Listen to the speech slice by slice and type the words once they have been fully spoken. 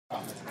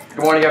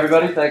Good morning,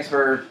 everybody. Thanks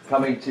for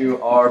coming to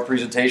our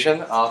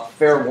presentation.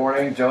 Fair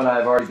warning, Joe and I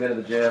have already been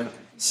to the gym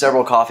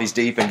several coffees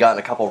deep and gotten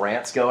a couple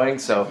rants going,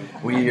 so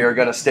we are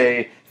going to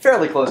stay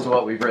fairly close to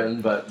what we've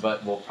written, but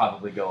we'll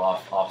probably go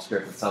off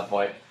script at some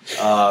point.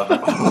 Our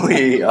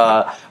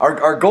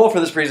goal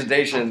for this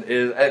presentation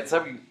is,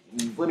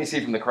 let me see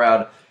from the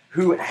crowd,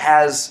 who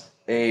has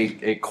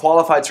a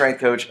qualified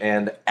strength coach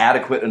and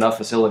adequate enough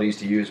facilities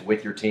to use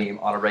with your team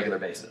on a regular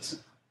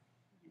basis?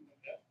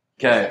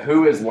 Okay,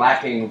 who is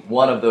lacking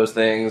one of those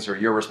things, or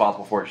you're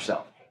responsible for it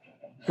yourself?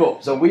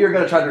 Cool. So we are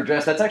going to try to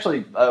address, that's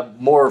actually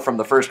more from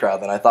the first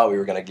crowd than I thought we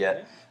were going to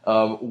get.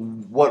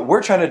 What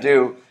we're trying to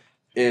do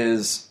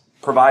is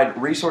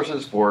provide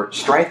resources for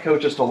strength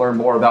coaches to learn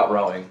more about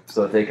rowing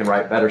so that they can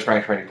write better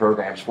strength training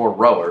programs for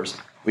rowers.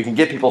 We can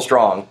get people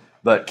strong,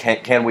 but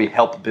can we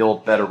help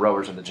build better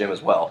rowers in the gym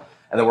as well?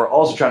 And then we're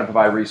also trying to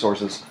provide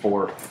resources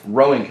for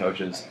rowing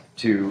coaches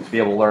to be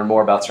able to learn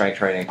more about strength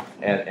training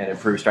and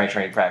improve strength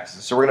training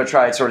practices. So we're going to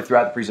try sort of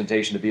throughout the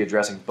presentation to be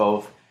addressing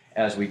both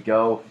as we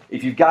go.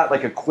 If you've got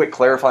like a quick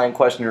clarifying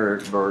question or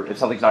if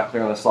something's not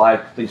clear on the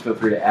slide, please feel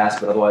free to ask,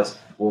 but otherwise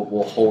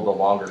we'll hold the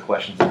longer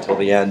questions until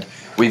the end.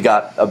 We've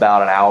got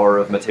about an hour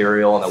of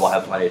material, and then we'll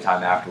have plenty of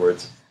time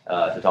afterwards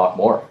to talk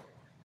more.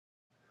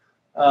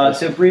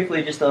 So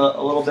briefly, just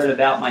a little bit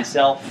about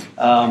myself.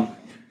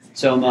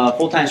 So I'm a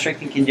full-time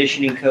strength and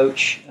conditioning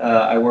coach.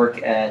 I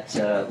work at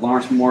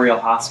Lawrence Memorial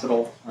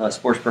Hospital,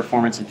 Sports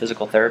Performance and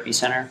Physical Therapy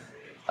Center.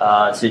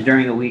 So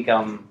during the week,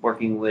 I'm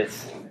working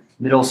with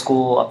middle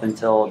school up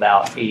until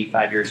about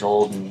 85 years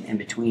old and in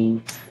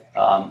between,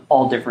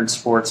 all different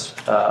sports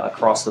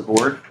across the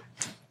board.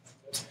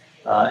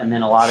 And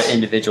then a lot of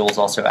individuals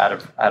also out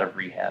of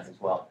rehab as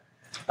well.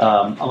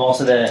 I'm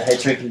also the head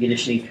strength and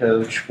conditioning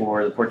coach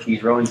for the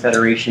Portuguese Rowing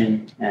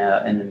Federation,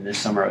 and then this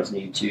summer I was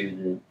named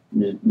to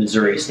the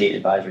Missouri State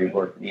Advisory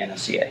Board for the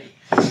NSCA.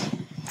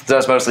 So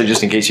that's mostly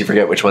just in case you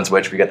forget which one's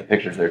which. We got the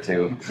pictures there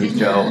too. He's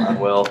Joe,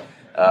 I'm Will.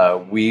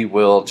 We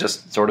will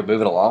just sort of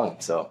move it along.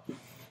 So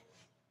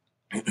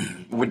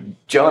with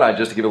Joe and I,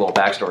 just to give a little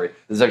backstory,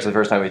 this is actually the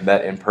first time we've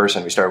met in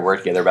person. We started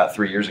working together about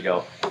 3 years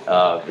ago.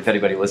 If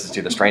anybody listens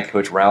to the Strength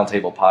Coach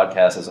Roundtable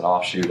podcast as an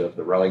offshoot of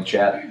the Rowing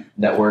Chat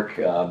Network,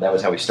 that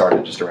was how we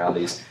started, just around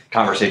these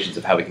conversations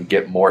of how we can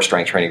get more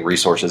strength training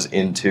resources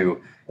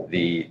into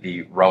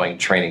the rowing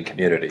training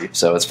community.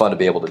 So it's fun to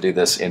be able to do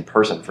this in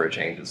person for a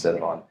change instead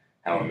of on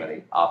however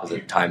many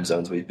opposite time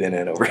zones we've been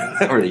in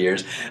over the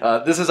years.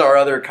 This is our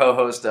other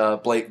co-host,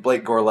 Blake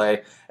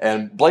Gourlay,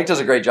 and Blake does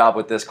a great job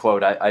with this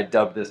quote. I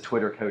dubbed this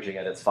Twitter coaching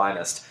at its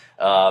finest,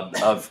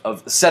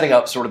 of setting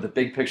up sort of the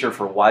big picture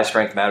for why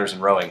strength matters in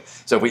rowing.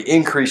 So if we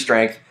increase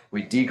strength,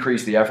 we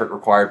decrease the effort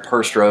required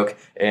per stroke,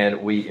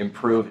 and we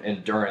improve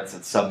endurance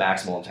at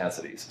sub-maximal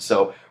intensities.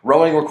 So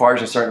rowing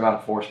requires a certain amount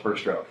of force per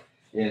stroke.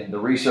 In the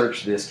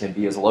research, this can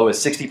be as low as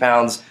 60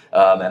 pounds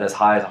and as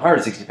high as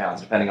 160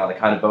 pounds, depending on the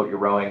kind of boat you're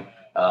rowing,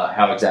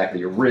 how exactly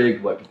you're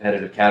rigged, what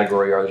competitive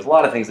category you are. There's a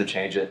lot of things that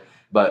change it.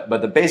 But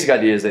the basic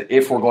idea is that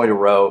if we're going to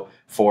row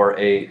for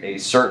a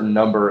certain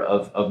number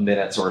of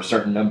minutes or a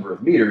certain number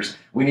of meters,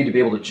 we need to be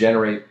able to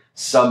generate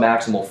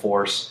sub-maximal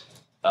force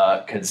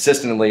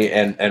consistently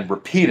and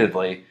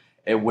repeatedly,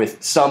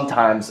 with some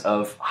times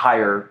of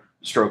higher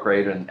stroke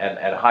rate and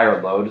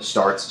higher load,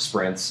 starts,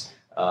 sprints,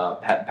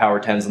 power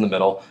 10s in the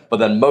middle, but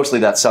then mostly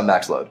that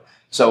sub-max load.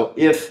 So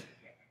if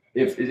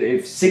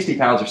 60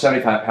 pounds or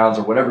 75 pounds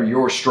or whatever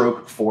your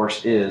stroke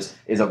force is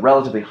a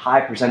relatively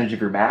high percentage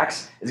of your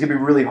max, it's going to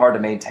be really hard to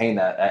maintain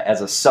that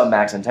as a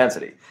sub-max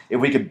intensity.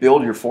 If we could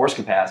build your force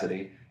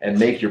capacity and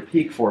make your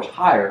peak force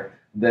higher,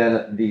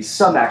 then the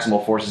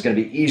sub-maximal force is going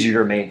to be easier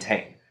to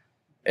maintain.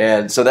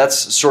 And so that's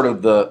sort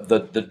of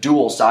the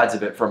dual sides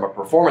of it from a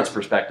performance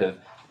perspective,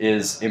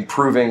 is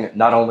improving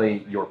not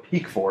only your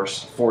peak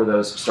force for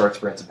those start,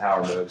 sprints, and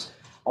power moves,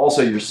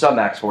 also your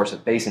sub-max force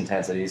at base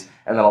intensities.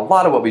 And then a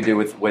lot of what we do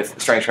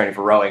with strength training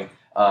for rowing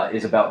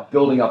is about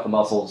building up the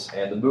muscles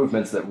and the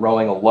movements that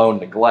rowing alone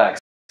neglects.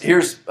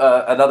 Here's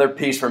another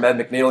piece from Ed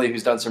McNeely,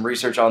 who's done some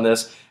research on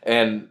this.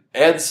 And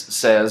Ed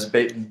says,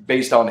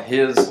 based on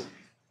his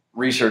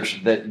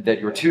research, that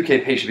your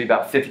 2K pace should be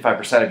about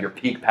 55% of your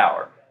peak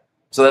power.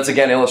 So that's,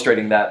 again,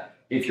 illustrating that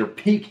if your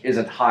peak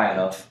isn't high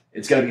enough,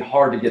 it's going to be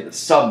hard to get the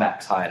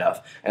sub-max high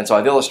enough. And so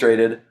I've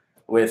illustrated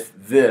with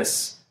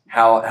this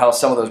how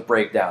some of those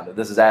break down. That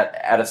this is at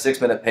a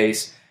 6-minute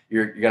pace,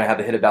 you're going to have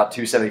to hit about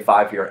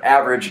 275 for your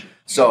average.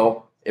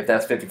 So if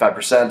that's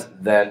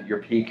 55%, then your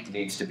peak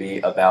needs to be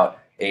about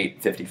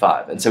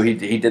 855. And so he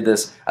did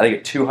this, I think,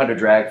 at 200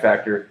 drag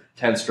factor,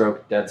 10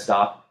 stroke, dead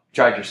stop.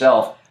 Try it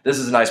yourself. This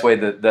is a nice way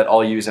that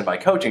I'll use in my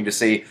coaching to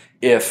see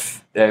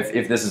if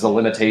this is a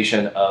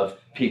limitation of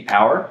peak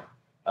power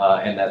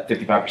and that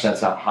 55%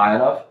 is not high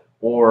enough,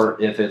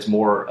 or if it's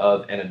more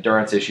of an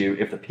endurance issue,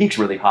 if the peak's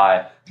really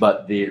high,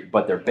 but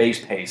their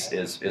base pace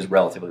is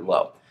relatively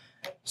low.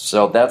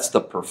 So that's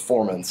the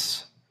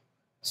performance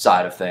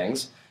side of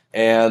things.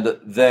 And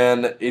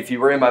then if you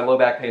were in my low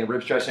back pain and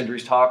rib stress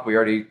injuries talk, we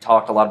already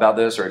talked a lot about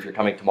this, or if you're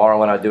coming tomorrow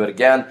when I do it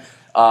again,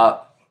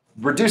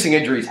 reducing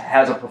injuries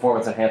has a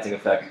performance enhancing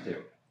effect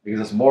too. because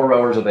it's more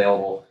rowers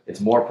available, it's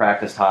more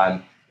practice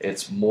time,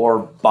 it's more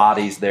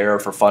bodies there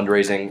for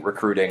fundraising,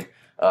 recruiting.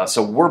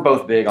 So we're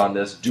both big on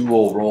this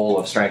dual role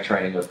of strength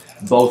training, of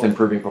both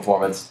improving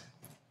performance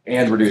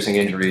and reducing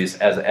injuries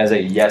as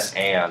a yes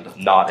and,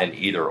 not an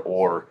either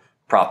or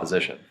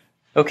proposition.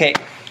 Okay,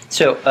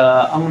 so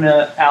I'm going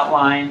to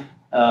outline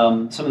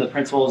some of the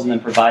principles and then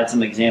provide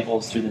some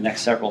examples through the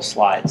next several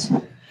slides.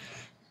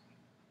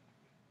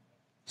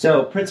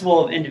 So,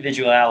 principle of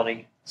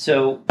individuality.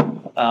 So,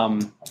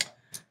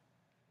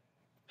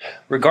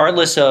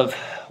 regardless of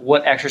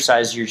what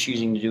exercise you're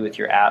choosing to do with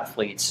your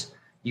athletes,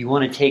 you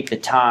want to take the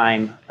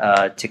time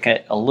to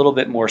get a little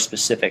bit more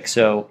specific.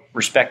 So,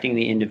 respecting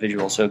the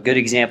individual. So, a good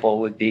example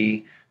would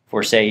be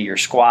for, say, your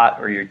squat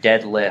or your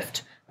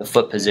deadlift, the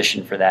foot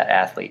position for that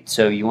athlete.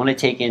 So, you want to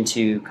take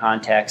into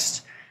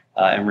context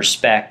and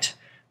respect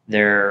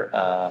their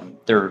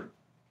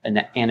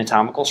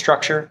anatomical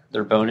structure,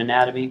 their bone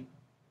anatomy.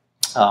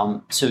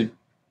 So,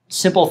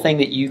 simple thing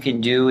that you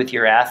can do with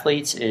your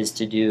athletes is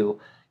to do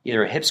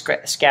either a hip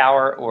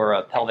scour or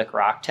a pelvic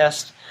rock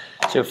test.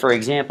 So, for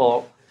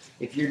example,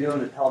 if you're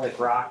doing a pelvic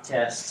rock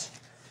test,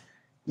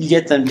 you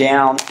get them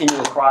down into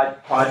a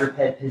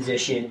quadruped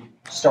position,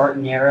 start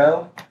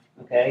narrow,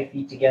 okay,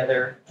 feet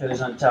together,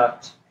 toes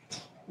untucked,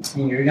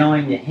 and you're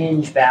going to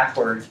hinge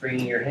backwards,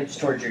 bringing your hips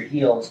towards your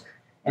heels.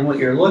 And what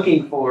you're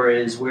looking for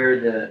is where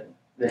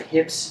the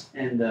hips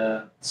and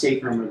the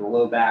sacrum or the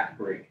low back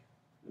break,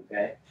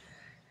 okay?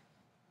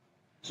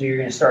 So you're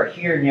going to start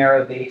here,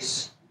 narrow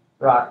base,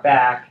 rock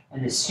back,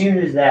 and as soon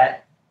as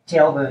that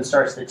tailbone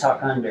starts to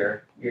tuck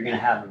under, you're going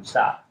to have them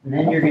stop. And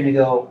then you're going to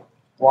go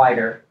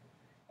wider.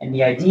 And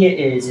the idea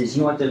is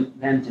you want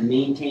them to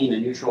maintain a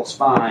neutral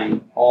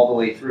spine all the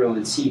way through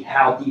and see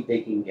how deep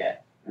they can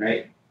get,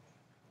 right?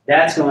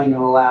 That's going to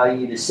allow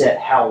you to set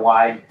how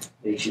wide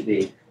they should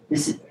be.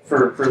 This is,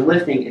 for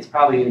lifting, it's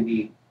probably going to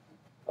be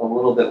a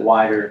little bit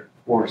wider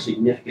or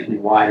significantly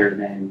wider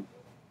than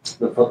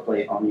the foot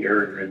plate on the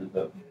erg or in the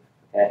boat.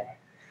 Okay,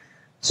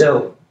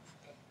 so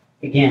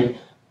again,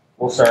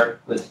 we'll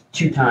start with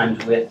 2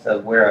 times width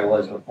of where I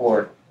was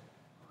before.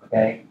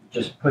 Okay,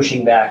 just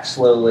pushing back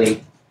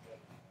slowly.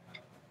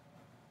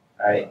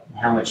 All right, and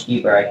how much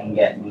deeper I can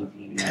get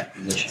maintaining that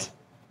position.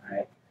 All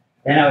right,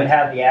 then I would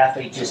have the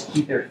athlete just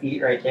keep their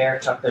feet right there,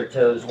 tuck their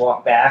toes,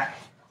 walk back.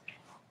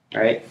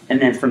 All right, and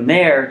then from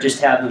there,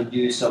 just have them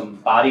do some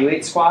body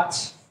weight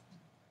squats.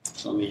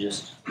 So let me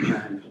just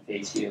turn to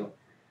face you.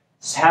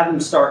 Just have them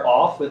start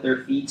off with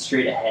their feet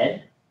straight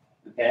ahead,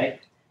 okay?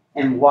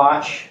 And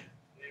watch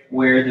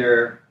where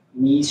their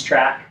knees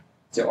track.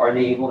 So are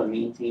they able to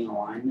maintain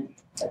alignment,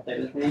 that type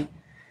of thing?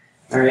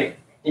 All right,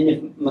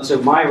 and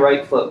so my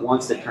right foot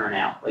wants to turn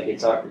out. Like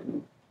it's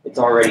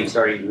already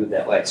starting to move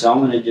that way. So I'm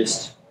going to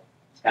just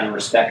kind of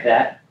respect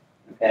that,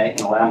 okay?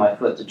 And allow my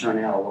foot to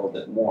turn out a little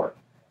bit more.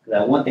 Because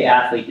I want the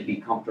athlete to be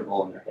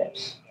comfortable in their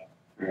hips,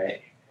 all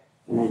right?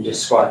 And then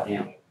just squat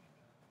down,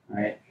 all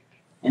right?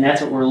 And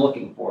that's what we're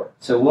looking for.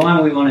 So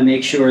 1, we want to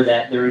make sure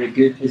that they're in a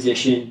good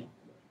position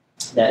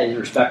that is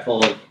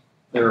respectful of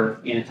their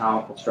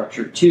anatomical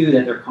structure. 2,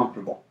 that they're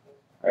comfortable,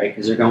 right?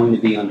 Because they're going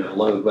to be under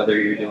load, whether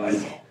you're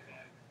doing,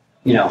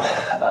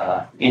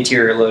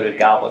 anterior loaded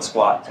goblet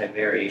squat type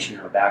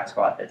variation or back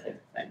squat, that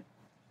type of thing,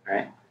 all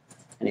right?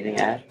 Anything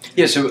to add?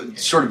 Yeah, so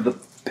sort of the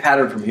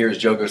pattern from here as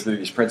Joe goes through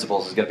these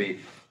principles is going to be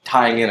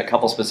tying in a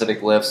couple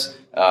specific lifts.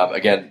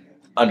 Again,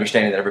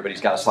 understanding that everybody's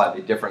got a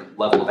slightly different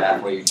level of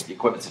athlete,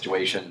 equipment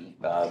situation,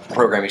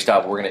 programming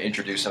style. We're going to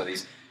introduce some of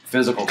these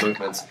physical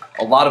movements.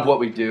 A lot of what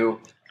we do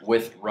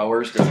with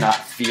rowers does not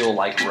feel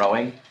like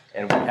rowing,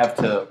 and we have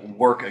to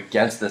work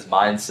against this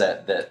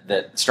mindset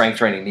that strength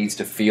training needs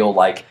to feel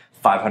like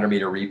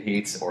 500-meter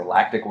repeats or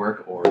lactic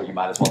work, or you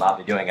might as well not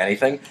be doing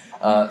anything.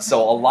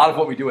 So a lot of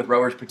what we do with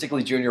rowers,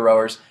 particularly junior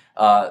rowers,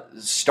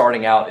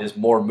 starting out is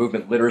more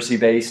movement literacy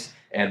based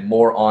and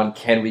more on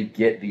can we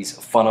get these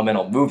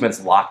fundamental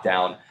movements locked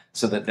down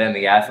so that then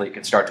the athlete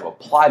can start to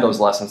apply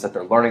those lessons that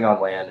they're learning on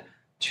land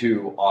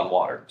to on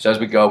water. So as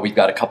we go, we've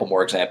got a couple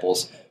more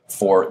examples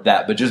for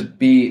that, but just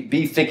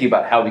be thinking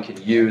about how we can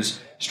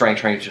use strength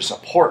training to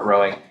support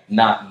rowing,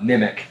 not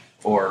mimic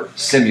or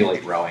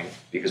simulate rowing,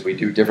 because we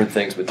do different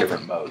things with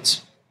different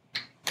modes.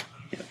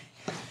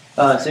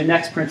 So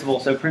next principle,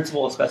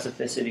 principle of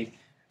specificity.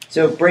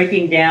 So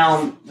breaking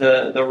down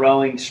the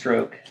rowing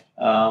stroke,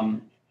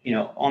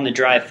 on the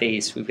dry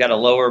face, we've got a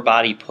lower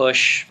body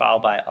push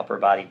followed by upper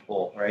body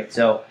pull, right?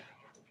 So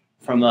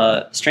from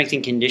a strength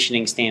and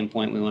conditioning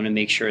standpoint, we want to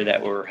make sure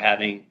that we're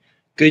having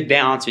good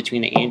balance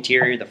between the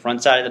anterior, the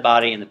front side of the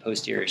body, and the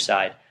posterior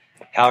side.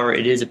 However,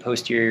 it is a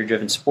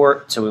posterior-driven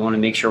sport, so we want to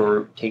make sure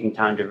we're taking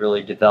time to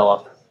really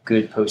develop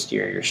good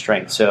posterior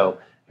strength. So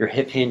your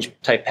hip hinge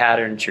type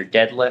patterns, your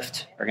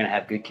deadlift are going to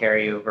have good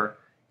carryover.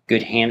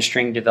 Good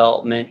hamstring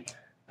development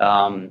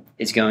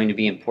is going to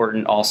be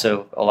important.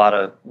 Also, a lot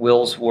of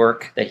Will's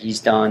work that he's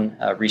done,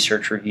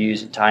 research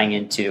reviews, and tying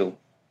into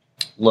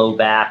low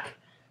back,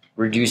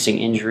 reducing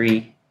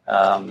injury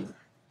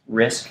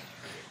risk.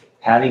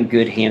 Having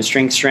good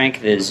hamstring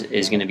strength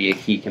is going to be a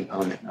key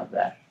component of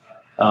that.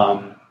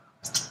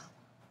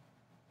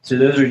 So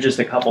those are just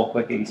a couple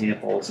quick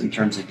examples in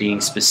terms of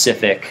being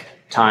specific,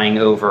 tying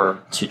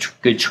over to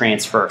good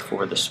transfer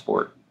for the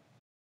sport.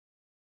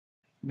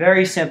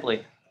 Very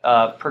simply,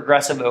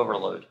 progressive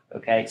overload.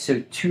 Okay, so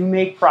to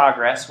make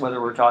progress,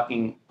 whether we're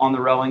talking on the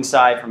rowing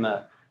side from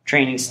a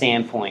training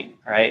standpoint,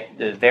 right,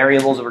 the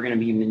variables that we're going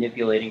to be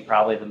manipulating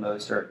probably the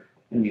most are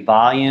going to be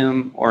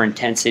volume or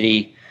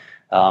intensity,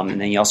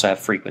 and then you also have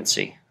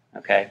frequency.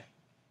 Okay,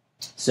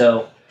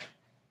 so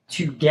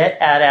to get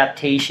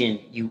adaptation,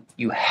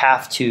 you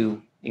have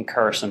to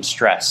incur some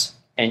stress.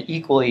 And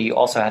equally, you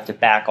also have to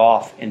back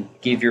off and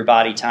give your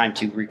body time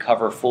to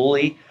recover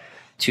fully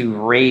to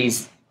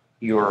raise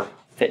your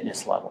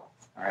fitness level.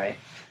 All right.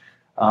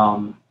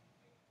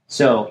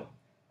 So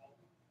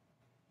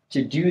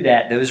to do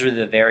that, those are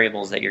the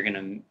variables that you're going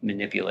to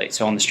manipulate.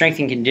 So on the strength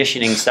and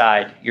conditioning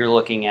side, you're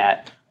looking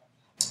at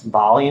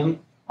volume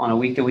on a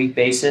week-to-week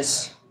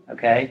basis.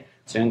 Okay.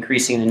 So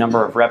increasing the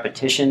number of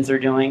repetitions they're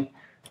doing.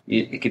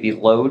 It could be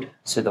load,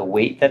 so the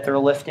weight that they're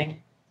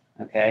lifting.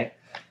 Okay.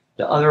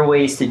 The other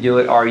ways to do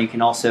it are you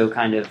can also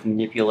kind of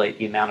manipulate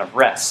the amount of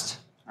rest.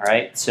 All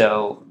right.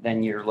 So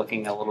then you're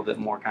looking a little bit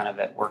more kind of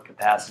at work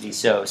capacity.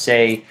 So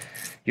say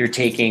you're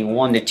taking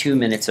 1 to 2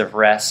 minutes of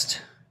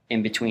rest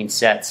in between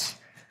sets.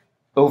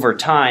 Over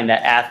time,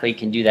 that athlete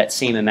can do that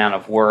same amount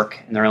of work,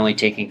 and they're only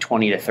taking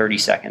 20 to 30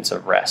 seconds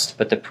of rest.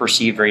 But the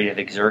perceived rate of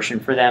exertion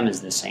for them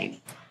is the same.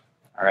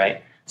 All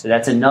right. So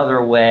that's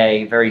another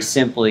way, very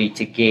simply,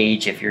 to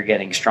gauge if you're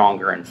getting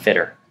stronger and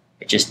fitter.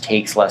 It just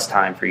takes less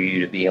time for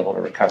you to be able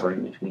to recover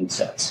in between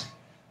sets.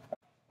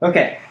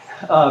 Okay,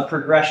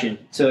 progression.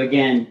 So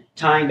again,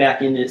 tying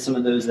back into some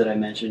of those that I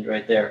mentioned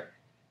right there,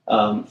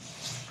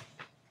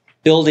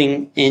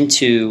 building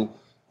into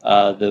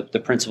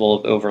the principle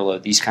of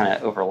overload. These kind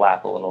of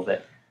overlap a little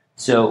bit.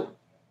 So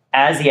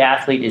as the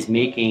athlete is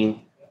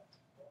making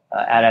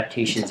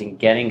adaptations and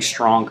getting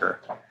stronger,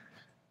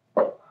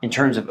 in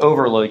terms of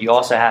overload, you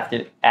also have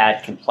to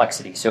add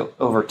complexity. So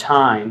over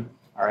time,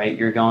 all right,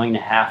 you're going to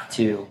have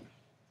to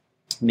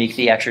make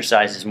the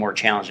exercises more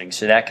challenging.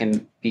 So that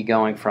can be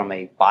going from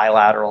a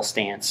bilateral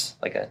stance,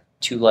 like a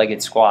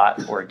two-legged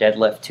squat or a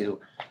deadlift, to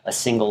a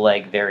single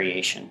leg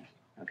variation.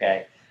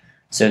 Okay.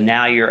 So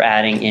now you're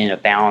adding in a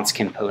balance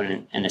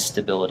component and a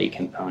stability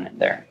component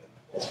there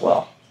as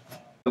well.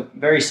 So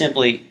very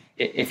simply,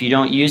 if you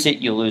don't use it,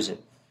 you lose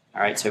it.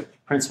 All right, so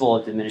principle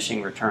of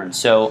diminishing returns.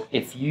 So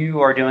if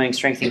you are doing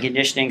strength and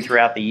conditioning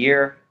throughout the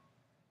year,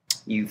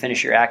 you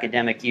finish your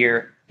academic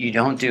year, you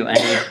don't do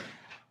any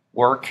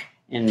work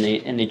in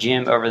the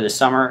gym over the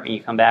summer, and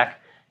you come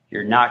back,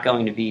 you're not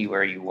going to be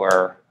where you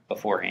were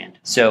beforehand.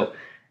 So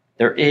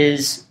there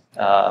is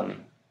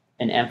an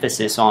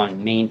emphasis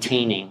on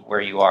maintaining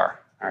where you are.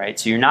 All right,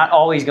 so you're not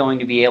always going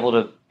to be able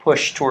to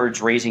push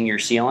towards raising your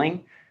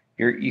ceiling.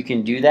 You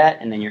can do that,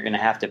 and then you're going to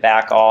have to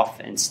back off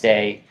and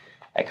stay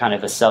at kind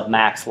of a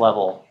sub-max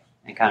level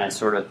and kind of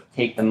sort of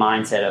take the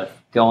mindset of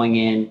going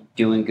in,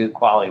 doing good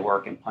quality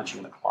work, and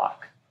punching the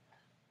clock.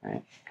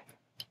 Right?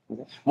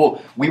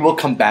 Well, we will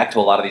come back to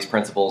a lot of these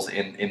principles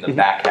in the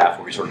back half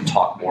where we sort of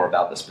talk more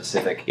about the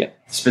specific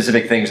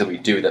things that we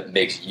do that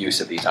makes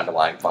use of these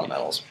underlying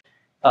fundamentals.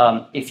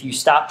 If you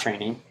stop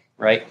training,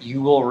 right,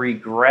 you will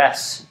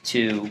regress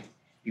to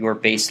your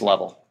base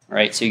level,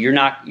 right? So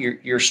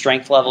your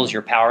strength levels,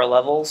 your power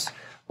levels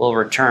will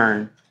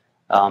return,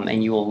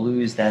 and you will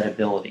lose that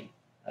ability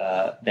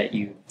that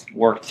you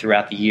worked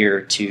throughout the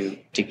year to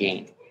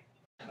gain.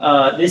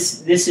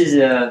 This is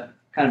a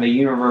kind of a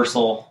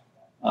universal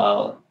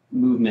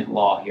movement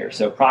law here.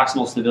 So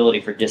proximal stability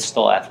for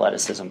distal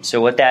athleticism.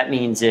 So what that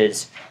means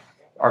is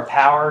our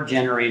power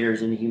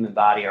generators in the human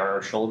body are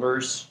our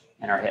shoulders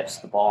and our hips,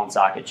 the ball and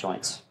socket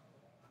joints.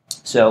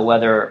 So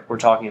whether we're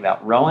talking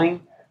about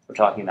rowing, we're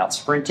talking about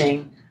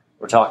sprinting,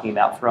 we're talking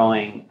about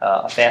throwing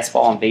a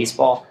fastball in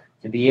baseball,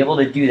 to be able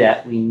to do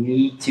that, we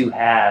need to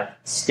have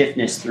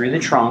stiffness through the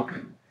trunk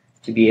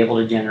to be able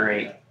to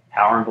generate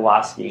power and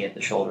velocity at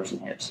the shoulders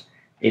and hips.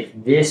 If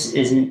this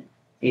isn't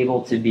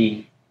able to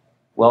be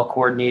well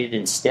coordinated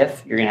and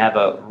stiff, you're going to have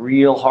a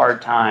real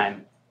hard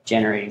time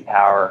generating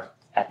power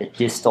at the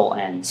distal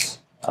ends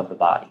of the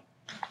body.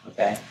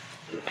 Okay?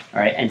 All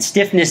right. And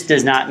stiffness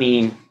does not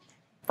mean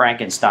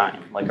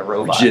Frankenstein, like a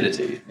robot.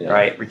 Rigidity. Yeah.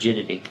 Right?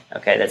 Rigidity.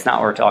 Okay, that's not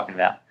what we're talking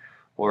about.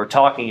 What we're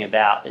talking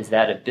about is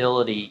that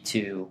ability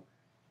to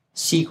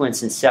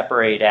sequence and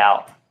separate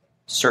out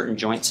certain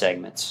joint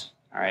segments.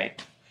 All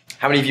right.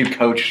 How many of you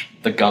coach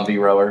the Gumby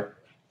rower?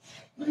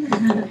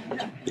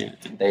 Yeah.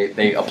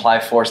 They apply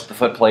force to the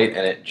foot plate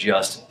and it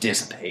just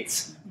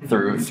dissipates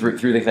through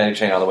the kinetic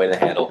chain on the way to the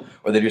handle.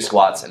 Or they do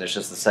squats and it's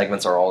just the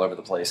segments are all over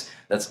the place.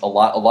 That's a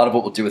lot of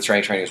what we'll do with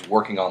strength training is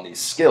working on these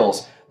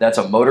skills. That's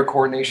a motor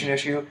coordination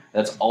issue.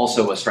 That's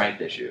also a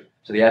strength issue.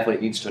 So the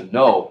athlete needs to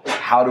know,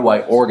 how do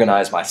I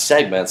organize my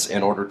segments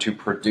in order to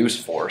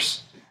produce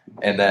force?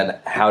 And then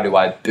how do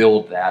I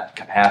build that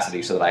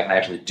capacity so that I can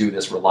actually do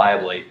this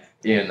reliably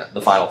in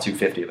the final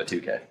 250 of a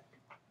 2K?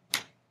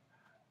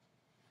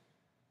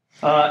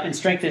 And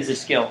strength is a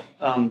skill.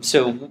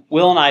 So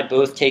Will and I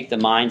both take the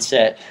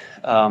mindset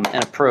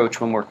and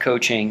approach when we're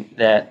coaching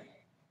that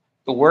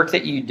the work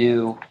that you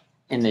do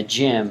in the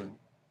gym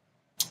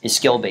is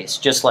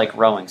skill-based, just like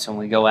rowing. So when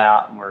we go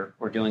out and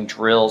we're doing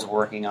drills,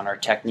 working on our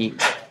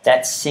technique,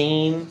 that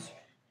same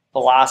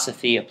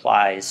philosophy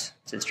applies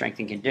to the strength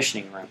and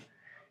conditioning room.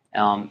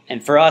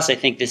 And for us, I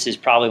think this is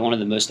probably one of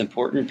the most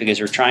important because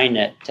we're trying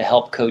to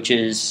help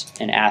coaches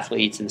and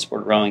athletes in the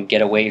sport of rowing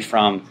get away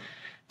from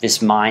this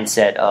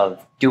mindset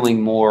of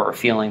doing more or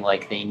feeling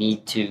like they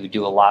need to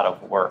do a lot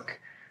of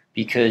work,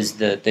 because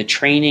the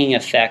training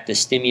effect, the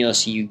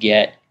stimulus you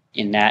get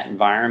in that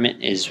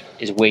environment is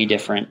way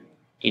different,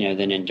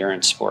 than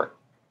endurance sport.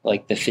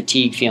 Like the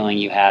fatigue feeling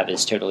you have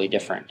is totally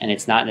different. And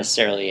it's not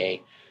necessarily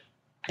a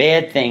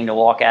bad thing to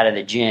walk out of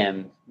the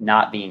gym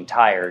not being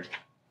tired.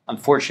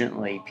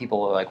 Unfortunately,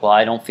 people are like, well,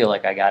 I don't feel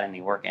like I got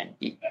any work in.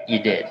 You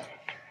did.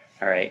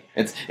 All right.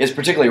 It's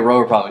particularly a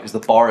rower problem because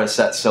the bar is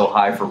set so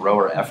high for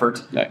rower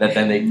effort that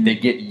then they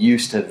get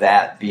used to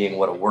that being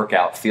what a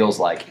workout feels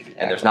like. Exactly.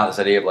 And there's not this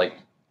idea of like,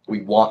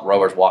 we want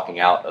rowers walking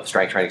out of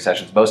strength training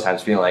sessions most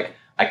times feeling like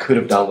I could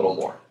have done a little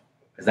more,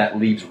 because that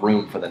leaves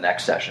room for the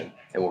next session.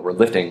 And when we're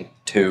lifting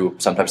 2,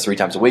 sometimes 3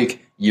 times a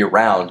week, year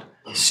round,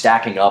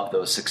 stacking up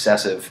those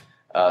successful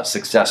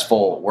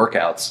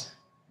workouts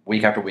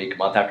week after week,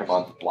 month after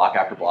month, block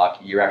after block,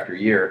 year after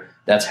year,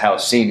 that's how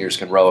seniors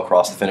can row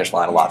across the finish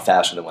line a lot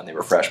faster than when they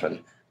were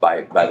freshmen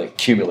by the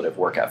cumulative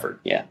work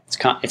effort. Yeah,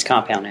 it's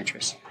compound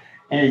interest.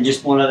 And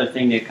just one other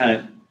thing to kind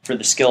of, for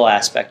the skill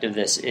aspect of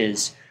this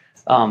is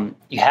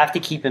you have to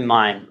keep in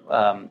mind,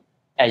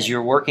 as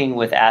you're working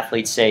with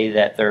athletes, say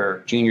that they're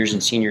juniors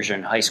and seniors are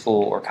in high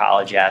school or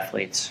college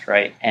athletes,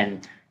 right?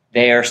 And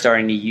they are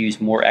starting to use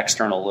more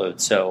external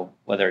loads. So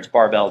whether it's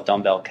barbell,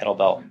 dumbbell,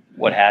 kettlebell,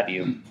 what have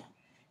you,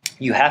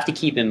 you have to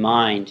keep in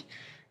mind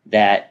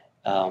that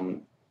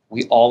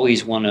we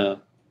always want to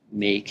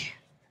make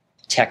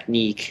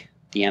technique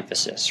the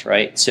emphasis,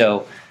 right?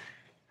 So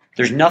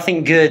there's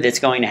nothing good that's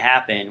going to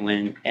happen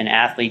when an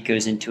athlete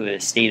goes into a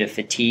state of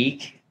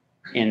fatigue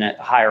in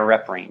a higher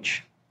rep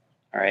range.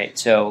 All right.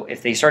 So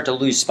if they start to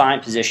lose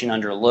spine position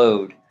under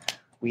load,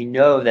 we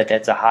know that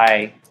that's a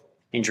high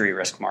injury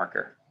risk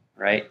marker,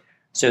 right?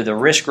 So the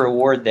risk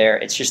reward there,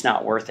 it's just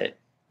not worth it.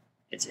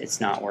 It's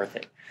not worth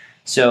it.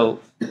 So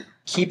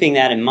keeping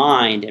that in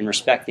mind and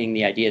respecting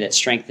the idea that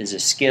strength is a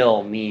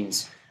skill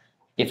means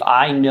if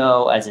I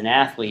know as an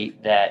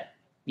athlete that,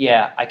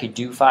 yeah, I could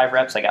do 5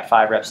 reps, I got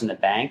 5 reps in the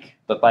bank,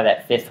 but by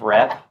that 5th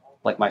rep,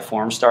 like my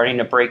form's starting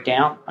to break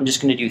down, I'm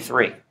just going to do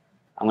 3.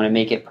 I'm going to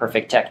make it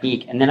perfect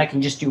technique. And then I can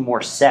just do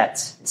more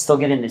sets and still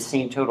get in the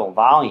same total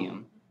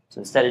volume. So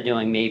instead of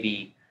doing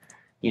maybe,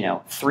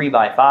 3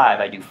 by 5,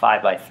 I do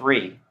 5 by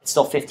 3. It's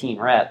still 15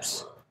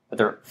 reps, but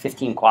they're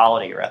 15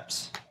 quality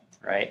reps,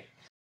 right?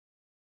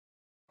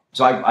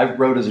 So I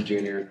rowed as a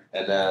junior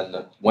and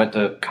then went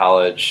to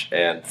college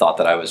and thought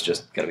that I was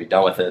just going to be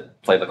done with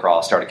it. Played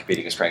lacrosse, started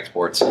competing in strength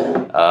sports,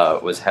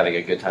 was having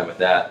a good time with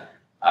that.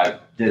 I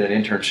did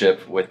an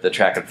internship with the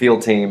track and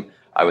field team.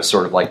 I was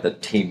sort of like the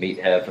team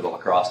meathead for the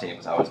lacrosse team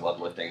because I always loved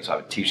lifting, so I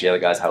would teach the other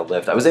guys how to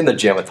lift. I was in the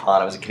gym a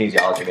ton. I was a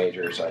kinesiology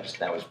major, so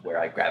that was where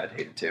I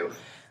gravitated to.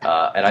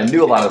 And I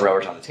knew a lot of the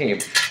rowers on the team,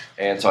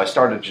 and so I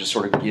started to just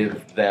sort of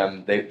give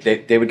them,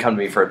 they would come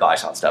to me for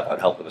advice on stuff. I'd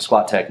help them with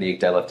squat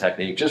technique, deadlift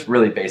technique, just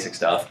really basic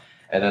stuff.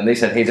 And then they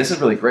said, hey, this is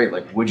really great.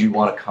 Like, would you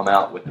want to come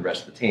out with the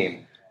rest of the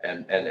team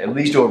and at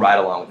least do a ride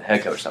along with the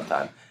head coach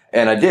sometime?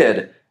 And I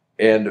did,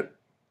 and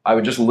I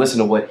would just listen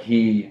to what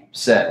he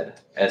said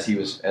as he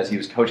was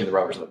coaching the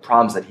rowers and the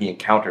problems that he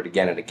encountered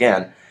again and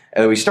again.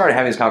 And then we started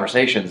having these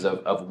conversations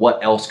of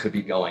what else could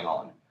be going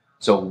on.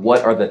 So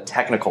what are the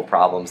technical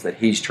problems that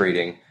he's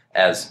treating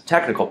as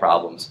technical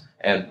problems,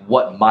 and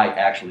what might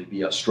actually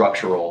be a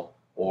structural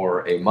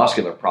or a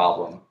muscular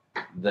problem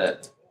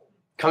that,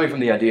 coming from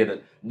the idea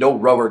that no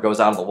rower goes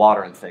out of the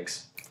water and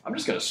thinks, I'm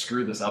just going to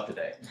screw this up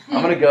today.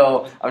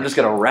 I'm just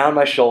going to round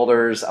my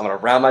shoulders. I'm going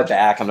to round my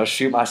back. I'm going to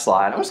shoot my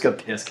slide. I'm just going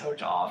to piss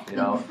coach off,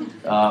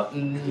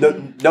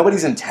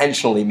 Nobody's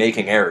intentionally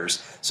making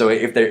errors. So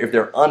if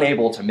they're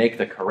unable to make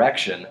the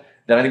correction,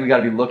 then I think we got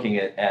to be looking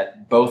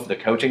at both the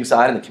coaching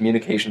side and the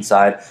communication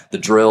side, the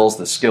drills,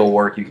 the skill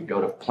work. You can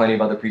go to plenty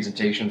of other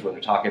presentations where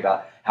they're talking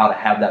about how to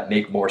have that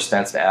make more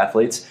sense to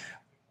athletes.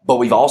 But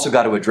we've also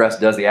got to address,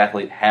 does the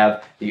athlete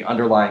have the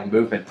underlying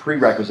movement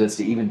prerequisites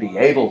to even be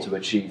able to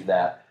achieve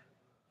that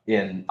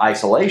in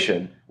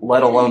isolation,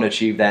 let alone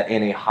achieve that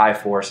in a high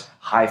force,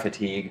 high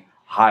fatigue,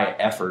 high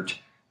effort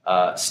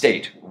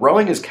state.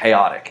 Rowing is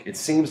chaotic. It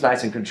seems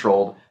nice and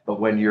controlled, but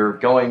when you're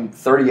going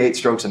 38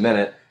 strokes a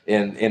minute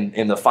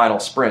in the final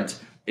sprint,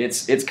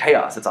 it's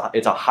chaos.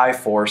 It's a high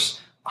force,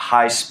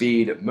 high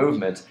speed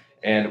movement.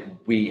 And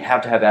we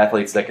have to have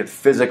athletes that could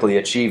physically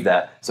achieve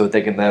that so that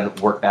they can then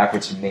work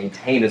backwards to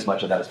maintain as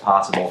much of that as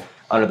possible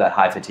under that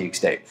high fatigue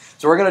state.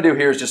 So what we're going to do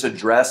here is just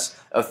address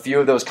a few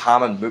of those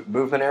common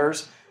movement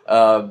errors.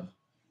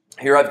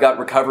 Here I've got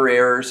recovery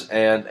errors,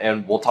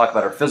 and we'll talk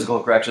about our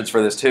physical corrections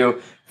for this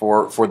too.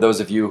 For those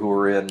of you who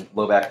are in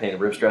low back pain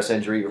and rib stress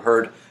injury, you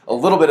heard a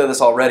little bit of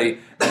this already.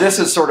 This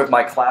is sort of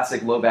my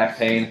classic low back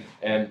pain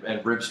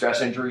and rib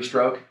stress injury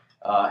stroke.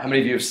 How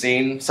many of you have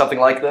seen something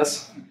like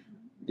this?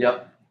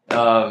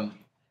 Yep.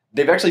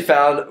 They've actually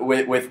found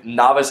with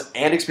novice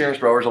and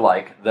experienced rowers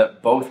alike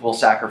that both will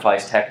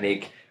sacrifice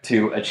technique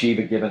to achieve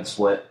a given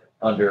split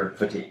under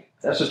fatigue.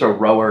 That's just a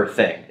rower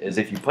thing, is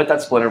if you put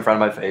that split in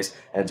front of my face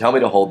and tell me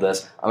to hold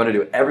this, I'm going to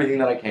do everything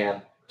that I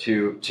can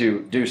to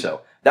do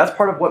so. That's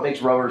part of what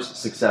makes rowers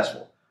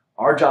successful.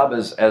 Our job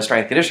as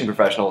strength conditioning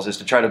professionals is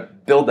to try to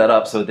build that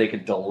up so that they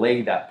can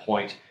delay that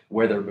point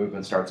where their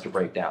movement starts to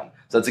break down.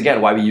 So that's,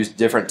 again, why we use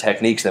different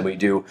techniques than we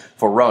do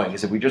for rowing,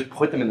 is if we just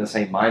put them in the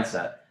same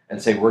mindset and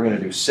say we're going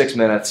to do 6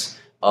 minutes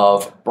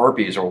of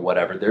burpees or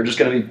whatever, they're just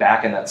going to be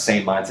back in that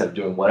same mindset of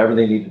doing whatever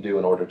they need to do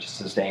in order to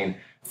sustain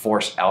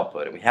force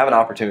output. And we have an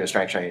opportunity with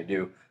strength training to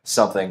do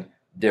something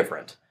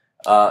different.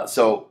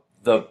 So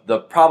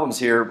the problems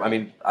here, I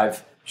mean,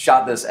 I've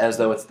shot this as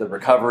though it's the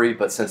recovery,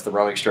 but since the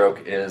rowing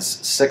stroke is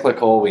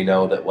cyclical, we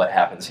know that what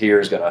happens here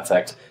is going to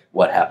affect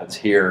what happens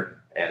here,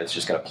 and it's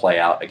just going to play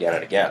out again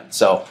and again.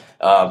 So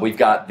we've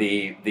got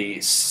the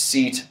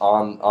seat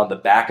on the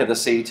back of the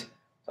seat.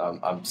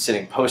 I'm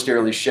sitting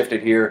posteriorly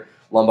shifted here.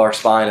 Lumbar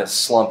spine is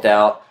slumped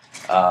out.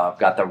 I've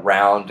got the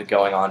round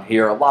going on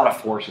here. A lot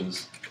of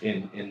forces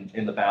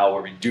in the bow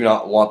where we do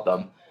not want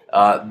them.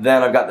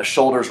 Then I've got the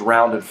shoulders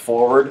rounded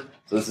forward.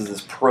 So this is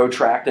this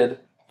protracted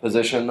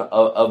position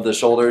of the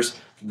shoulders.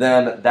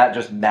 Then that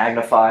just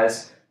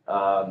magnifies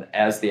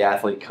as the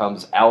athlete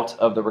comes out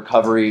of the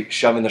recovery,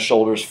 shoving the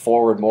shoulders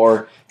forward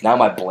more. Now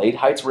my blade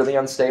height's really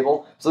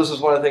unstable. So this is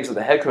one of the things that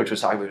the head coach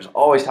was talking about. He was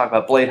always talking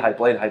about blade height,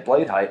 blade height,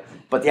 blade height.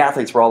 But the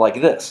athletes were all like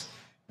this.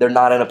 They're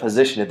not in a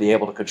position to be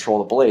able to control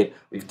the blade.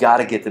 We've got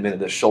to get them into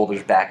the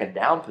shoulders back and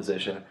down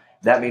position.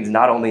 That means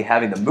not only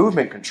having the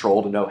movement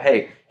control to know,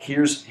 hey,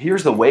 here's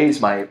the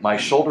ways my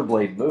shoulder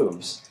blade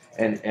moves,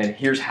 and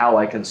here's how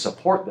I can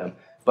support them,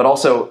 but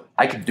also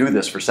I can do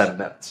this for 7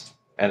 minutes.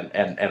 And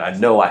I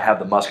know I have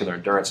the muscular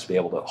endurance to be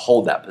able to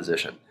hold that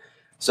position.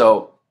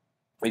 So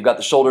we've got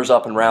the shoulders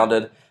up and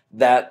rounded.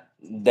 That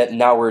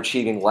now we're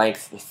achieving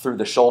length through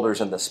the shoulders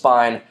and the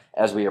spine.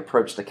 As we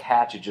approach the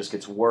catch, it just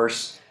gets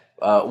worse.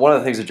 One of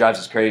the things that drives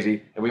us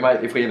crazy, and we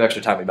might, if we have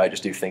extra time, we might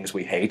just do things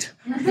we hate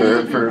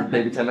for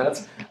maybe 10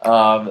 minutes.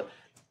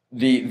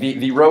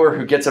 The rower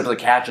who gets up to the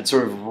catch and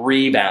sort of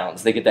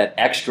rebounds, they get that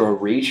extra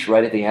reach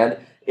right at the end.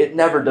 It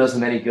never does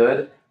them any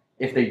good.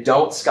 If they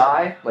don't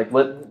sky, like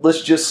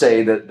let's just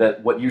say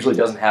that what usually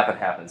doesn't happen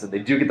happens, and they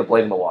do get the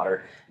blade in the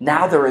water.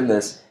 Now they're in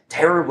this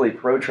terribly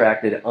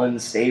protracted,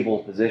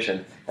 unstable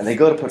position, and they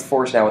go to put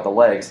force down with the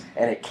legs,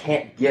 and it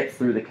can't get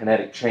through the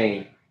kinetic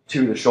chain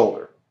to the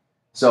shoulder.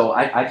 So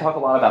I talk a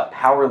lot about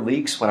power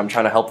leaks when I'm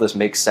trying to help this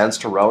make sense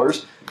to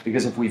rowers,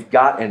 because if we've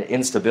got an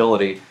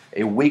instability,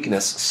 a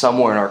weakness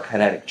somewhere in our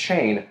kinetic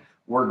chain,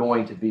 we're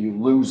going to be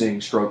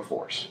losing stroke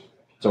force.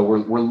 So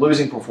we're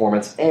losing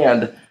performance,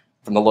 and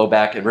from the low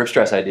back and rib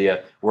stress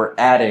idea, we're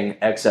adding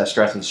excess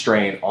stress and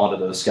strain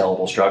onto those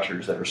skeletal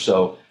structures that are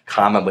so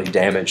commonly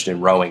damaged in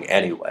rowing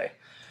anyway.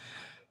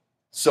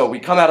 So we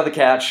come out of the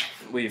catch,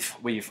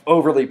 we've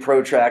overly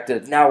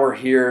protracted, now we're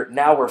here,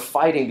 now we're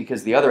fighting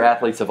because the other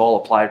athletes have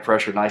all applied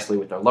pressure nicely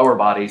with their lower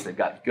bodies, they've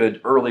got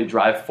good early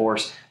drive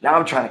force, now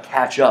I'm trying to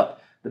catch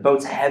up, the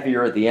boat's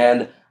heavier at the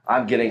end,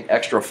 I'm getting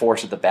extra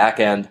force at the back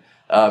end,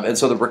 and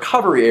so the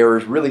recovery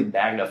errors really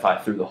magnify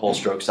through the whole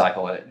stroke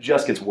cycle, and it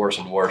just gets worse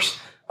and worse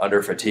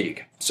under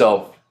fatigue.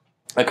 So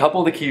a couple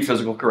of the key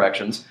physical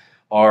corrections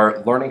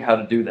are learning how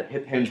to do the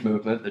hip hinge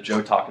movement that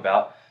Joe talked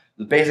about,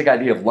 the basic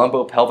idea of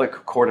lumbo-pelvic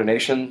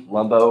coordination,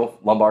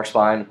 lumbar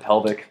spine,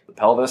 pelvic, the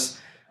pelvis,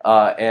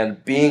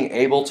 and being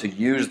able to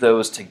use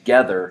those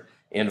together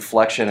in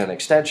flexion and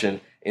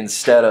extension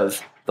instead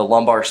of the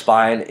lumbar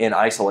spine in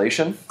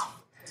isolation.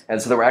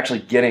 And so that we're actually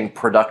getting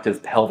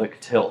productive pelvic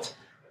tilt.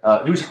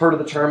 Who's heard of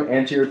the term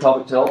anterior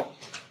pelvic tilt?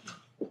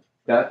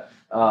 Okay.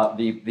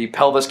 The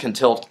pelvis can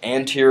tilt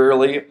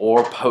anteriorly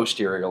or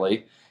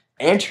posteriorly.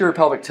 Anterior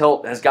pelvic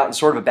tilt has gotten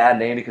sort of a bad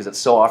name because it's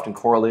so often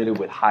correlated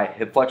with high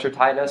hip flexor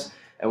tightness.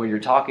 And when you're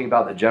talking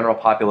about the general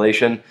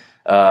population,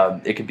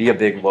 it could be a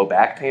big low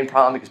back pain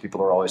problem because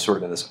people are always sort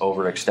of in this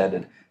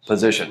overextended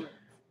position.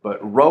 But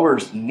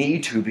rowers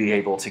need to be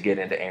able to get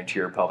into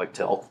anterior pelvic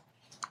tilt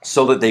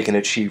so that they can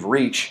achieve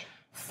reach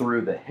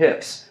through the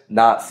hips,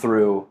 not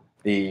through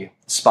the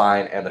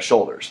spine and the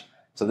shoulders.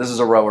 So this is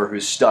a rower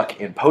who's stuck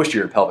in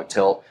posterior pelvic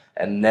tilt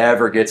and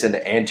never gets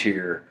into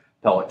anterior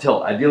pelvic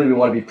tilt. Ideally, we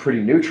want to be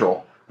pretty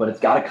neutral, but it's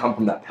got to come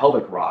from that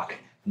pelvic rock,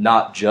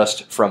 not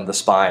just from the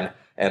spine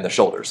and the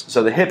shoulders.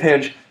 So the hip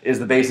hinge is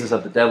the basis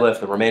of the deadlift,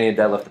 the Romanian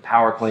deadlift, the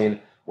power clean,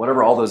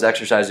 whatever all those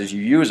exercises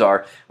you use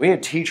are. We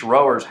need to teach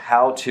rowers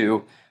how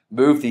to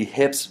move the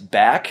hips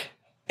back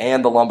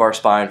and the lumbar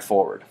spine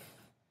forward.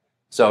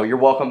 So you're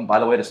welcome, by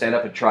the way, to stand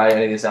up and try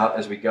any of this out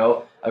as we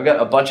go. I've got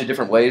a bunch of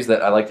different ways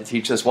that I like to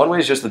teach this. One way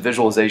is just the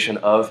visualization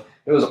of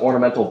those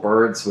ornamental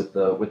birds with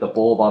the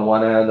bulb on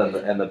one end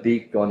and the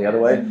beak going the other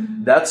way.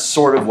 That's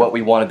sort of what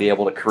we want to be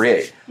able to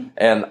create.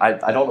 And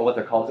I don't know what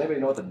they're called. Does anybody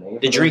know what the name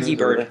The drinky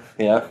bird.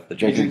 Yeah, the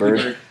drinky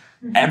bird.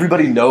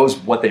 Everybody knows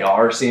what they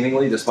are,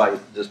 seemingly, despite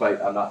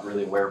I'm not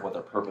really aware of what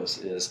their purpose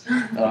is.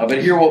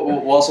 But here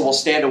we'll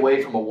stand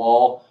away from a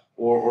wall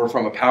or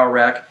from a power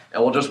rack,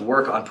 and we'll just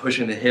work on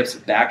pushing the hips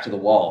back to the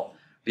wall.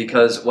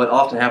 Because what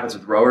often happens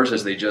with rowers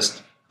is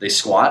they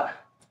squat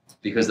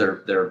because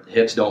their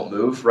hips don't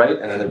move, right?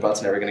 And then their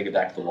butt's never going to get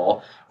back to the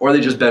wall. Or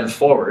they just bend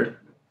forward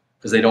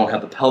because they don't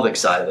have the pelvic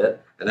side of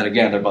it. And then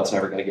again, their butt's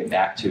never going to get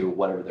back to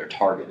whatever their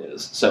target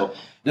is. So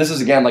this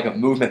is, again, like a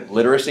movement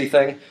literacy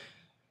thing.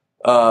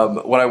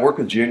 When I work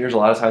with juniors, a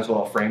lot of times what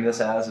I'll frame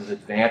this as is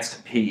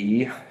advanced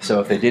PE. So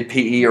if they did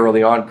PE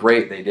early on,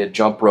 great. They did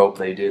jump rope,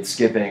 they did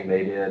skipping,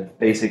 they did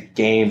basic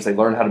games. They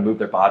learned how to move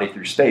their body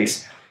through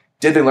space.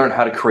 Did they learn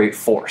how to create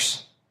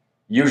force?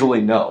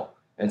 Usually no.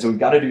 And so we've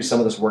got to do some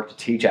of this work to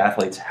teach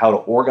athletes how to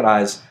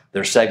organize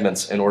their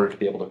segments in order to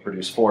be able to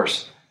produce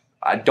force.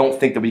 I don't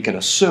think that we can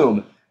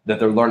assume that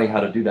they're learning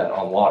how to do that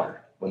on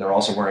water when they're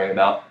also worrying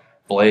about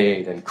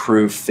blade and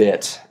crew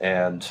fit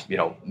and,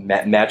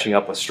 matching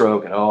up with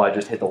stroke and, I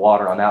just hit the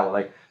water on that one.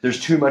 Like,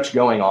 there's too much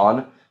going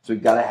on. So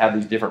we've got to have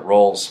these different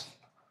roles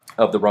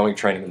of the rowing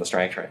training and the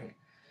strength training.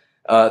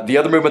 The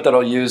other movement that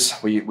I'll use,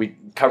 we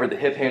covered the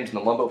hip hinge and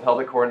the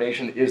lumbo-pelvic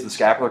coordination, is the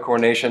scapular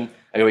coordination.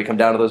 And we come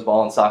down to those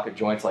ball and socket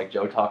joints like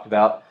Joe talked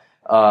about.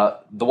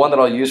 The one that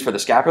I'll use for the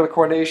scapular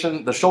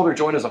coordination, the shoulder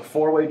joint is a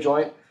four-way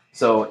joint.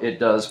 So it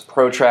does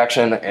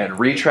protraction and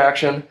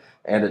retraction,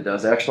 and it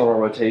does external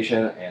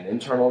rotation and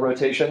internal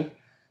rotation.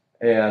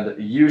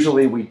 And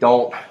usually we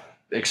don't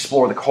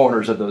explore the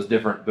corners of those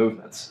different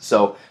movements.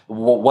 So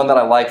one that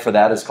I like for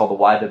that is called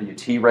the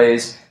YWT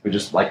raise. We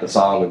just like the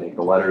song, we make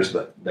the letters,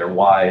 but they're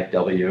Y,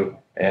 W,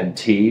 and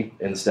T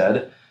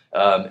instead.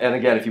 And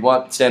again, if you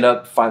want, stand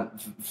up,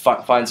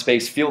 find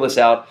space, feel this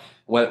out.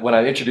 When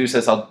I introduce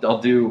this,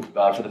 I'll do,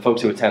 for the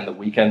folks who attend the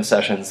weekend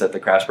sessions at the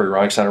Craftsbury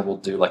Rowing Center, we'll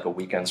do like a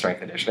weekend strength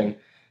conditioning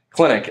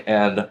clinic,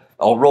 and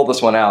I'll roll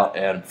this one out.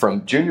 And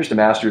from juniors to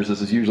masters,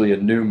 this is usually a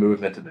new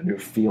movement and a new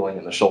feeling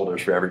in the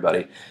shoulders for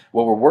everybody.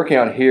 What we're working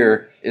on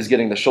here is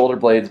getting the shoulder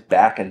blades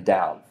back and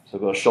down. So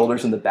those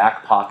shoulders in the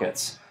back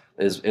pockets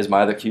is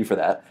my other cue for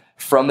that.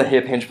 From the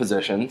hip hinge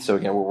position, so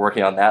again, we're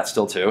working on that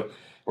still too.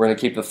 We're going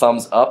to keep the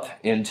thumbs up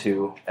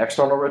into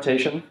external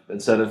rotation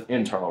instead of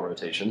internal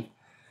rotation.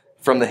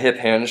 From the hip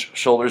hinge,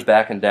 shoulders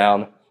back and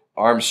down,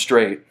 arms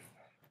straight,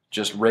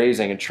 just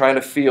raising and trying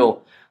to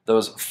feel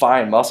those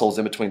fine muscles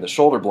in between the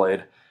shoulder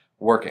blade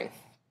working.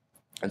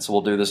 And so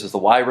we'll do this as the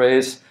Y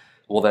raise.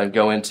 We'll then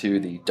go into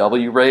the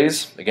W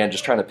raise. Again,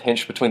 just trying to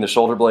pinch between the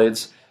shoulder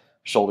blades,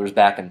 shoulders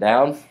back and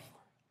down.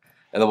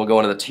 And then we'll go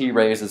into the T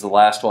raise as the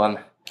last one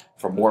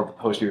for more of the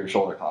posterior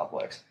shoulder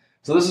complex.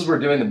 So this is where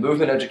we're doing the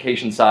movement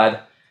education side,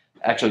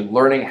 actually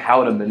learning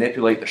how to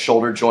manipulate the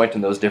shoulder joint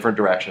in those different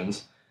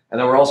directions. And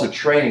then we're also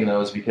training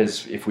those,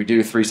 because if we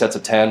do 3 sets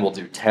of 10, we'll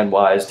do 10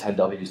 Ys, 10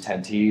 Ws,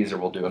 10 Ts, or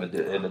we'll do it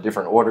in a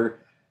different order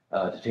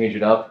to change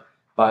it up.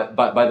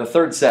 By the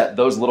third set,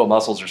 those little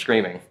muscles are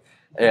screaming.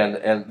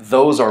 And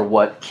those are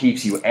what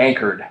keeps you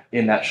anchored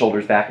in that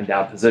shoulders back and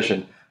down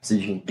position, so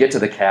you can get to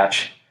the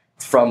catch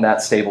from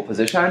that stable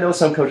position. I know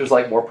some coaches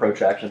like more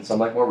protraction, some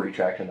like more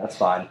retraction. That's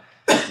fine.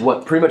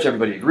 What pretty much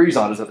everybody agrees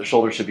on is that the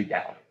shoulders should be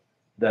down.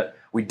 That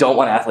we don't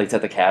want athletes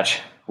at the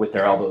catch with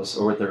their elbows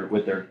or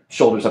with their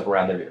shoulders up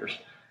around their ears.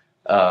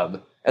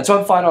 And so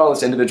I'm fine on all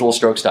this individual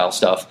stroke style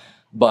stuff,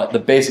 but the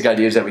basic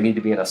idea is that we need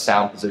to be in a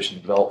sound position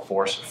to develop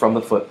force from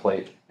the foot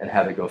plate and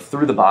have it go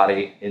through the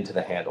body into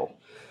the handle.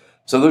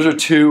 So those are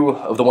two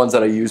of the ones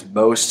that I use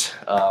most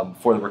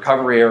for the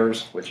recovery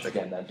errors, which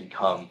again then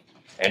become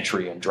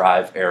entry and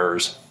drive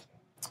errors,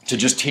 to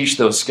just teach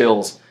those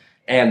skills.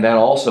 And then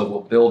also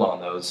we'll build on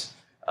those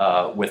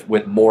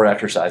with more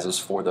exercises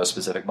for those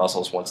specific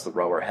muscles once the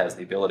rower has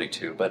the ability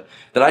to. But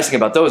the nice thing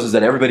about those is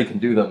that everybody can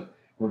do them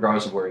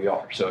regardless of where you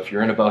are. So if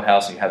you're in a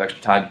boathouse and you have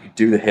extra time, you can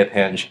do the hip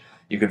hinge.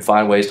 You can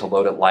find ways to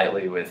load it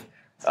lightly with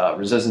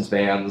resistance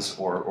bands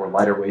or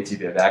lighter weights if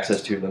you have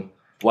access to them.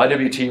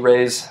 YWT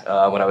raise,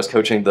 when I was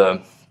coaching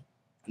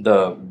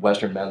the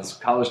Western men's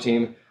college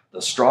team,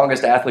 the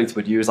strongest athletes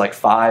would use like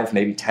 5,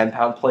 maybe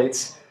 10-pound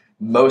plates.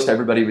 Most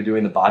everybody would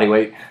doing the body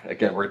weight.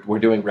 Again, we're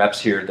doing reps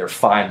here. They're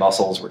fine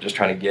muscles. We're just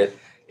trying to get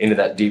into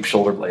that deep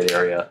shoulder blade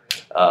area.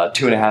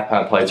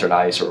 2.5-pound plates are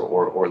nice,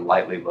 or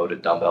lightly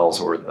loaded dumbbells,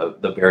 or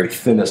the very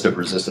thinnest of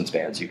resistance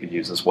bands you could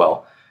use as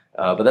well.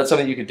 But that's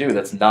something you could do.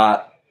 That's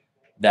not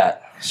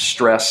that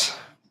stress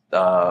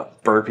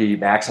burpee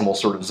maximal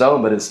sort of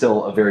zone, but it's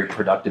still a very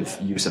productive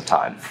use of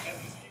time.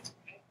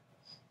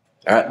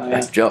 All right,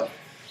 next Joe.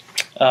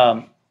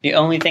 The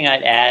only thing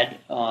I'd add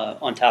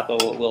on top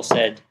of what Will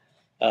said,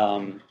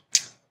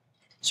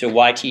 so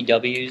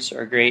YTWs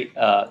are great,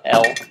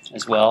 L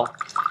as well.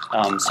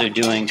 So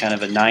doing kind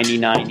of a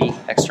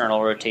 90-90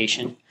 external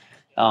rotation.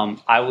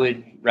 I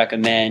would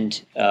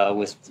recommend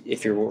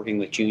if you're working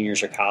with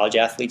juniors or college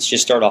athletes,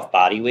 just start off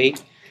body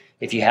weight.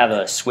 If you have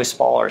a Swiss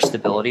ball or a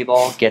stability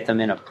ball, get them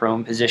in a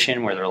prone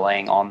position where they're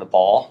laying on the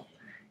ball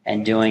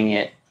and doing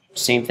it.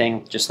 Same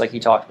thing, just like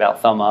you talked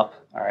about, thumb up.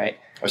 All right.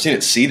 I've seen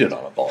it seated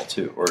on a ball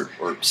too,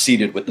 or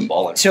seated with the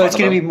ball in so front it's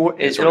going to be more.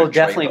 It'll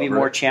definitely be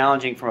more it.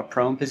 challenging from a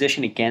prone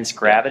position against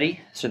gravity.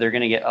 So they're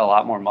going to get a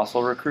lot more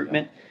muscle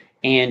recruitment,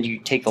 and you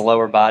take the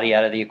lower body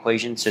out of the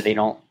equation, so they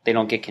don't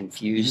get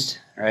confused.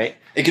 right?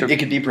 It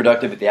could be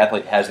productive if the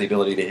athlete has the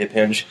ability to hip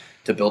hinge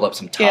to build up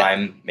some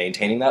time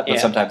maintaining that, but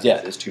sometimes,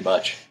 it is too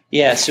much.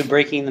 Yeah, so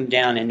breaking them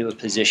down into a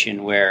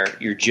position where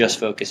you're just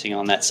focusing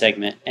on that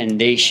segment, and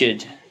they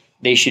should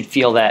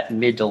feel that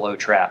mid to low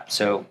trap.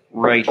 So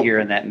right here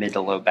in that mid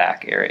to low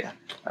back area.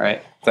 All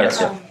right.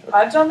 Yes.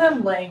 I've done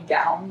them laying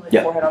down,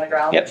 forehead on the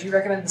ground. Yep. Do you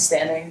recommend the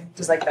standing?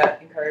 Does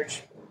that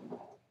encourage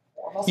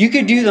more muscle? You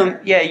could do them.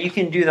 Yeah, you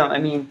can do them. I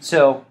mean,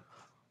 so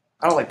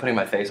I don't like putting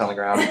my face on the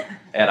ground,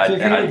 and so if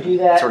you're going to do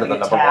that, sort of the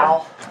like a number towel,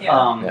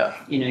 one.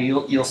 you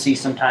know, you'll see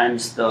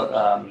sometimes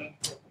the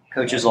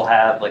coaches will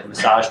have like a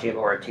massage table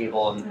or a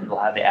table, and they'll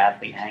have the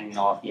athlete hanging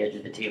off the edge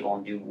of the table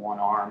and do one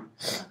arm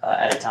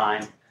at a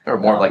time. Or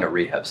more like a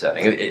rehab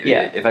setting.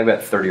 If I've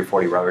got 30 or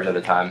 40 rowers at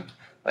a time,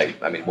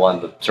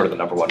 the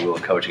number one rule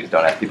of coaching is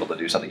don't ask people to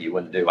do something you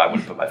wouldn't do. I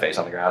wouldn't put my face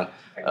on the ground.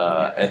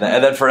 And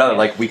then for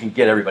another, we can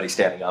get everybody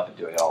standing up and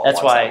doing it all That's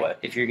at once why that way.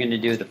 if you're going to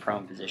do the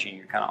prone position,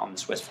 you're kind of on the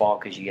Swiss ball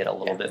because you get a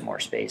little bit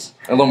more space.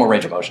 A little more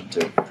range of motion,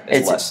 too.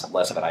 It's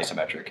less of an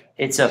isometric.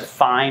 It's a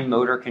fine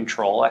motor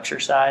control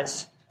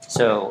exercise.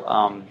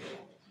 So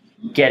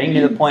getting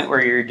to the point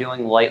where you're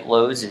doing light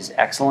lows is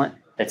excellent.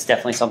 That's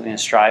definitely something to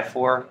strive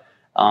for.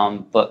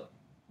 But,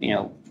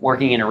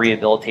 working in a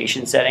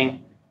rehabilitation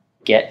setting,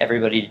 get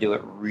everybody to do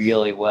it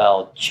really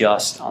well,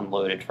 just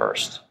unloaded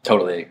first.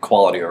 Totally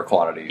quality or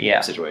quantity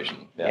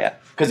situation. Yeah.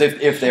 Because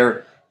if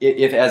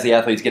as the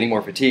athlete's getting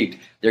more fatigued,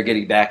 they're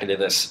getting back into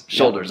this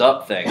shoulders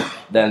up thing,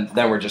 then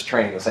we're just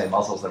training the same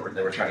muscles that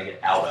they were trying to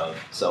get out of.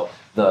 So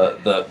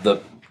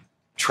the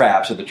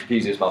traps or the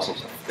trapezius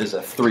muscles is a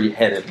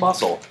 3-headed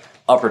muscle.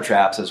 Upper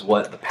traps is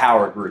what the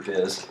power group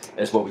is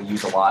what we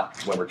use a lot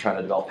when we're trying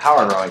to develop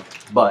power rowing,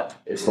 but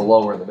it's the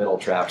lower and the middle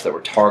traps that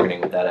we're targeting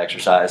with that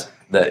exercise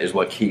that is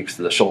what keeps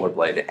the shoulder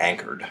blade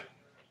anchored.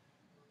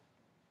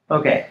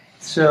 Okay,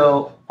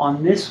 so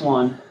on this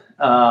one,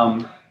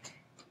 I'm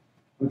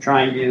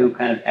trying to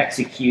kind of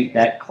execute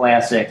that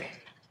classic,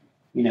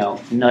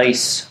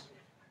 nice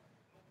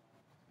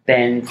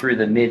bend through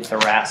the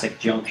mid-thoracic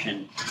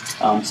junction.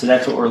 So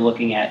that's what we're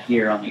looking at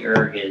here on the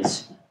erg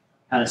is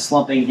kind of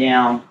slumping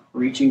down,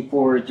 reaching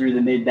forward through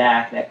the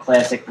mid-back, that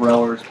classic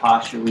rower's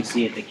posture we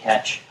see at the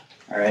catch,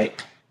 all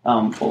right?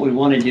 What we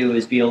want to do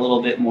is be a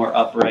little bit more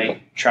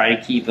upright, try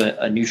to keep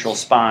a neutral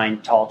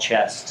spine, tall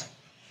chest.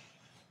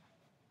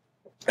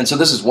 And so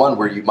this is one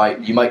where you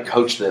might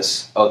coach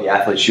this, the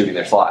athlete's shooting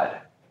their slide.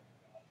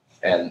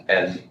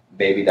 And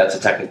maybe that's a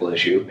technical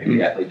issue. Maybe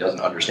the athlete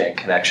doesn't understand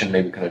connection.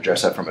 Maybe we can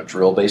address that from a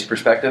drill-based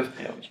perspective.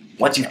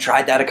 Once you've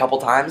tried that a couple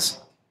times,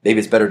 maybe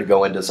it's better to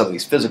go into some of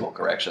these physical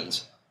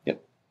corrections.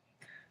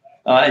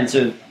 And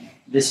so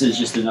this is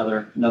just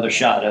another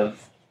shot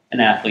of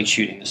an athlete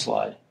shooting the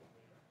slide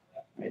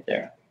right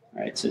there.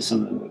 All right, so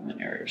some of the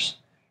movement errors.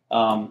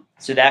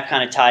 So that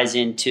kind of ties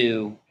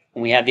into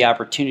when we have the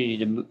opportunity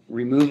to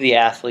remove the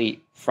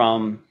athlete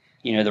from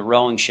the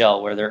rowing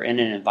shell where they're in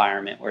an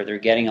environment where they're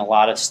getting a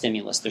lot of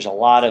stimulus. There's a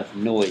lot of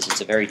noise.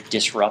 It's a very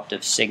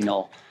disruptive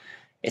signal.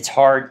 It's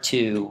hard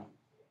to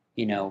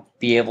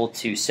be able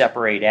to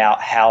separate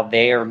out how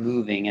they are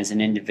moving as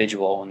an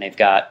individual when they've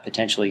got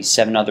potentially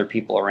 7 other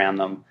people around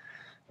them,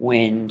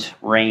 wind,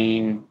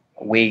 rain,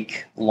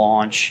 wake,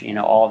 launch,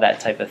 all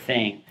that type of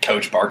thing.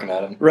 Coach barking at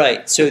them.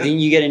 Right. So then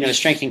you get into a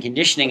strength and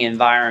conditioning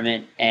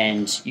environment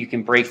and you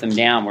can break them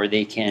down where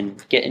they can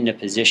get into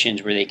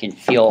positions where they can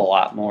feel a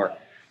lot more.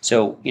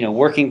 So,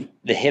 working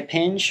the hip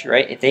hinge,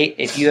 right?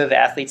 If you have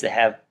athletes that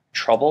have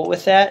trouble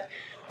with that,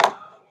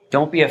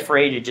 don't be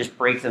afraid to just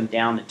break them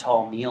down to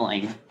tall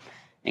kneeling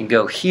and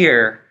go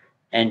here,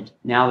 and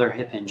now they're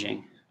hip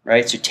hinging,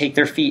 right? So take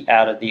their feet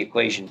out of the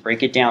equation,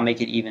 break it down, make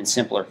it even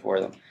simpler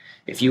for them.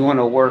 If you want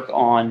to work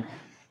on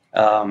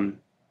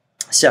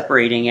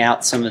separating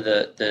out some of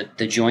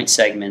the joint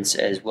segments,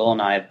 as Will and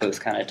I have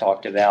both kind of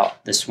talked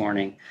about this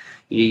morning,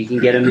 you can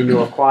get them into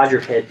a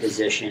quadruped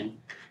position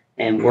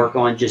and work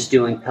on just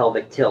doing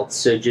pelvic tilts.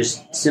 So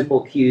just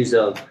simple cues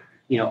of,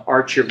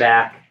 arch your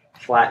back,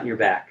 flatten your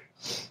back.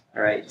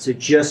 All right, so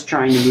just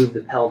trying to move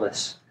the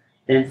pelvis.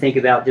 Then think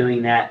about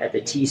doing that at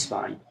the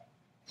T-spine.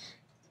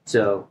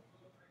 So,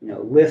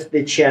 lift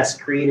the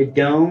chest, create a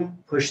dome,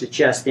 push the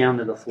chest down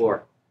to the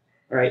floor.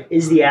 All right,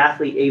 is the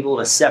athlete able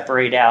to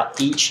separate out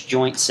each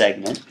joint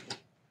segment?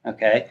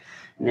 Okay,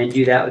 and then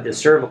do that with the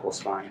cervical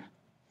spine.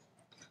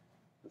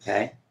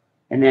 Okay,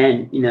 and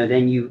then,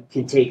 then you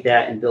can take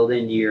that and build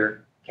into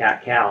your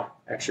cat-cow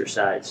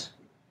exercise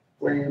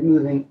where you're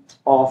moving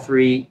all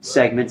 3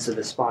 segments of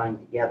the spine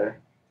together,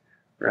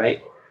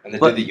 right? And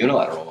then do the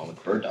unilateral one with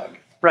the bird dog.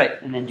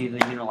 Right, and then do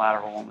the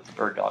unilateral one with the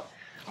bird dog.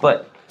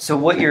 But so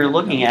what you're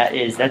looking at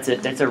is that's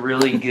a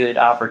really good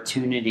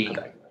opportunity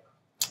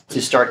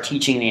to start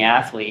teaching the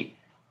athlete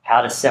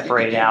how to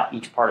separate out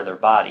each part of their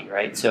body,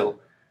 right? So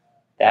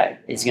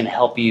that is going to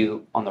help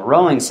you on the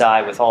rowing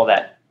side with all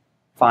that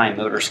fine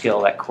motor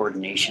skill, that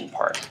coordination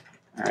part,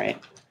 all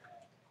right?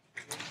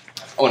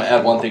 I want to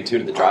add one thing, too,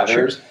 to the drive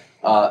errors.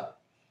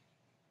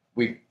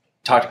 We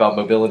talked about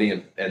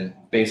mobility and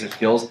basic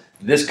skills.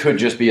 This could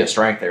just be a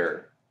strength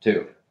error,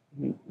 too.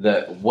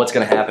 What's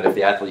going to happen if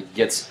the athlete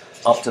gets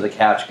up to the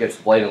catch, get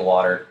splayed in the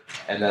water,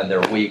 and then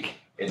they're weak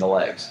in the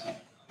legs.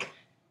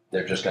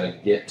 They're just going to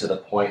get to the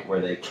point where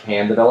they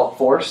can develop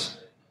force,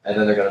 and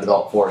then they're going to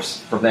develop force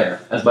from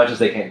there as much as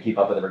they can keep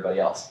up with everybody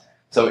else.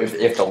 So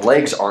if the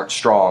legs aren't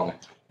strong,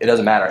 it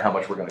doesn't matter how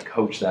much we're going to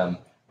coach them,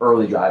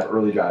 early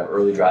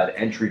drive,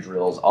 entry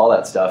drills, all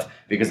that stuff,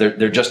 because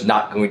they're just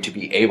not going to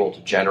be able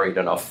to generate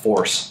enough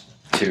force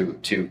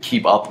to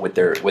keep up with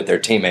their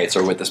teammates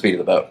or with the speed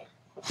of the boat.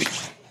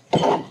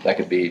 That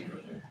could be,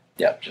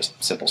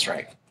 just simple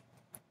strength.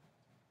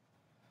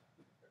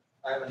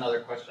 I have another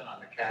question on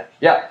the catch.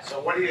 Yeah.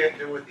 So what do you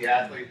do with the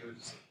athlete who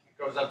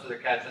goes up to the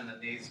catch and the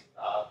knees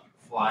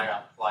fly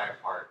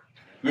apart?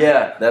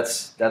 Yeah,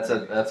 that's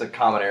a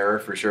common error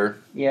for sure.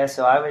 Yeah,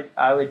 so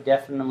I would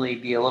definitely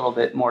be a little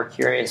bit more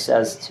curious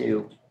as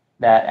to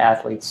that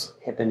athlete's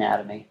hip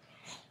anatomy,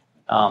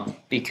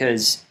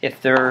 because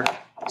if they're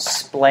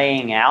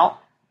splaying out,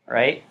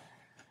 right?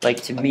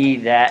 Like to me,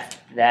 that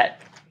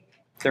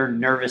their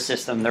nervous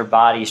system, their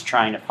body's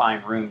trying to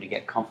find room to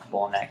get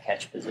comfortable in that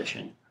catch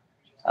position.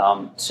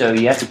 So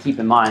you have to keep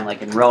in mind,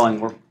 like in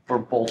rowing, we're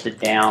bolted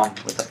down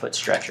with a foot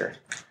stretcher.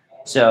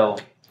 So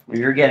when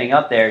you're getting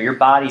up there, your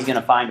body's going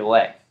to find a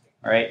way,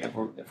 right?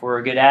 If we're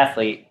a good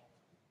athlete,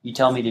 you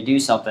tell me to do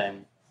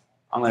something,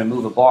 I'm going to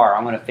move a bar.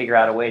 I'm going to figure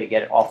out a way to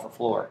get it off the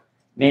floor.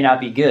 It may not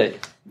be good.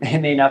 It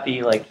may not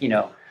be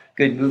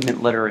good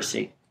movement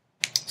literacy.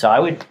 So I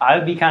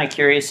would be kind of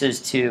curious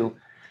as to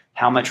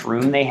how much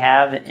room they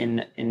have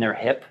in their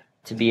hip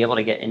to be able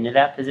to get into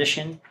that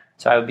position.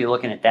 So I would be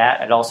looking at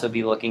that. I'd also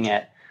be looking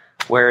at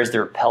where is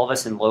their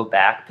pelvis and low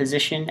back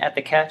position at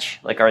the catch?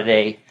 Like, are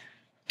they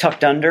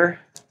tucked under?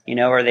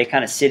 Are they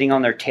kind of sitting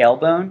on their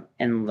tailbone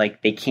and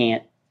like they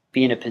can't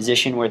be in a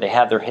position where they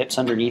have their hips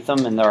underneath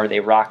them, and are they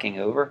rocking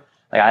over?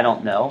 Like, I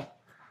don't know.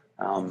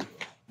 So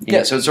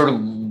it's sort of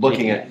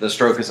looking at the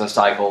stroke as a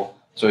cycle.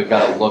 So we've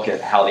got to look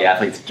at how the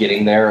athlete's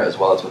getting there as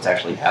well as what's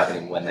actually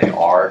happening when they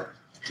are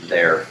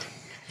there.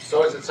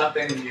 So is it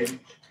something you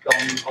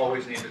don't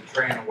always need to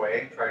try to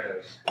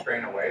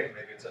train away?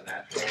 Maybe it's a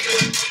natural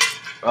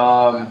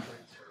thing.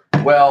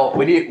 Well,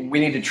 we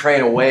need to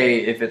train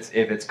away if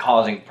it's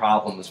causing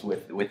problems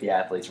with the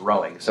athletes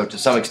rowing. So to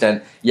some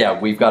extent,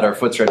 we've got our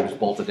foot stretchers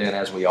bolted in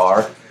as we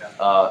are.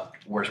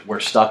 We're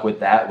stuck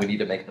with that. We need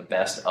to make the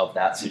best of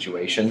that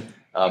situation.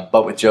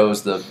 But with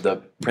Joe's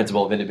the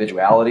principle of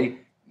individuality,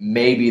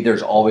 maybe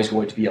there's always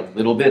going to be a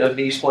little bit of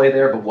knee splay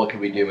there. But what can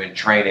we do in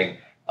training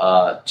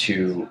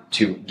to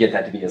get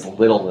that to be as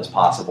little as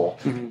possible?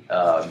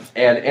 Mm-hmm.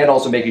 And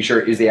also making sure,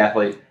 is the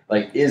athlete,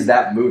 is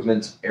that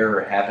movement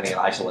error happening in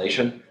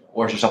isolation,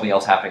 or is there something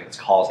else happening that's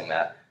causing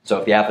that? So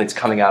if the athlete's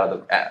coming out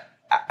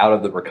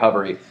of the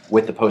recovery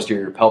with the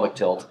posterior pelvic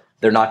tilt,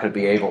 they're not going to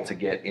be able to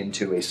get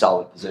into a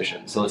solid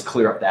position. So let's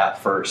clear up that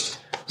first,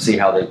 see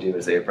how they do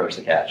as they approach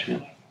the catch.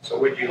 So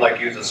would you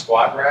use a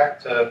squat rack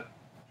to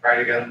try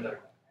to get them to?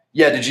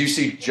 Yeah, did you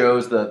see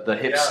Joe's the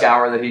hip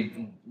scour that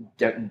he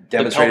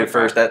demonstrated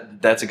first?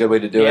 That's a good way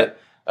to do it.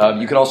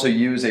 You can also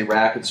use a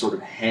rack and sort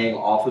of hang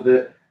off of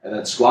it and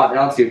then squat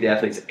down, see if the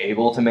athlete's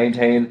able to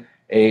maintain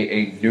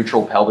a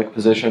neutral pelvic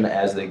position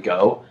as they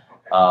go.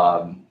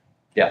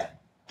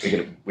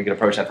 We can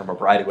approach that from a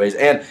variety of ways.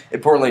 And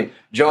importantly,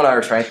 Joe and I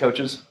are strength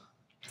coaches.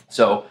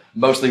 So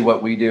mostly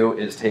what we do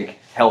is take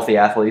healthy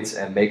athletes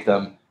and make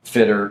them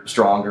fitter,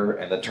 stronger,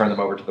 and then turn them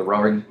over to the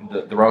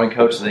rowing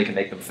coach so they can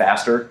make them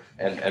faster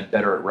and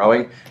better at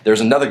rowing.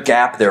 There's another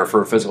gap there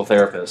for a physical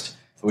therapist,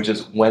 which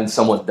is when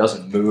someone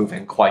doesn't move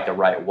in quite the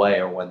right way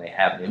or when they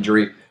have an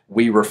injury,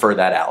 we refer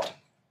that out.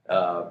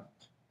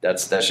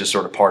 That's just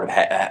sort of part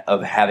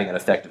of having an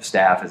effective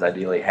staff, is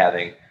ideally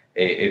having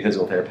a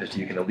physical therapist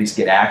you can at least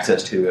get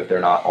access to if they're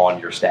not on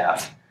your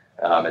staff,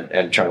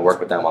 and trying to work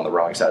with them on the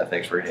rowing side of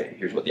things for, hey,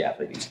 here's what the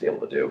athlete needs to be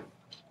able to do.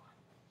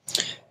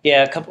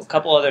 Yeah, a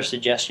couple other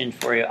suggestions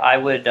for you. I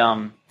would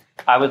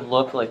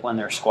look like when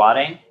they're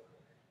squatting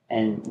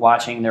and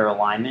watching their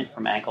alignment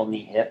from ankle,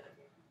 knee, hip.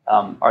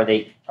 Are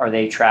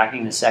they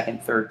tracking the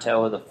second, third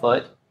toe of the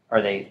foot?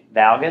 Are they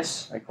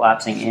valgus, like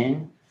collapsing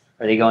in?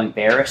 Are they going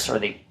varus? Or are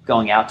they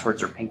going out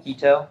towards their pinky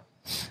toe?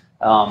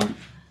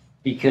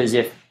 Because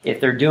if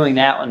they're doing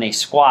that when they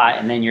squat,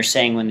 and then you're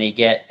saying when they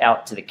get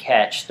out to the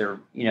catch,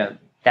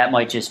 that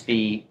might just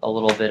be a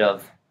little bit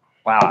of,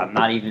 wow,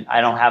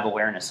 I don't have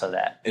awareness of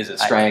that. Is it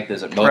strength?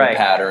 Is it motor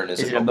pattern? Is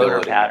it a motor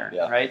pattern?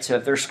 Yeah. Right. So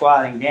if they're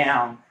squatting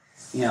down,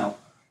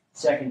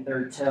 second,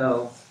 third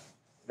toe,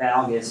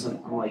 valgus,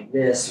 I'm like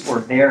this, or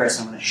varus,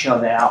 I'm going to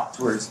shove it out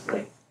towards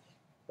like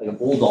a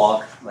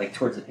bulldog, like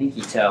towards the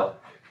pinky toe.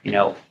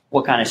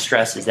 What kind of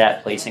stress is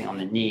that placing on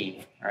the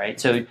knee? Right.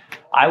 So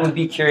I would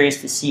be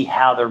curious to see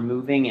how they're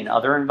moving in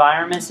other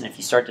environments, and if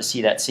you start to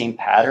see that same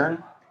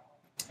pattern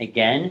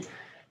again,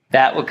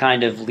 that would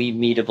kind of lead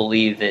me to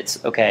believe that,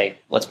 okay,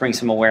 let's bring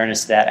some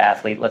awareness to that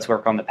athlete. Let's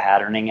work on the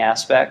patterning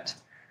aspect,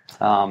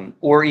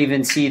 or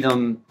even see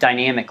them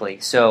dynamically.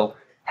 So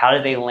how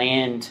do they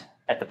land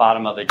at the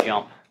bottom of a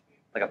jump,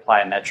 like a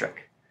plyometric?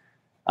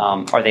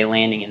 Are they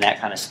landing in that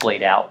kind of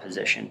splayed out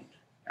position,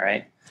 all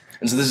right?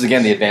 And so this is,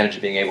 again, the advantage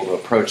of being able to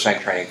approach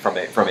strength training from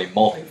a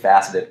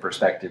multifaceted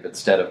perspective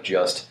instead of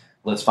just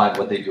let's find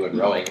what they do in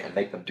rowing and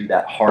make them do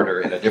that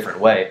harder in a different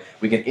way.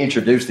 We can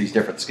introduce these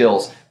different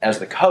skills. As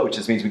the coach,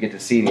 this means we get to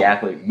see the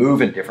athlete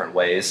move in different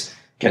ways,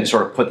 can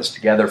sort of put this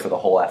together for the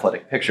whole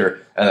athletic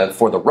picture. And then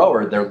for the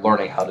rower, they're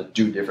learning how to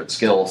do different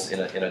skills in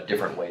a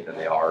different way than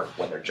they are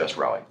when they're just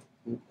rowing.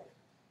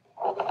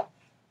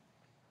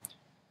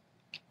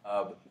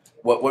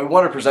 What we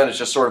want to present is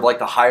just sort of like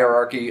the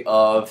hierarchy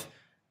of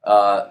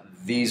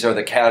these are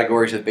the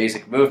categories of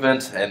basic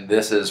movement, and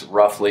this is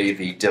roughly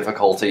the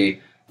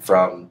difficulty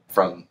from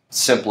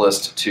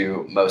simplest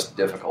to most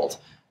difficult.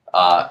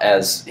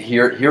 As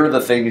here are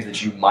the things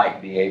that you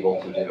might be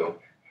able to do,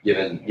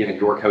 given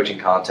your coaching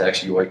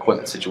context, your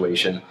equipment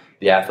situation,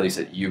 the athletes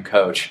that you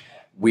coach.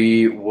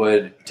 We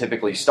would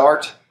typically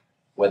start,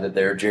 whether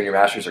they're junior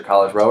masters or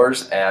college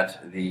rowers,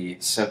 at the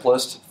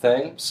simplest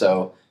thing.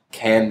 So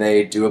can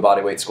they do a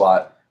bodyweight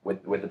squat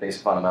with the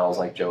basic fundamentals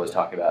like Joe was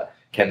talking about?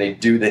 Can they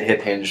do the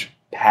hip hinge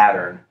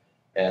pattern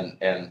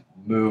and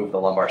move the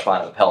lumbar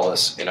spine and the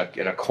pelvis in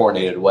a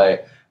coordinated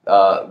way?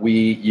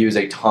 We use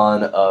a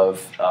ton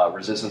of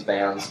resistance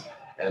bands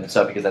and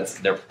stuff because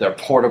they're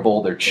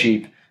portable, they're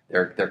cheap,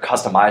 they're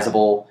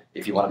customizable.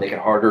 If you want to make it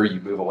harder,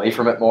 you move away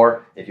from it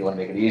more. If you want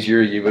to make it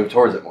easier, you move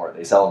towards it more.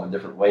 They sell them in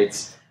different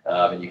weights,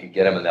 and you can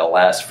get them and they'll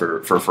last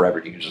for forever.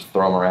 You can just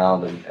throw them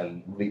around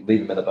and leave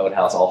them in the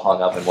boathouse all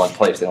hung up in one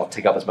place. They don't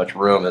take up as much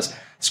room as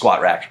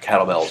squat racks,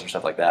 kettlebells, or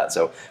stuff like that.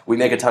 So we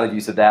make a ton of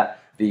use of that.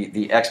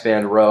 The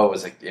X-band row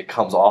is it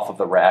comes off of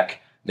the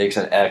rack, makes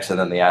an X, and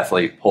then the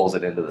athlete pulls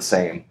it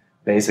into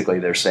basically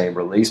their same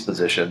release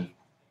position.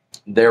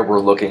 There we're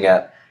looking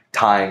at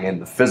tying in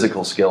the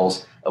physical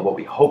skills of what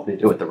we hope they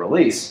do at the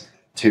release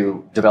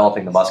to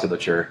developing the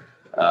musculature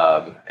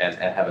and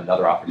have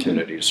another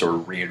opportunity to sort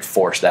of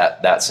reinforce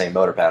that same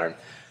motor pattern.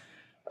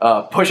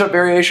 Push-up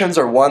variations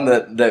are one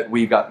that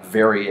we've got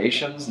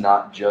variations,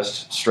 not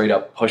just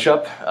straight-up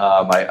push-up.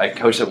 I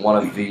coached at one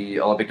of the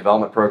Olympic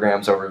development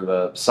programs over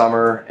the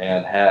summer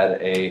and had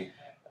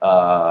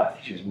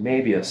she was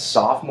maybe a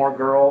sophomore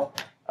girl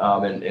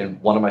in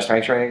one of my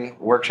strength training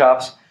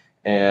workshops.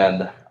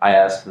 And I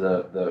asked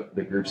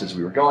the groups as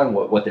we were going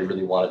what they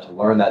really wanted to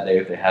learn that day,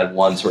 if they had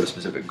one sort of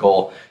specific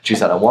goal. She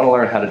said, I want to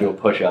learn how to do a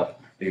push-up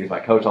because my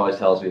coach always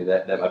tells me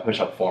that my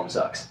push-up form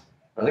sucks.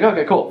 I was like,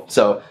 okay, cool.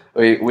 So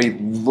we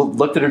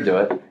looked at her do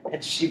it,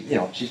 and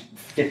she's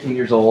 15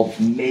 years old,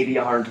 maybe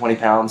 120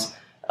 pounds,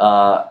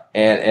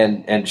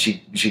 and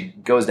she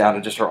goes down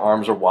and just her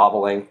arms are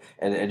wobbling,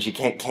 and she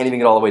can't even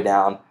get all the way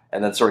down,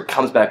 and then sort of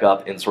comes back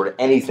up and sort of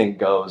anything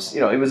goes.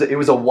 It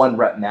was a 1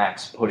 rep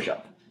max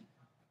push-up.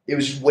 It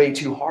was just way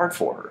too hard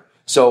for her.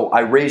 So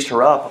I raised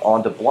her up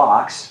onto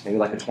blocks, maybe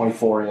like a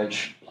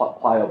 24-inch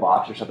plyo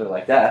box or something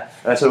like that,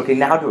 and I said, okay,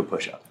 now do a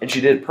push-up. And she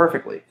did it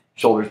perfectly.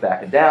 Shoulders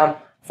back and down,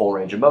 full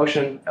range of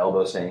motion,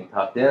 elbows staying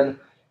tucked in.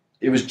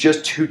 It was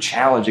just too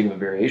challenging of a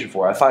variation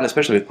for her. I find,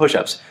 especially with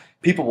push-ups,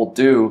 people will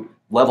do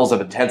levels of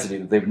intensity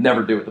that they would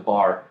never do with the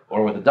bar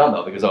or with a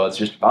dumbbell because, it's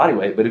just body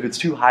weight. But if it's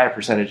too high a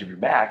percentage of your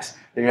max,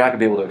 then you're not going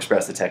to be able to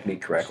express the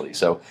technique correctly.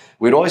 So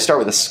we'd always start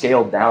with a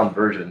scaled-down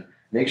version,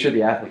 make sure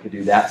the athlete could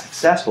do that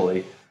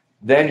successfully.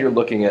 Then you're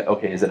looking at,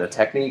 okay, is it a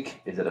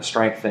technique? Is it a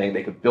strength thing?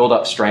 They could build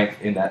up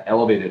strength in that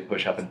elevated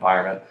push-up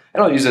environment.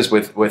 And I'll use this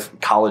with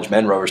college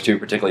men rowers too,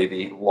 particularly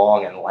the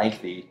long and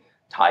lengthy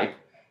type.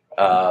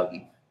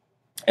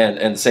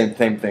 And same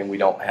thing we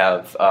don't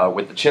have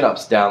with the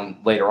chin-ups down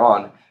later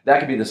on. That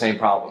could be the same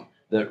problem.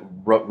 The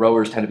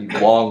rowers tend to be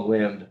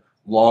long-limbed,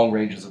 long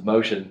ranges of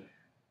motion.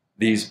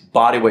 These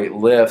bodyweight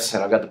lifts,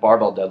 and I've got the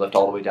barbell deadlift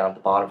all the way down at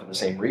the bottom for the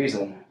same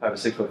reason. If I have a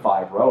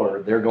 6'5"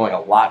 rower, they're going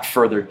a lot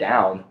further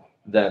down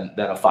than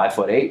a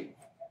 5'8"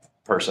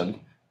 person,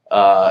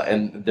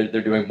 and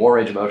they're doing more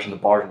range of motion. The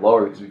bar's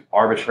lower because we've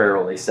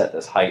arbitrarily set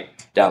this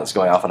height down. That's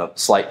going off on a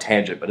slight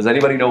tangent. But does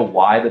anybody know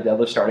why the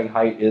deadlift starting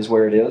height is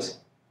where it is?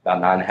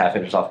 About 9.5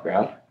 inches off the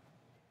ground.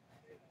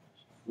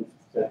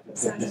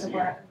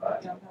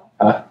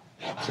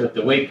 So if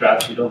the weight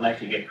drops, you don't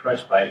actually get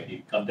crushed by it if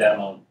you come down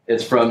on.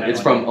 It's from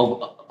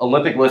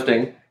Olympic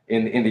lifting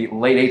in the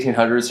late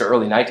 1800s to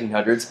early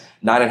 1900s.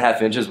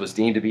 9.5 inches was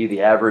deemed to be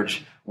the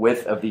average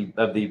width of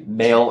the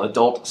male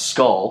adult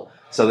skull,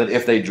 so that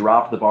if they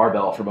dropped the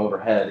barbell from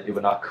overhead, it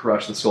would not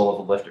crush the skull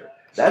of the lifter.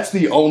 That's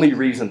the only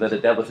reason that a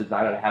deadlift is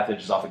 9.5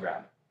 inches off the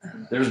ground.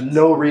 There's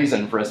no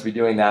reason for us to be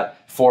doing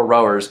that for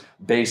rowers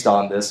based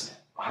on this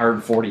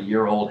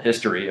 140-year-old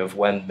history of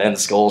when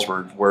men's skulls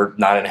were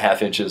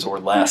 9.5 inches or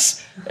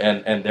less,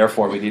 and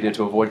therefore we needed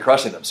to avoid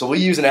crushing them. So we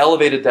use an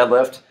elevated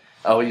deadlift.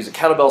 We'll use a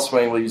kettlebell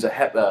swing. We'll use a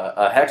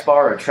hex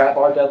bar or a trap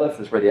bar deadlift.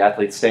 That's where the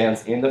athlete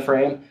stands in the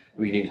frame.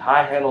 We need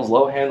high handles,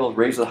 low handles,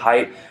 raise the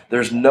height.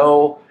 There's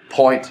no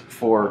point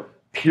for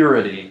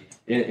purity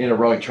in a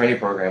rowing training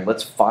program.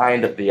 Let's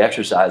find the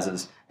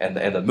exercises and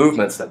the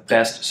movements that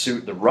best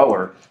suit the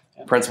rower.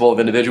 Principle of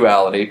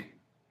individuality,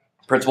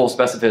 principle of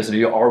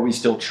specificity. Are we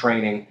still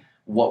training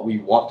what we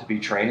want to be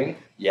training?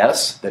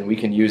 Yes, then we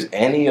can use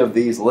any of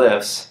these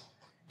lifts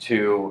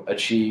to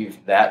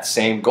achieve that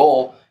same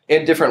goal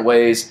in different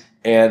ways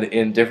and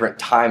in different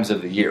times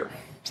of the year.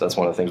 So that's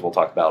one of the things we'll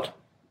talk about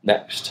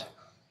next.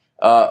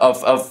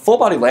 A full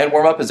body land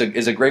warm up is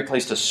a great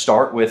place to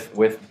start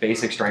with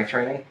basic strength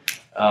training.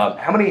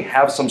 How many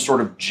have some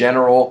sort of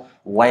general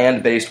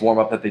land based warm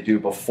up that they do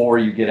before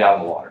you get out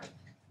in the water?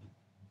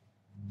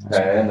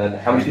 Okay, and then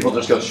how many people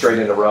just go straight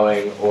into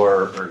rowing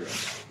or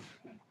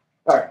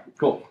all right,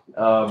 cool.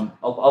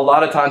 A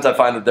lot of times I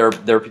find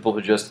that there are people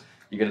who just,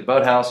 you get to the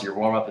boathouse, your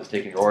warm up is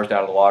taking your oars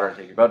down to the water and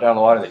taking your boat down to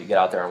the water, and then you get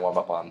out there and warm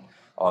up on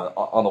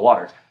the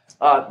water.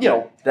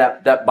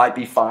 That might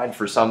be fine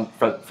for some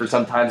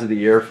times of the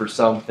year, for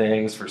some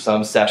things, for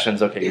some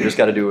sessions. Okay, you just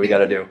got to do what you got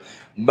to do.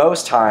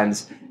 Most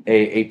times,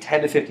 a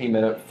 10 to 15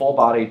 minute full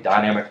body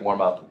dynamic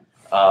warm up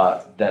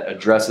that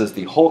addresses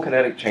the whole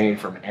kinetic chain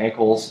from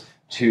ankles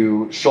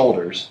to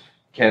shoulders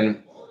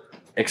can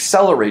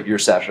accelerate your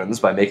sessions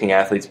by making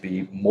athletes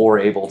be more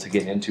able to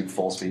get into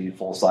full speed,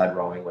 full side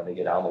rowing when they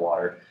get out in the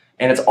water.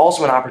 And it's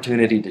also an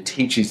opportunity to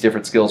teach these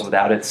different skills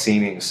without it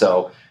seeming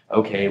so,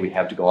 okay, we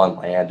have to go on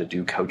land to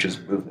do coach's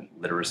movement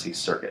literacy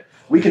circuit.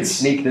 We can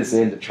sneak this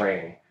into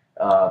training.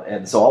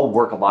 And so I'll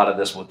work a lot of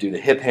this. We'll do the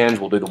hip hinge,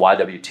 we'll do the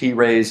YWT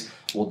raise,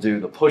 we'll do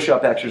the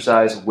push-up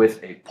exercise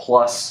with a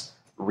plus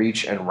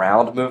reach and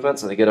round movement.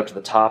 So they get up to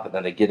the top and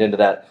then they get into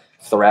that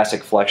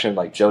thoracic flexion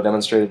like Joe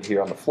demonstrated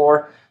here on the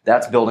floor.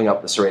 That's building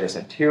up the serratus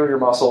anterior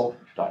muscle.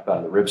 Talked about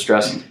in the rib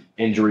stress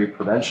injury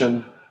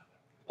prevention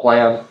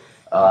plan.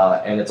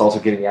 And it's also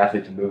getting the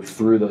athlete to move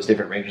through those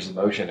different ranges of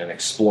motion and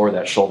explore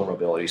that shoulder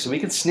mobility. So we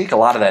can sneak a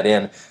lot of that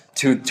in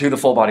to the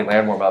full body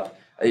land warm up.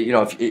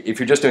 If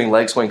you're just doing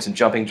leg swings and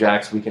jumping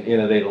jacks, we can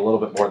innovate a little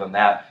bit more than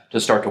that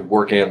to start to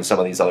work in some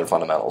of these other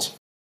fundamentals.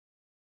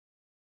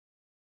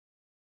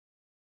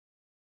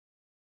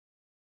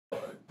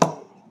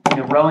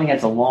 Rowing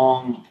has a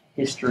long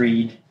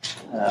historied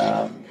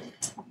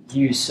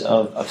use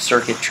of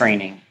circuit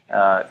training,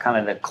 kind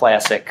of the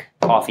classic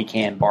coffee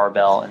can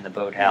barbell in the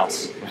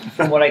boathouse.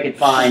 From what I could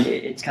find,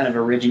 it's kind of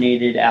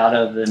originated out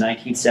of the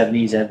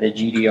 1970s at the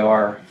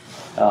GDR.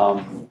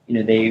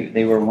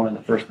 They were one of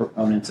the first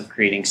proponents of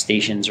creating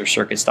stations or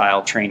circuit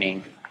style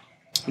training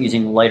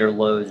using lighter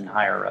loads and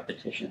higher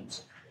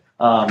repetitions.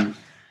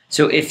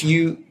 So if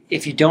you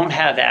don't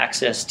have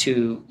access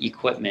to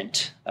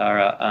equipment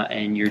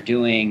and you're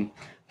doing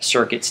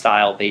circuit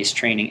style based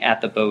training at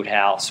the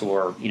boathouse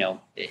or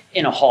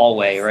in a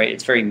hallway, right?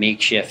 It's very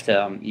makeshift.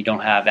 You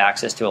don't have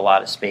access to a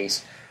lot of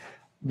space.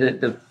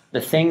 The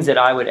things that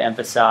I would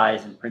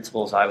emphasize and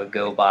principles I would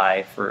go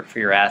by for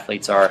your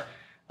athletes are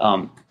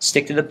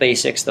stick to the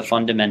basics, the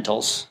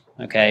fundamentals.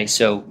 Okay,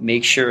 so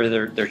make sure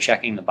they're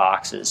checking the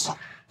boxes.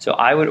 So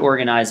I would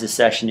organize a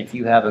session if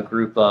you have a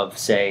group of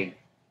say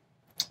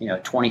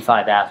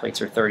 25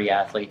 athletes or 30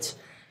 athletes,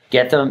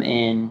 get them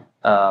in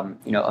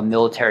a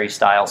military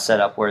style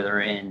setup where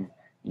they're in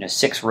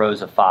 6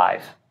 rows of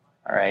 5.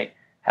 All right,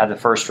 have the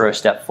first row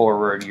step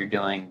forward, you're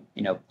doing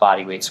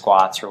body weight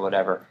squats or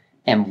whatever,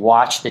 and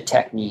watch the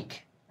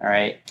technique. All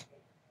right,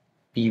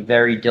 be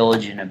very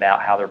diligent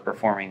about how they're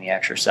performing the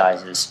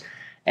exercises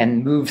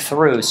and move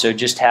through. So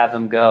just have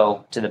them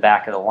go to the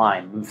back of the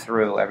line, move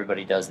through,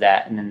 everybody does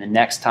that, and then the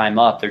next time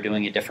up they're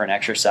doing a different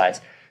exercise.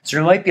 So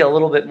there might be a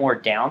little bit more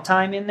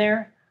downtime in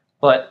there,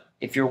 but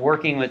if you're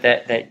working with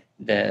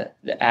the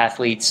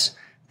athletes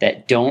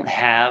that don't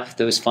have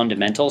those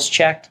fundamentals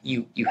checked,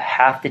 you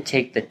have to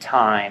take the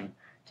time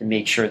to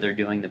make sure they're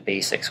doing the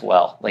basics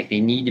well. Like they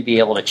need to be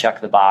able to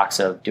check the box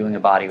of doing a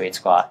body weight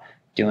squat,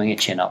 doing a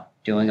chin up,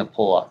 doing a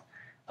pull up.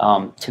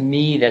 To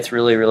me, that's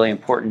really, really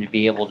important to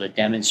be able to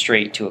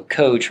demonstrate to a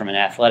coach from an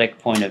athletic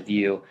point of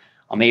view,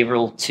 I'm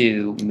able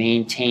to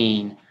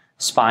maintain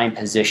spine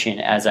position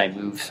as I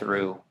move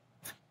through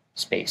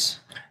space.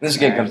 This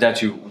again comes down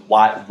to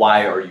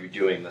why are you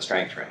doing the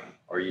strength training?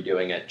 Are you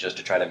doing it just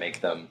to try to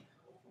make them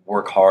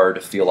work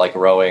hard, feel like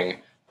rowing,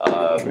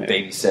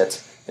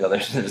 babysit?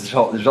 There's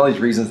all these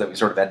reasons that we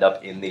sort of end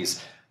up in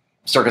these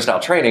circuit style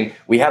training.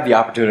 We have the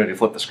opportunity to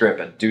flip the script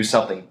and do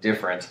something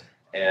different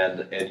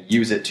and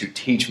use it to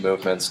teach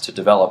movements, to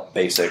develop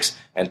basics,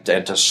 and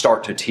to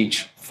start to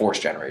teach force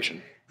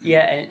generation.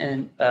 Yeah,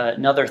 and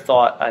another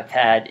thought I've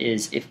had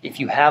is if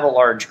you have a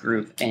large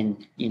group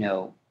and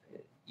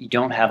you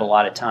don't have a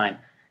lot of time,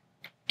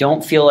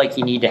 don't feel like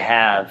you need to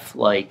have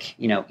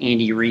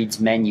Andy Reid's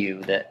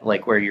menu that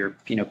where you're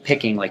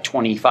picking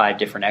 25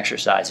 different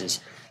exercises.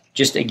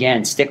 Just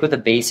again, stick with the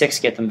basics,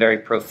 get them very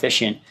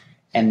proficient,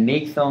 and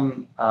make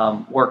them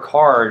work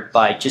hard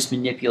by just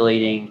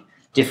manipulating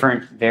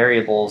different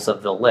variables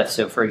of the lift.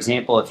 So for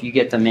example, if you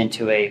get them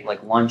into a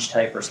lunge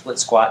type or split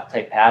squat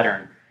type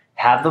pattern,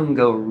 have them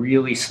go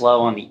really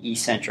slow on the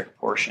eccentric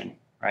portion,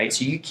 right?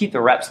 So you keep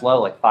the reps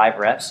low, 5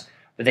 reps,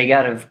 but they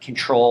got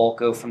to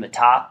go from the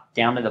top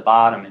down to the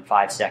bottom in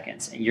 5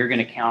 seconds. And you're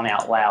going to count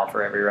out loud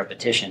for every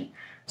repetition.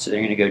 So they're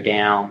going to go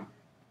down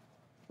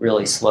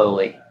really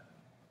slowly,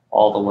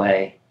 all the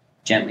way,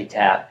 gently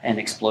tap, and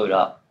explode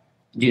up.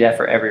 Do that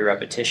for every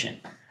repetition.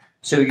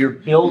 So you're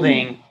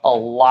building a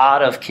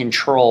lot of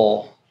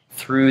control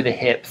through the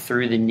hip,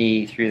 through the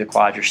knee, through the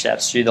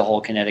quadriceps, through the whole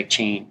kinetic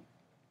chain.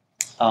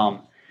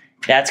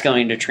 that's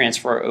going to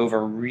transfer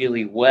over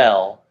really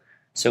well.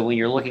 So when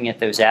you're looking at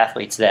those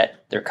athletes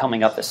that they're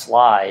coming up a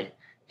slide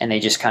and they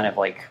just kind of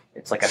like,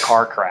 it's like a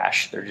car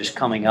crash. They're just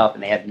coming up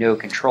and they have no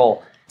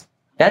control.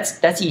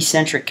 That's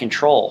eccentric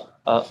control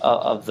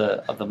of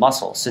the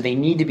muscle. So they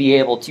need to be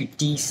able to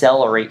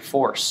decelerate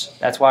force.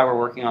 That's why we're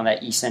working on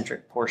that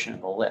eccentric portion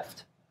of the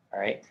lift. All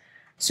right.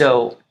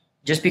 So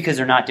just because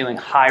they're not doing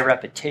high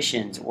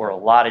repetitions or a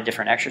lot of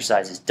different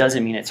exercises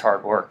doesn't mean it's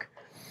hard work.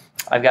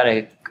 I've got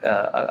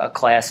a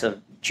class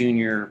of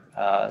junior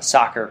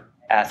soccer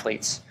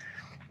athletes.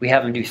 We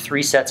have them do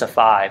 3 sets of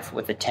 5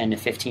 with a 10 to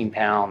 15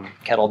 pound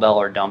kettlebell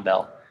or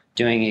dumbbell,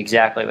 doing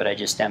exactly what I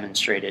just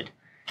demonstrated.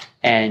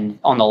 And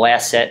on the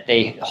last set,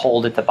 they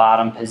hold at the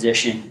bottom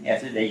position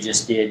after they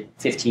just did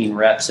 15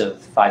 reps of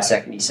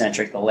 5-second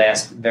eccentric.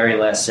 The very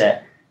last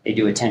set, they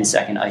do a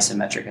 10-second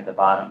isometric at the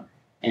bottom.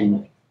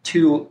 And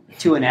to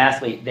an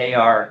athlete, they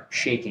are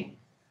shaking.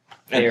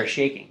 They are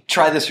shaking.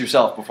 Try this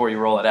yourself before you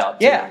roll it out.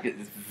 Yeah.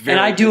 And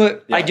I do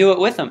it. Yeah. I do it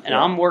with them, and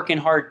I'm working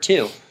hard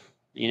too.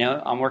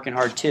 I'm working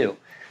hard too.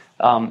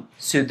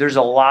 So there's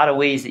a lot of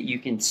ways that you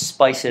can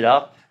spice it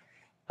up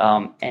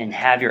and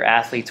have your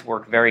athletes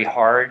work very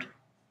hard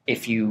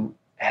if you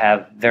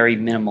have very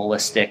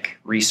minimalistic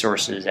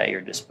resources at your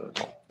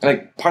disposal. And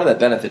like part of that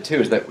benefit too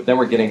is that then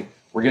we're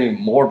getting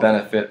more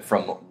benefit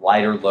from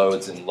lighter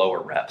loads and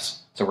lower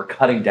reps. So we're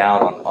cutting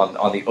down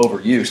on the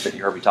overuse that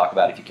you heard me talk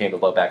about if you came to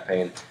low back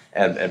pain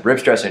and rib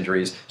stress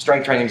injuries.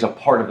 Strength training is a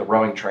part of the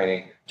rowing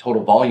training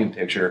total volume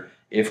picture.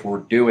 If we're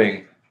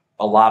doing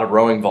a lot of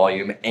rowing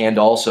volume and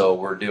also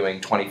we're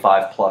doing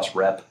 25 plus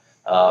rep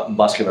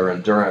muscular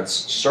endurance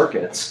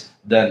circuits,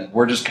 then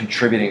we're just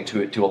contributing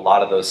to a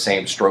lot of those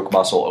same stroke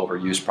muscle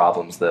overuse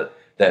problems that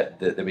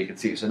we can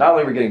see. So not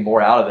only are we getting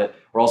more out of it,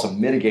 we're also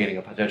mitigating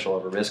a potential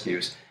over risk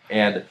use.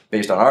 And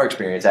based on our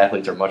experience,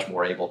 athletes are much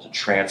more able to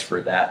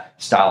transfer that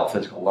style of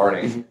physical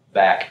learning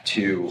back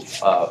to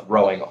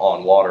rowing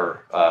on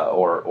water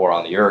or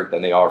on the erg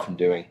than they are from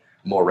doing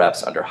more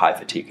reps under high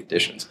fatigue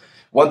conditions.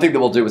 One thing that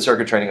we'll do with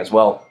circuit training as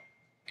well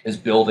is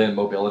build in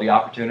mobility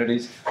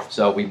opportunities.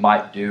 So we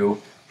might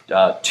do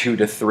 2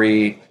 to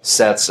 3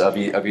 sets of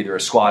either a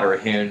squat or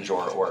a hinge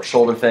or a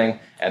shoulder thing,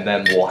 and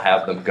then we'll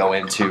have them go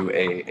into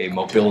a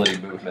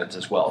mobility movement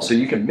as well. So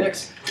you can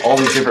mix all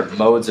these different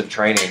modes of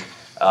training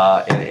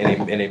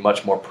in a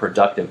much more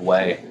productive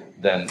way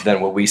than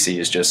what we see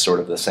is just sort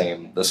of the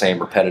same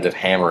repetitive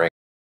hammering.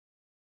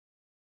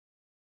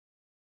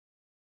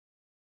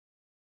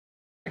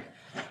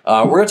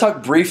 We're going to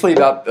talk briefly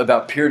about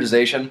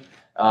periodization.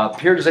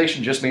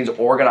 Periodization just means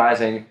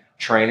organizing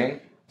training.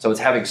 So it's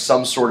having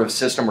some sort of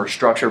system or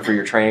structure for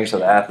your training so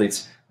the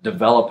athletes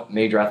develop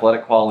major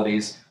athletic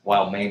qualities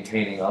while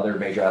maintaining other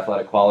major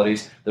athletic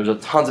qualities. There's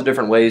tons of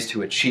different ways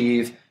to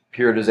achieve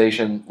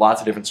periodization,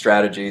 lots of different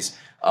strategies.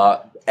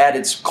 At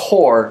its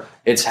core,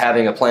 it's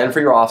having a plan for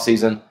your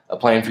off-season, a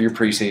plan for your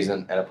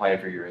preseason, and a plan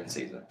for your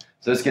in-season.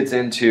 So this gets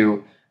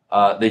into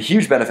the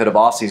huge benefit of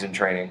off-season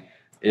training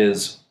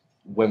is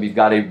when we've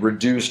got a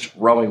reduced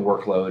rowing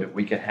workload,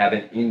 we can have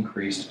an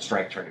increased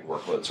strength training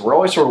workload. So we're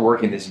always sort of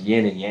working this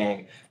yin and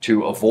yang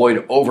to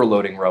avoid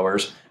overloading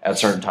rowers at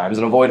certain times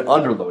and avoid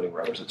underloading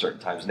rowers at certain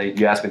times. And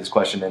you asked me this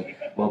question in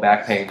low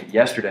back pain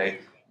yesterday.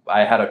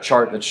 I had a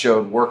chart that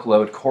showed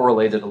workload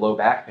correlated to low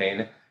back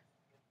pain,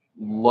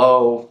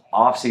 low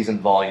off-season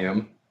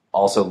volume,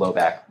 also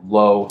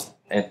low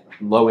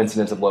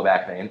incidence of low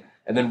back pain,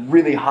 and then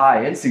really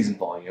high in-season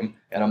volume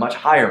and a much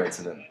higher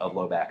incidence of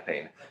low back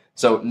pain.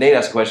 So Nate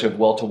asked the question of,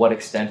 well, to what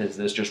extent is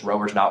this just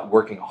rowers not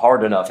working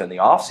hard enough in the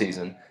off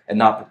season and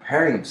not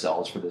preparing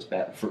themselves for this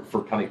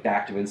for coming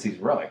back to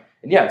in-season rowing?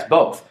 And yeah, it's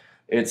both.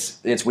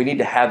 It's we need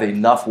to have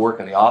enough work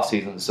in the off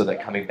season so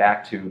that coming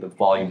back to the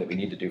volume that we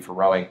need to do for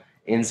rowing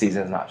in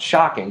season is not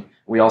shocking.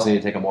 We also need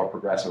to take a more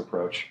progressive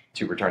approach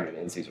to returning to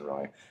in-season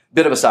rowing.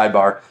 Bit of a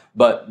sidebar,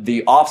 but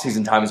the off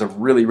season time is a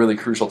really, really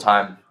crucial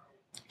time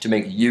to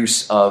make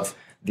use of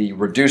the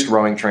reduced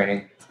rowing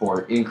training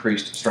for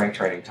increased strength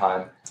training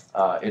time.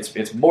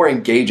 It's more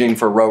engaging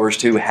for rowers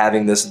too,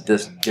 having this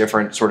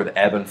different sort of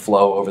ebb and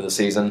flow over the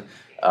season,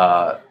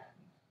 that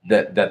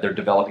they're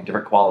developing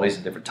different qualities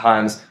at different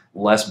times,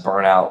 less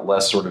burnout,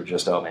 less sort of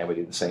just, oh man, we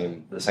do the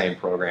same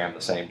program,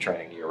 the same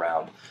training year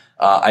round.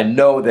 I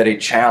know that a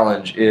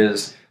challenge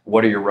is,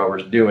 what are your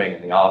rowers doing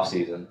in the off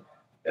season,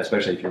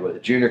 especially if you're with a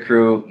junior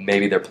crew,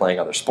 maybe they're playing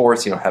other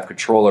sports, you don't have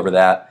control over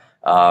that.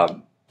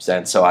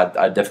 And so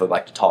I'd definitely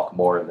like to talk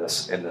more in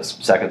this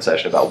second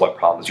session about what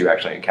problems you're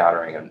actually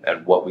encountering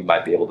and what we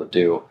might be able to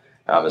do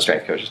as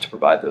strength coaches to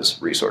provide those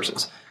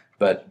resources.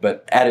 But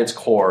at its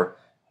core,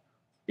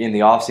 in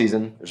the off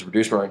season, there's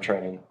reduced rowing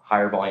training,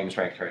 higher volume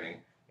strength training.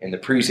 In the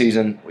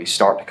preseason, we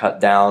start to cut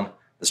down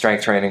the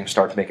strength training,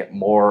 start to make it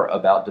more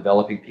about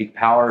developing peak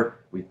power.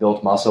 We've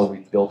built muscle,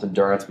 we've built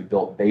endurance, we've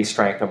built base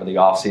strength over the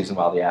off season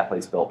while the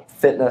athletes built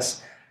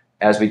fitness.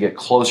 As we get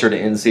closer to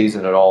in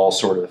season, it all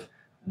sort of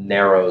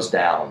narrows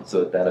down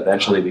so that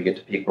eventually we get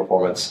to peak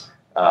performance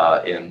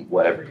in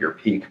whatever your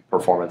peak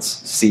performance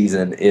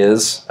season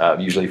is.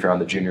 Usually if you're on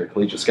the junior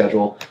collegiate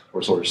schedule,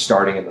 we're sort of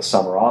starting in the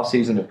summer off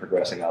season and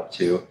progressing up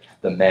to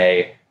the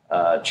May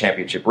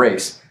championship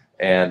race.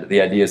 And the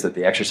idea is that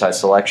the exercise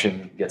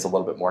selection gets a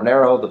little bit more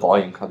narrow, the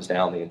volume comes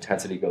down, the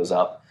intensity goes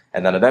up,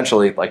 and then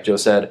eventually, like Joe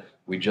said,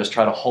 we just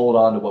try to hold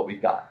on to what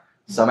we've got.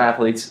 Some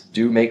athletes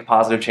do make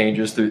positive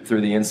changes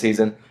through the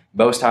in-season.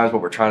 Most times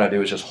what we're trying to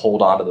do is just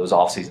hold on to those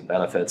off-season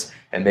benefits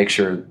and make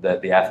sure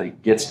that the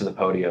athlete gets to the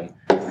podium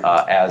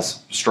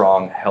as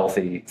strong,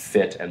 healthy,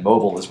 fit, and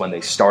mobile as when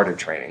they started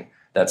training.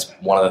 That's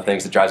one of the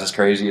things that drives us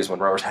crazy is when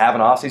rowers have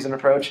an off-season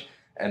approach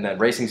and then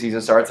racing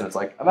season starts and it's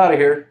like, I'm out of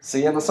here,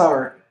 see you in the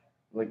summer.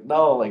 Like,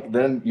 no, like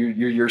then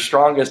you're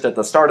strongest at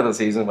the start of the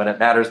season when it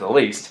matters the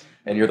least,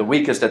 and you're the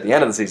weakest at the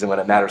end of the season when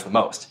it matters the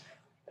most.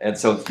 And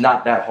so it's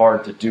not that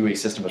hard to do a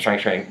system of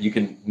strength training. You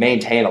can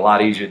maintain a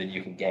lot easier than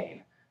you can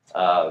gain.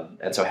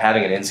 And so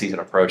having an in-season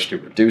approach to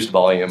reduced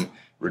volume,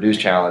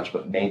 reduced challenge,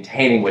 but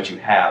maintaining what you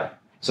have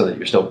so that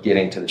you're still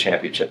getting to the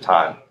championship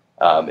time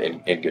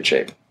in good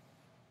shape.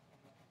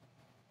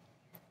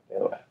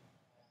 Anyway.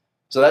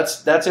 So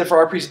that's it for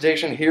our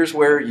presentation. Here's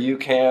where you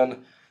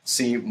can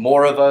see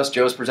more of us.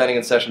 Joe's presenting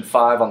in session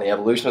 5 on the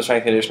evolution of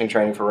strength conditioning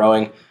training for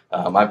rowing.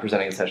 I'm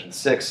presenting in session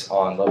 6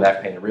 on low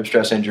back pain and rib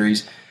stress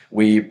injuries.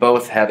 We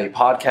both have a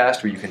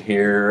podcast where you can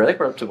hear, I think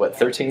we're up to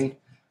 13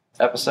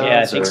 episodes?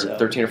 Yeah, I think so.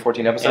 13 or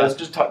 14 episodes. Yeah.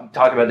 Just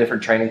talk about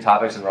different training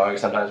topics in rowing.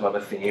 Sometimes we'll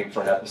have a theme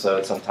for an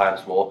episode.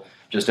 Sometimes we'll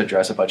just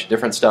address a bunch of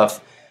different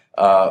stuff.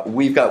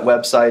 We've got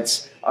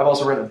websites. I've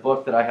also written a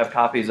book that I have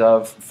copies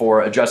of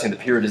for addressing the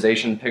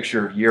periodization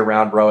picture of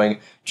year-round rowing.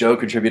 Joe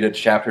contributed a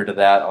chapter to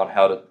that on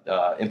how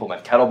to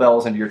implement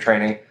kettlebells into your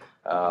training.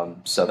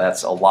 So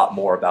that's a lot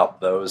more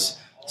about those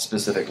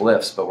specific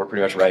lifts, but we're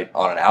pretty much right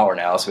on an hour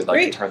now, so we'd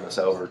like to turn this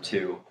over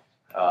to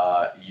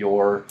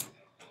your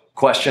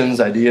questions,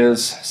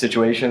 ideas,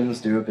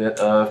 situations, do a bit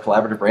of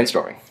collaborative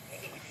brainstorming.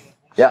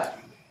 Yeah.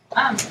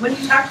 When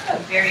you talk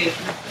about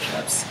variation of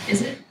push-ups,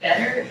 is it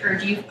better, or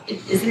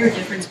is there a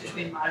difference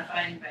between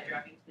modifying by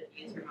dropping to the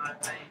knees or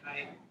modifying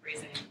by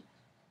raising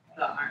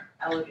the arm,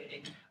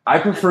 elevating? I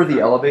prefer the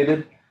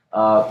elevated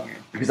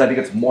because I think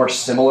it's more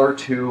similar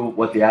to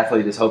what the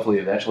athlete is hopefully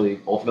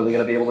ultimately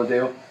going to be able to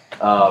do.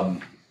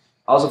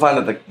 I also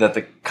find that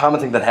the common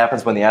thing that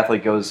happens when the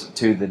athlete goes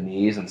to the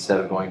knees instead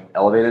of going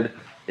elevated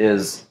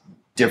is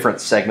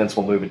different segments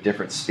will move at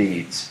different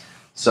speeds.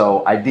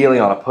 So ideally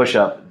on a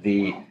push-up,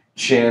 the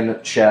chin,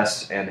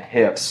 chest, and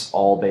hips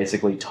all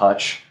basically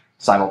touch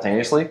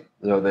simultaneously.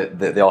 So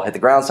they all hit the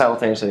ground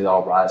simultaneously, they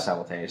all rise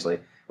simultaneously.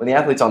 When the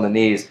athlete's on the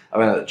knees,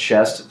 the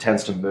chest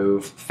tends to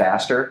move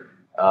faster,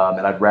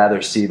 and I'd rather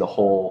see the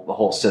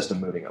whole system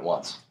moving at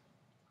once.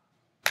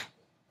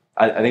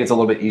 I think it's a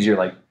little bit easier,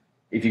 like,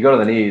 if you go to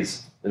the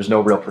knees, there's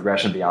no real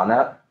progression beyond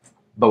that.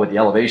 But with the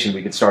elevation,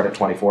 we could start at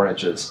 24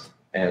 inches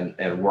and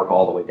work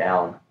all the way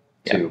down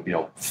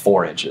to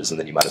 4 inches, and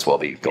then you might as well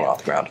be going off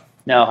the ground.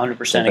 No,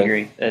 100%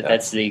 agree.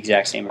 That's the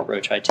exact same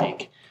approach I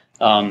take.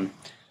 I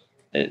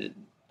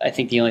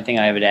think the only thing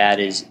I would add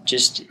is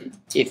just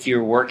if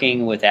you're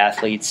working with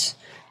athletes,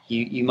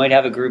 you might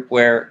have a group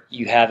where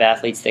you have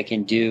athletes that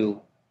can do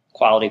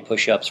quality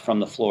push-ups from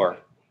the floor.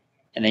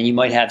 And then you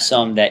might have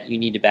some that you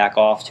need to back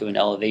off to an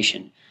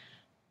elevation.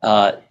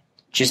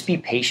 Just be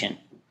patient.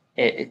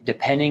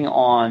 Depending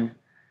on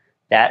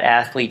that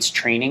athlete's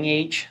training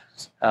age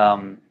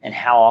and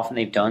how often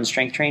they've done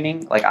strength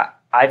training, like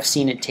I've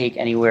seen it take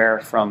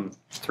anywhere from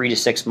 3 to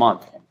 6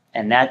 months.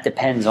 And that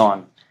depends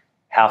on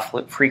how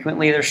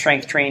frequently they're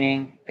strength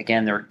training,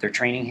 again, their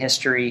training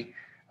history.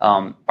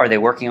 Are they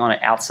working on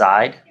it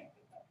outside?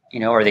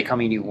 Are they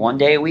coming to you 1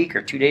 day a week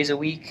or 2 days a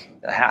week?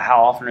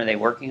 How often are they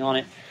working on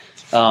it?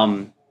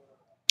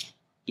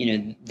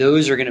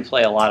 Those are going to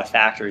play a lot of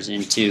factors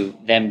into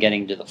them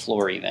getting to the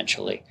floor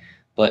eventually.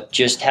 But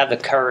just have the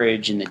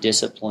courage and the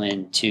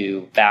discipline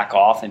to back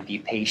off and be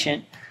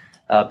patient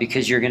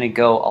because you're going to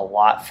go a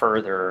lot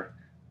further,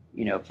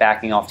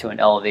 backing off to an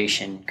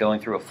elevation,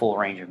 going through a full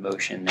range of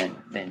motion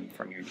than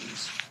from your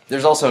knees.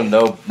 There's also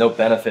no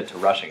benefit to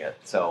rushing it.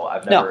 So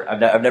I've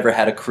never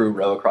had a crew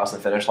row across the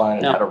finish line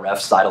and had a ref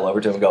sidle over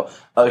to him and go,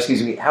 "Oh,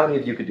 excuse me, how many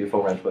of you could do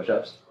full range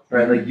push-ups?"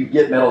 Right? Like you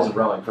get medals in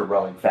rowing for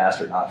rowing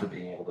faster, not for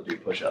being able to do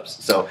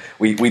push-ups. So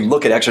we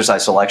look at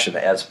exercise selection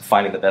as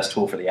finding the best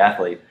tool for the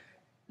athlete,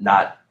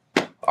 not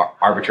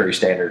arbitrary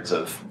standards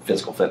of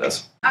physical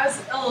fitness. I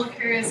was a little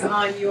curious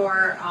on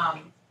your.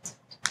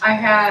 I've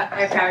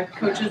had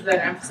coaches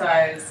that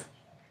emphasize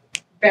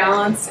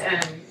balance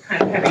and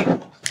kind of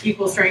having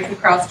equal strength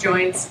across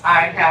joints.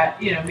 I had,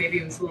 maybe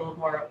it was a little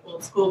more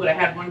old school, but I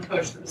had one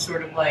coach that was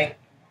sort of like,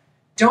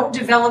 don't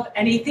develop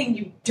anything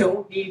you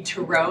don't need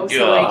to row.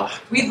 So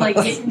we'd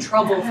get in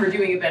trouble for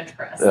doing a bench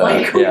press.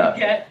 We'd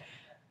get,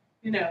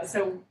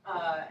 so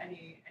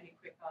any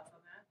quick thoughts on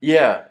that?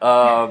 Yeah,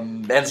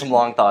 and some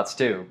long thoughts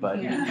too.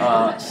 But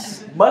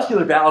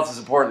muscular balance is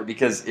important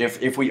because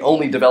if we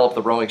only develop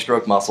the rowing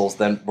stroke muscles,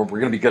 then we're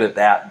going to be good at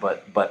that,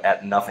 but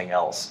at nothing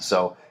else.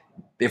 So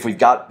if we've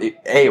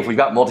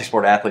got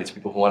multi-sport athletes,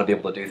 people who want to be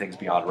able to do things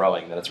beyond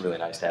rowing, then it's really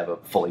nice to have a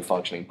fully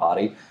functioning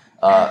body.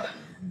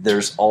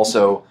 There's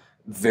also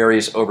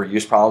various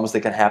overuse problems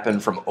that can happen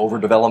from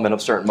overdevelopment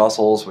of certain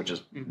muscles, which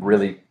is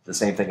really the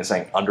same thing as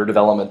saying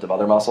underdevelopment of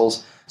other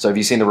muscles. So have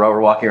you seen the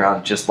rower walking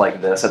around just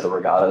like this at the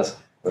regattas,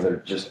 where they're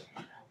just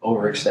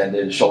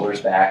overextended,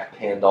 shoulders back,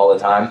 pinned all the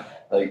time?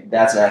 Like,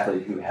 that's an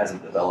athlete who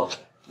hasn't developed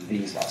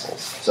these muscles.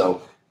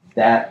 So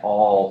that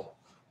all,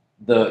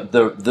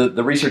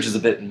 the research is a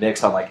bit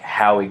mixed on like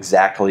how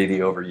exactly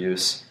the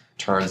overuse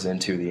turns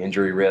into the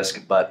injury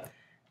risk, but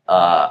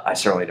I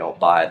certainly don't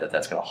buy that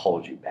that's going to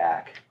hold you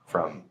back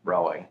from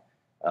rowing.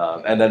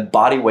 And then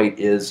body weight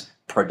is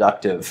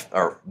productive,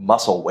 or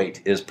muscle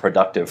weight is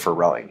productive for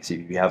rowing. So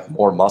if you have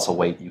more muscle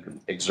weight, you can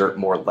exert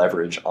more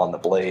leverage on the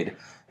blade.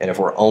 And if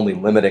we're only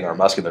limiting our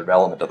muscular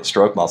development to the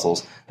stroke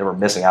muscles, then we're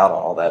missing out on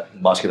all that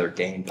muscular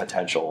gain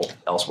potential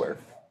elsewhere.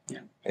 Yeah.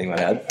 Anyone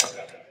add?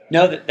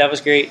 No, that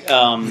was great.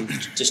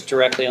 Just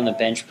directly on the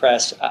bench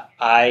press,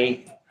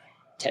 I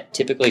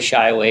typically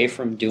shy away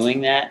from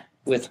doing that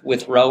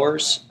with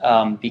rowers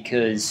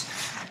because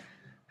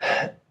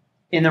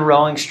in the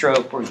rowing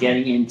stroke, we're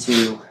getting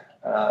into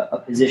a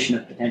position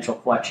of potential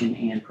flexion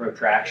and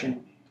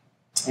protraction.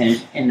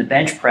 And in the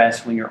bench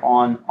press, when you're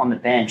on the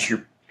bench,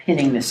 you're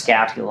pinning the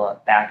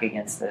scapula back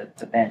against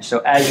the bench. So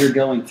as you're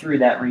going through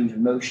that range of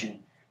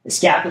motion, the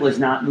scapula is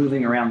not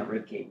moving around the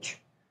rib cage.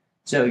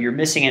 So you're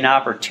missing an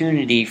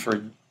opportunity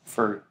for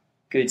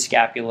good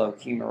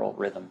scapulohumeral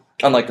rhythm.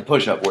 Unlike the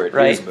push-up where it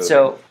right? is moving.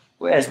 So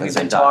as we've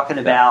been talking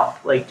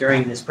about, like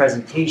during this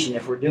presentation,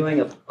 if we're doing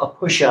a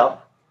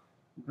push-up,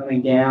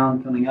 coming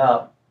down, coming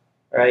up,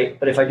 right?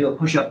 But if I do a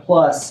push-up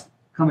plus,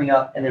 coming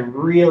up, and then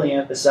really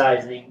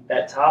emphasizing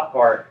that top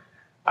part,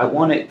 I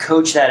want to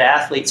coach that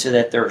athlete so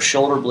that their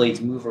shoulder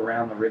blades move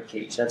around the rib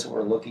cage. That's what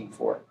we're looking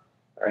for,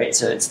 all right?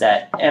 So it's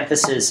that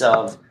emphasis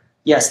of,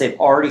 yes, they've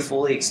already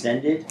fully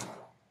extended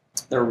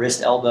their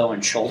wrist, elbow,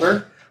 and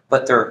shoulder,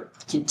 but they're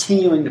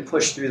continuing to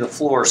push through the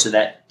floor so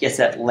that gets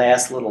that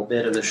last little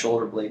bit of the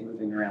shoulder blade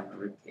moving around the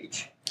rib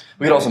cage.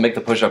 We could also make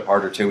the push-up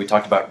harder, too. We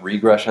talked about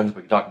regressions.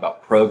 We could talk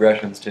about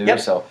progressions, too. Yep.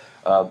 So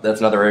that's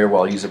another area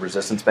where I'll use a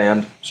resistance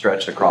band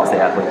stretched across the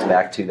athlete's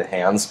back to the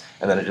hands,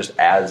 and then it just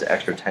adds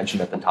extra tension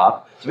at the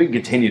top. So we can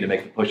continue to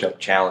make the push-up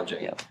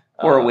challenging. Yep.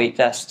 Or a weight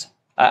vest.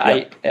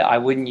 I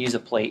wouldn't use a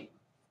plate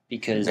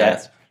because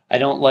I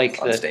don't like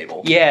it's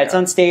unstable. It's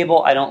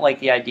unstable. I don't like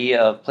the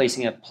idea of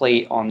placing a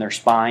plate on their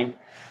spine,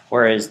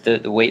 whereas the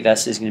weight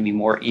vest is going to be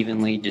more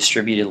evenly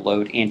distributed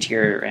load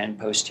anterior and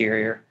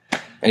posterior.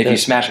 And if you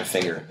smash a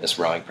finger in this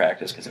rowing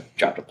practice because you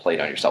dropped a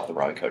plate on yourself, the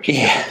rowing coach is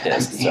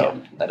pissed.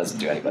 So that doesn't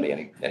do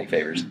anybody any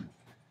favors. Do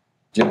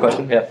you have a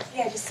question? Yeah.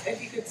 Yeah, just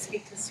if you could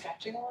speak to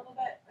stretching a little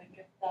bit, like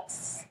if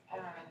that's,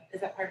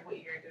 is that part of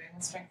what you're doing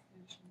with strength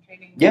and conditioning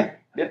training? Yeah,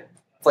 yeah.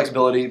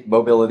 Flexibility,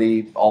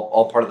 mobility,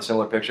 all part of the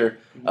similar picture.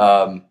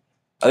 I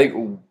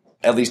think,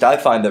 at least I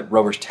find that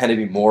rowers tend to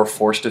be more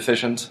force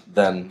deficient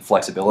than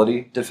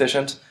flexibility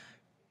deficient.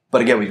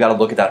 But again, we've got to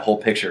look at that whole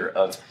picture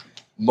of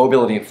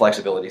mobility and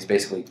flexibility is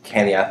basically,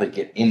 can the athlete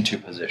get into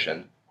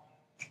position?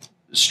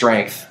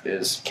 Strength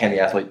is, can the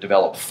athlete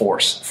develop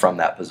force from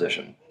that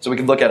position? So we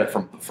can look at it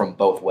from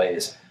both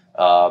ways.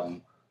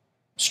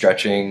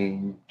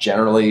 Stretching,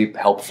 generally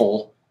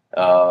helpful.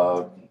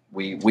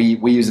 We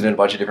use it in a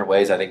bunch of different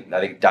ways. I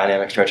think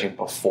dynamic stretching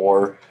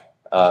before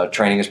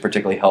training is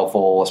particularly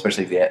helpful,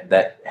 especially if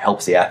that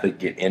helps the athlete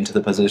get into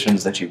the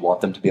positions that you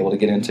want them to be able to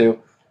get into.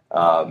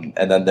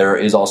 And then there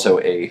is also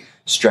a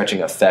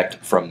stretching effect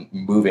from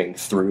moving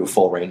through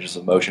full ranges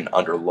of motion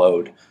under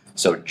load.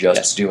 So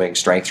just doing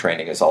strength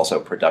training is also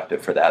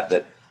productive for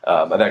that.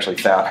 I've actually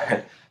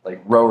found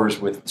like rowers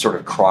with sort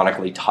of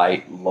chronically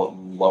tight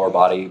lower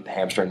body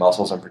hamstring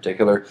muscles in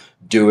particular,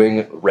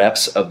 doing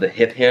reps of the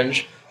hip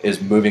hinge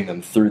is moving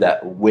them through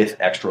that with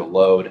extra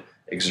load,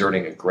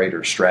 exerting a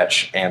greater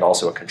stretch and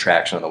also a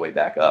contraction on the way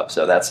back up.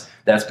 So that's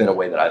been a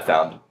way that I've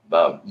found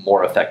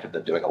more effective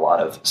than doing a lot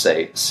of,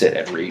 say, sit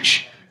and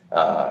reach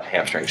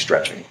hamstring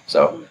stretching.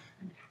 So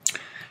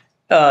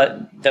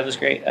that was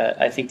great.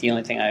 I think the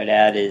only thing I would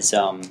add is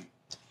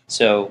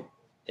so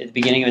at the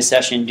beginning of a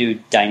session, do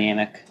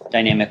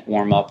dynamic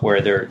warm up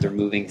where they're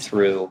moving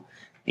through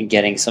and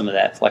getting some of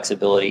that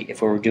flexibility.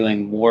 If we were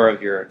doing more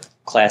of your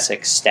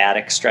classic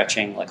static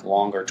stretching, like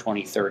longer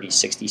 20, 30,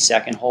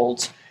 60-second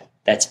holds,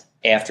 that's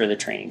after the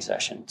training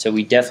session. So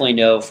we definitely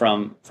know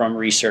from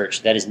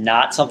research that is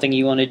not something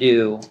you want to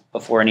do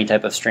before any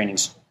type of training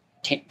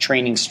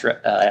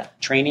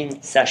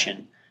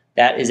session.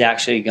 That is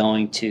actually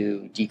going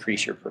to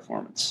decrease your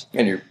performance.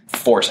 And your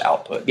force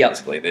output,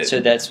 basically.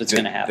 So that's what's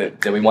going to happen.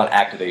 That we want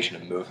activation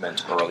and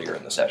movement earlier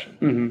in the session.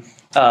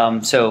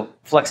 Mm-hmm. So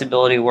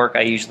flexibility work,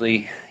 I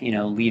usually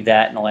leave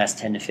that in the last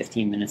 10 to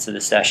 15 minutes of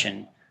the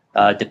session.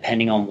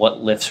 Depending on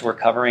what lifts we're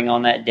covering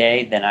on that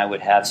day, then I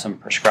would have some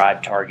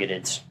prescribed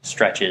targeted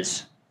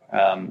stretches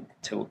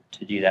to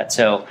do that.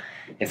 So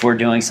if we're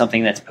doing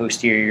something that's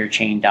posterior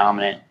chain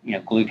dominant,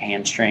 glute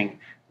hamstring,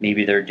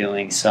 maybe they're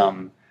doing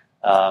some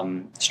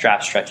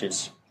strap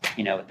stretches,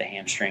 with the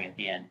hamstring at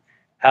the end.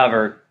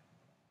 However,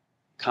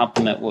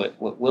 complement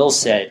what Will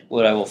said,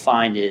 what I will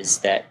find is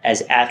that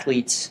as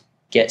athletes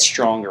get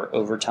stronger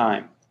over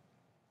time,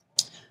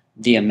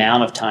 the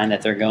amount of time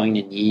that they're going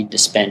to need to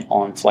spend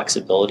on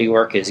flexibility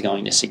work is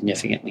going to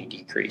significantly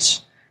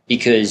decrease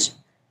because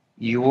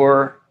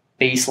your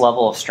base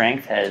level of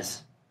strength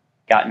has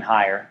gotten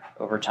higher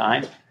over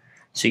time.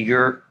 So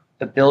your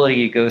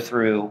ability to go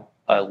through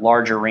a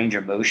larger range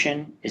of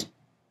motion is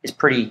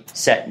pretty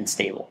set and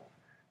stable,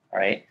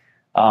 right?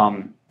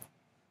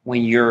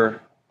 When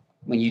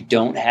you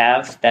don't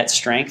have that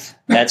strength,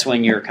 that's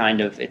when you're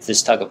it's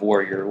this tug of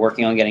war. You're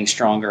working on getting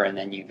stronger, and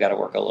then you've got to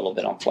work a little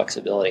bit on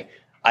flexibility.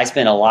 I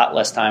spend a lot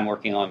less time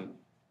working on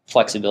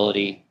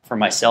flexibility for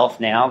myself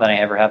now than I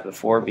ever have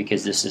before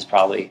because this is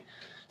probably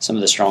some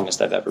of the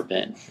strongest I've ever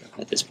been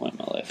at this point in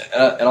my life.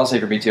 And I'll say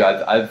for me too,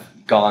 I've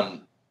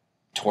gone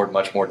toward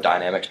much more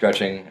dynamic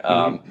stretching.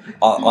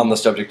 On the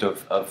subject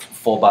of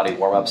full body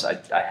warm-ups,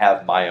 I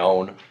have my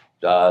own,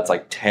 it's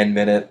like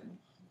 10-minute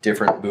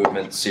different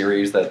movement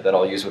series that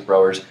I'll use with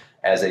rowers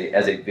as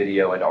a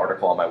video and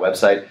article on my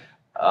website.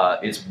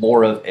 It's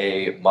more of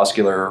a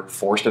muscular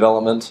force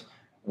development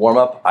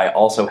warm-up. I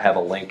also have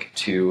a link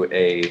to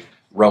a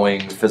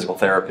rowing physical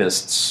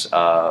therapist's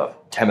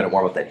 10-minute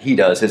warm-up that he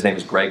does. His name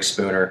is Greg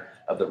Spooner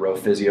of the Row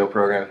Physio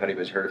program, if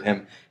anybody's heard of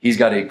him. He's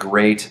got a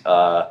great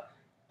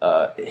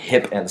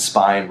hip and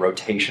spine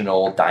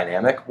rotational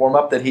dynamic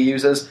warm-up that he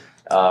uses,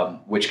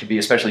 which can be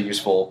especially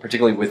useful,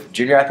 particularly with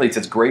junior athletes.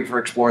 It's great for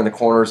exploring the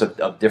corners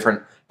of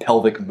different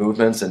pelvic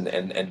movements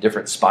and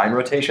different spine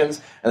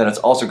rotations. And then it's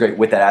also great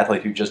with that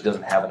athlete who just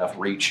doesn't have enough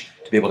reach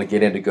to be able to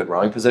get into good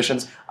rowing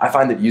positions. I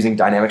find that using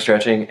dynamic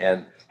stretching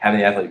and having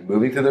the athlete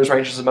moving through those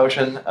ranges of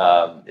motion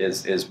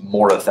is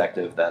more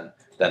effective than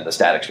the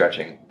static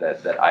stretching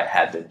that I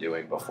had been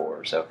doing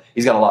before. So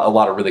he's got a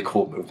lot of really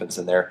cool movements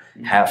in there.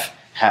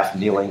 Half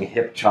kneeling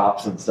hip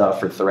chops and stuff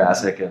for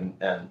thoracic and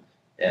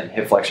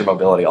hip flexor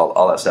mobility,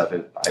 all that stuff.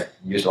 I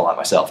used it a lot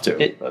myself too.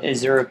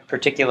 Is there a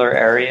particular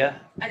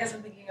area? I guess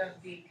I'm thinking of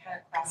the kind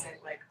of classic,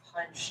 like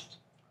hunched,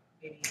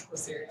 maybe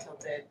posterior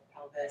tilted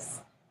pelvis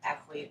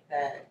athlete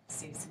that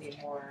seems to be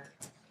more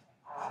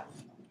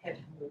hip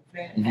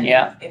movement. And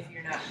Yeah. if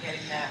you're not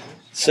getting that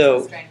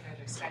So- strength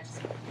or stretch,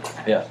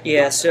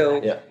 Yeah.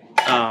 So,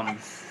 Yeah.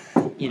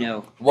 you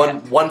know,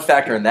 One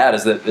factor in that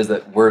is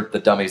that we're the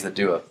dummies that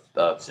do a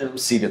So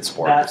seated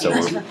sport, about so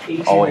 18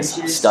 we're always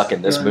inches, stuck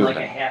in this doing movement.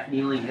 like a half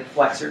kneeling hip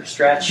flexor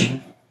stretch,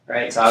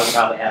 right? So I would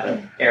probably have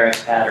an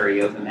RX pad or a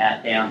yoga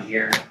mat down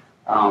here,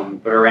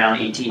 but around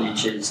 18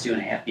 inches doing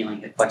a half kneeling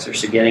hip flexor.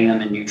 So getting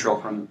them in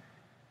neutral from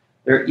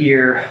their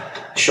ear,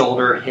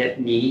 shoulder, hip,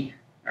 knee,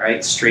 all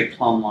right, straight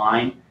plumb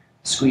line,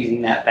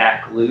 squeezing that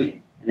back glute,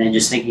 and then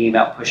just thinking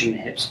about pushing the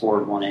hips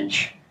forward 1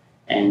 inch.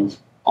 And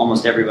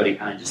almost everybody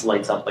kind of just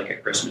lights up like a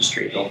Christmas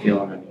tree. They'll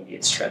feel an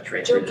immediate stretch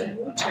right through the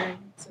hip.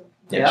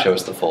 Yeah, it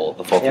shows the full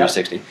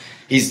 360.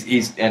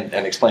 He's and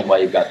explain why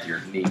you've got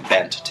your knee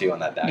bent too on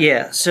that back.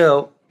 Yeah,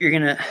 so you're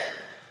gonna,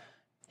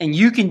 and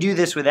you can do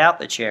this without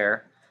the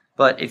chair,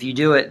 but if you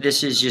do it,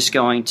 this is just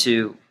going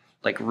to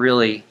like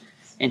really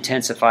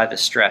intensify the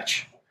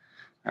stretch.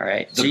 All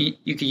right, so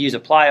you could use a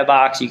plyo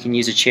box, you can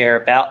use a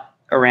chair about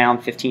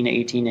around 15 to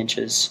 18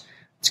 inches.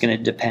 It's going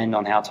to depend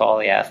on how tall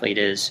the athlete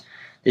is.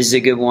 This is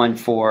a good one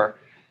for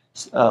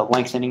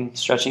lengthening,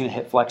 stretching the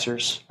hip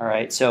flexors. All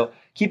right, so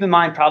keep in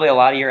mind, probably a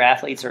lot of your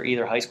athletes are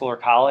either high school or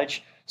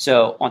college.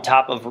 So on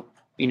top of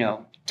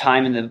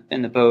time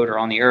in the boat or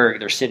on the erg,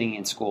 they're sitting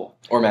in school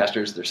Or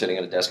masters, they're sitting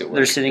at a desk at work.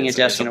 They're sitting at a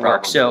desk at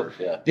work. So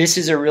this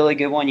is a really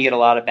good one. You get a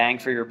lot of bang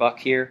for your buck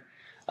here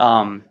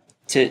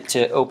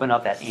to open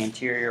up that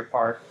anterior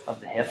part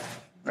of the hip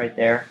right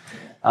there.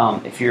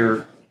 If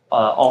you're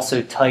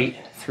also tight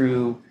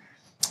through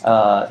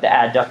the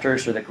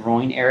adductors or the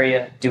groin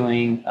area,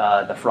 doing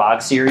the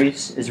frog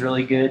series is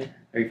really good.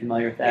 Are you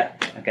familiar with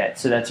that? Okay,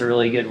 so that's a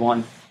really good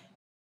one.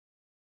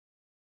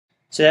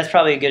 So that's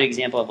probably a good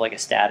example of like a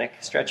static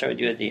stretch I would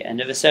do at the end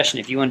of a session.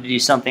 If you wanted to do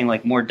something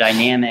like more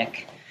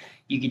dynamic,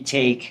 you could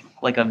take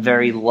like a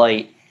very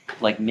light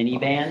like mini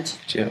band,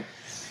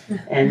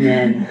 and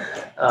then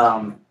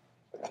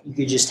you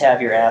could just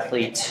have your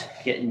athletes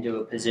get into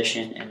a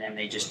position, and then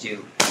they just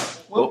do.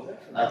 Whoop!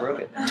 I broke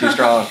it. Too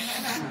strong.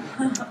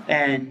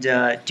 And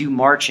do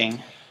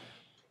marching.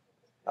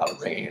 A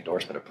ringing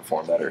endorsement of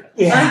perform better.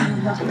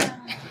 Yeah.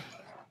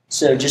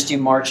 So just do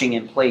marching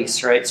in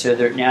place, right? So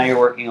now you're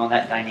working on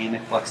that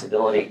dynamic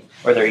flexibility,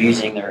 where they're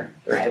using their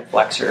hip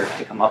flexor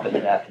to come up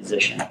into that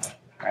position,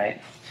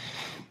 right?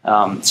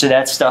 So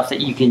that's stuff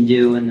that you can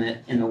do in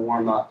the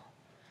warm up,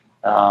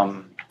 at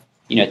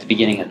the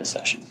beginning of the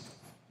session.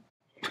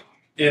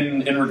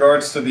 In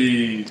regards to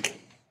the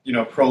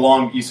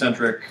prolonged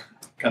eccentric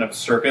kind of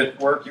circuit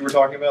work you were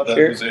talking about,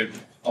 that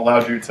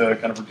allowed you to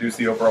kind of reduce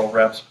the overall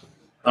reps.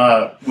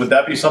 Would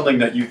that be something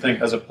that you think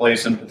has a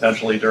place in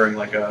potentially during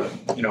like a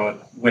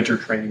winter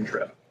training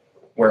trip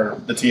where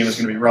the team is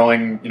going to be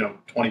rowing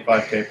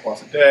 25K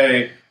plus a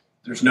day?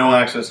 There's no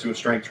access to a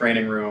strength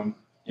training room.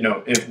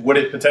 Would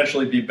it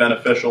potentially be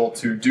beneficial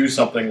to do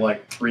something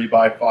like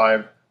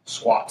 3x5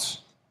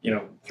 squats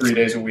 3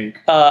 days a week?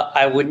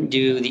 I wouldn't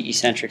do the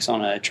eccentrics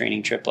on a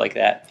training trip like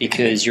that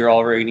because you're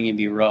already going to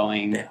be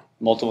rowing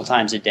multiple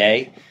times a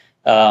day.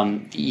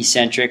 The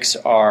eccentrics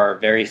are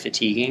very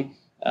fatiguing.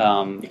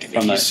 It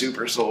can make you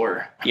super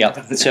sore.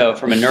 Yep. So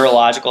from a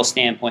neurological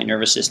standpoint,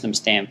 nervous system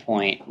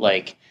standpoint,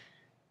 like,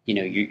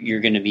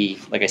 you're going to be,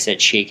 like I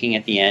said, shaking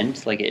at the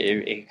end. Like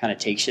it kind of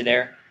takes you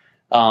there.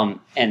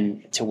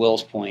 And to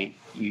Will's point,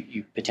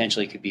 you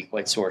potentially could be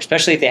quite sore,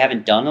 especially if they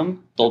haven't done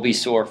them. They'll be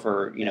sore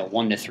for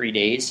 1 to 3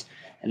 days,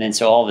 and then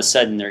so all of a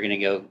sudden they're going to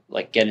go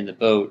get in the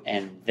boat,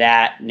 and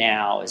that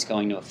now is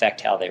going to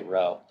affect how they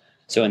row.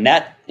 So in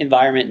that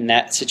environment, in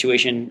that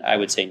situation, I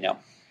would say no.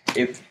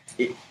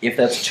 If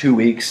that's 2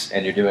 weeks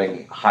and you're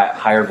doing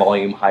higher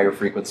volume, higher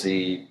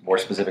frequency, more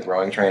specific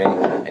rowing training,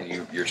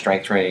 and you're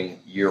strength training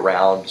year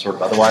round, sort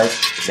of otherwise,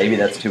 maybe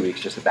that's 2 weeks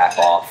just to back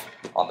off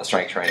on the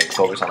strength training,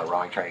 focus on the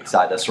rowing training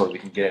side. That's sort of, we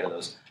can get into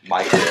those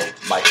micro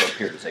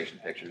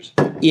periodization pictures.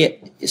 Yeah.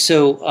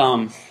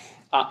 So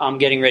I'm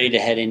getting ready to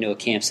head into a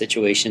camp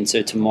situation.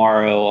 So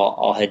tomorrow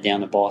I'll head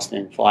down to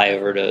Boston, fly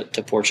over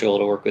to Portugal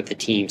to work with the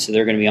team. So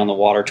they're going to be on the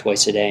water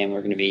twice a day, and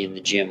we're going to be in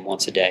the gym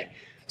once a day.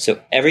 So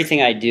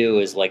everything I do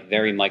is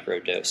very micro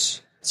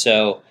dose.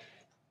 So,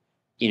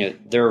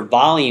 their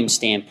volume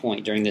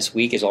standpoint during this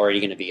week is already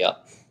going to be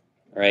up,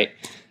 right?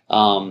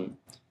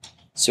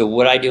 So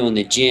what I do in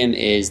the gym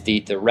is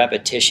the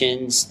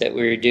repetitions that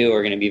we do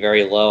are going to be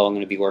very low. I'm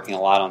going to be working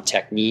a lot on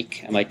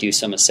technique. I might do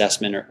some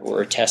assessment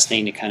or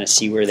testing to kind of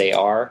see where they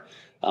are,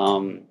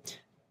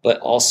 but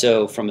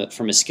also from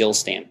a skill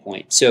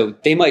standpoint. So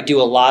they might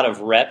do a lot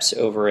of reps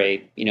over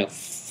a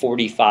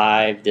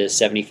 45 to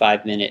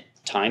 75 minute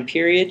time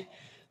period,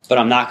 but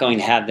I'm not going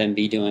to have them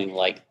be doing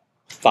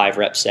 5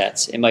 rep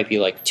sets. It might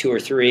be 2 or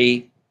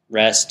 3,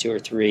 rest 2 or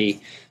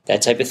 3,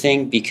 that type of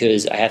thing,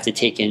 because I have to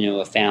take into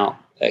account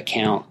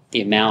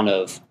the amount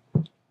of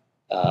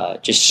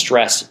just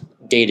stress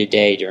day to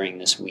day during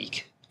this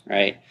week,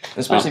 right?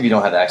 Especially if you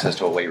don't have access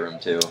to a weight room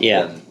too.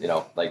 Yeah. And,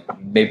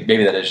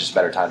 maybe that is just a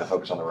better time to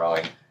focus on the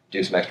rowing,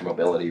 do some extra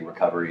mobility,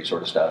 recovery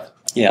sort of stuff.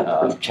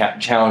 Yeah.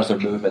 Challenge their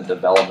movement,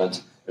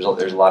 development.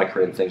 There's a lot of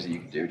creative things that you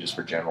can do just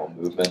for general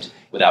movement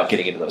without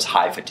getting into those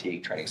high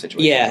fatigue training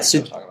situations. Yeah,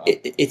 so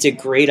it's a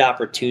great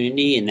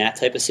opportunity in that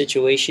type of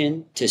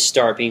situation to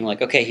start being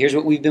okay, here's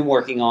what we've been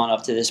working on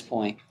up to this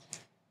point.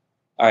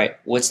 All right,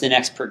 what's the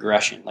next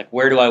progression?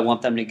 Where do I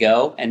want them to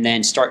go? And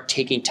then start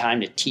taking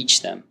time to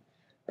teach them,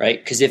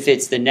 right? Because if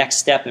it's the next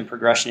step in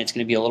progression, it's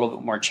going to be a little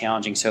bit more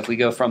challenging. So if we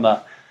go from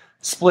a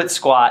split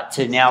squat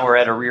to now we're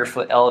at a rear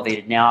foot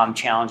elevated, now I'm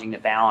challenging the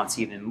balance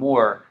even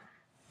more.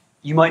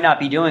 You might not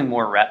be doing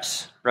more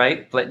reps,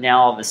 right? But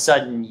now all of a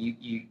sudden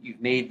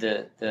you've made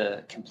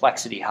the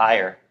complexity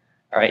higher.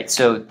 All right.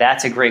 So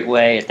that's a great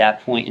way at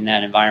that point in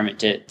that environment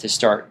to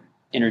start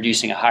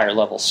introducing a higher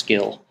level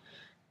skill.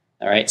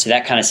 All right. So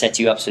that kind of sets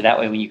you up. So that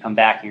way when you come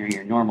back in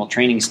your normal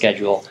training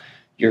schedule,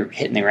 you're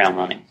hitting the ground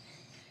running.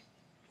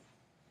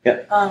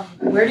 Yeah.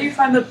 Where do you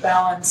find the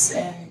balance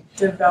in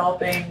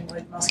developing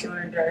with muscular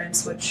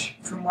endurance, which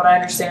from what I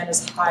understand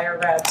is higher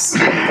reps,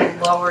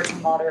 lower to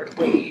moderate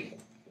weight,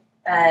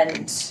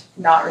 and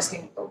not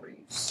risking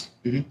overuse?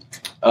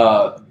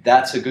 Mm-hmm.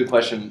 That's a good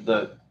question.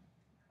 The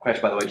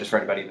question, by the way, just for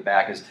anybody in the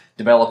back, is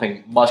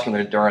developing muscular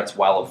endurance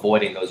while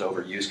avoiding those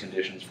overuse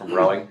conditions from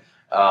rowing.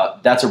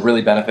 That's a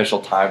really beneficial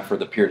time for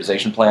the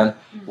periodization plan.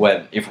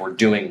 When if we're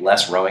doing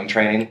less rowing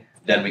training,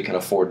 then we can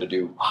afford to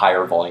do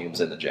higher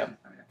volumes in the gym,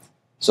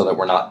 so that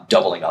we're not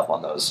doubling up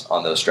on those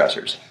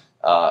stressors.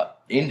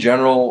 In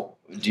general,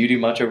 do you do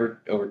much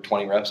over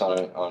 20 reps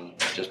on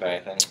just about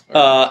anything?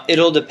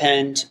 It'll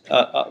depend.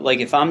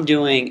 If I'm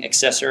doing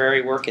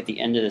accessory work at the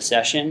end of the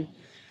session,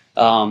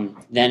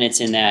 then it's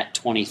in that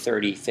 20,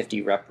 30,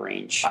 50 rep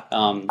range.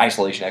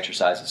 Isolation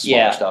exercises,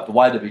 smaller stuff. The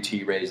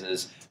YWT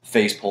raises,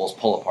 face pulls,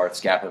 pull apart,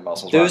 scapular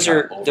muscles. Those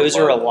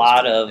are a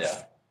lot of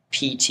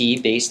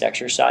PT based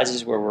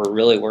exercises where we're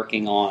really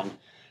working on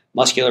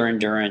muscular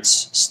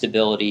endurance,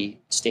 stability,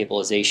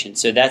 stabilization.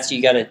 So that's,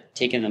 you got to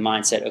take in the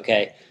mindset,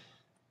 okay,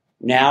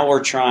 now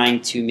we're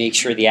trying to make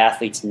sure the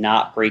athlete's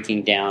not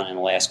breaking down in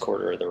the last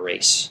quarter of the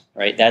race,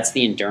 right? That's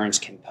the endurance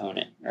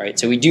component, right?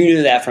 So we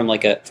do that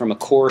from a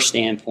core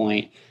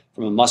standpoint,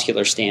 from a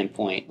muscular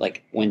standpoint.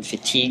 When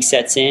fatigue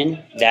sets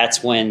in,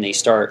 that's when they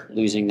start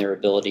losing their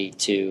ability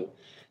to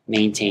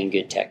maintain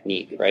good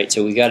technique, right?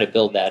 So we got to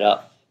build that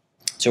up.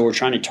 So we're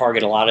trying to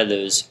target a lot of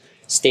those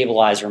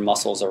stabilizer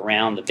muscles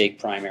around the big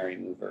primary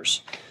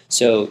movers.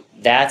 So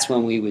that's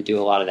when we would do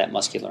a lot of that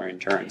muscular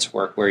endurance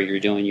work, where you're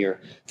doing your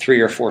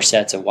 3 or 4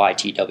 sets of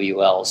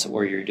YTWLs,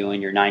 where you're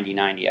doing your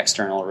 90-90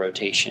 external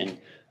rotation,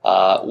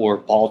 or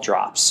ball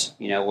drops,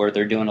 where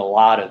they're doing a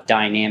lot of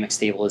dynamic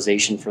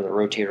stabilization for the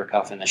rotator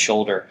cuff and the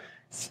shoulder,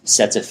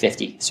 sets of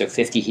 50. So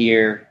 50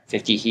 here,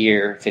 50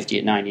 here, 50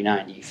 at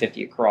 90-90,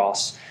 50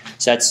 across.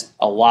 So that's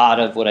a lot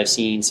of what I've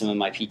seen some of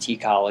my PT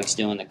colleagues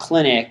do in the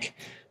clinic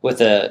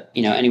with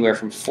anywhere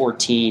from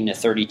 14 to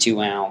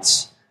 32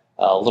 ounce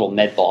little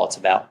med ball. It's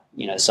about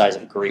the size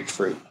of a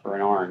grapefruit or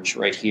an orange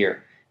right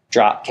here.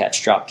 Drop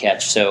catch.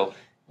 So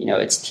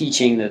it's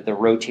teaching the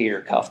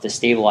rotator cuff to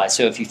stabilize.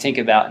 So if you think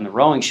about in the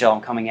rowing shell,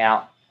 I'm coming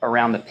out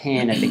around the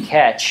pin at the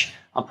catch,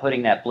 I'm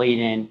putting that blade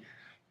in.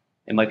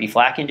 It might be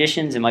flat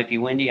conditions, it might be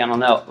windy, I don't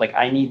know. Like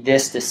I need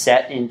this to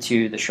set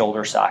into the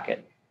shoulder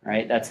socket,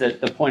 right? That's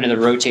the point of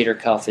the rotator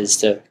cuff, is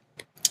to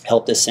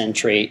help to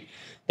centrate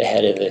the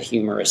head of the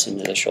humerus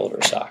into the shoulder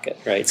socket,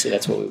 right? So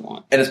that's what we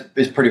want. And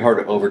it's pretty hard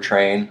to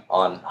overtrain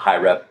on high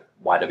rep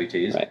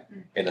YWTs, right,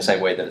 in the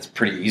same way that it's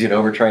pretty easy to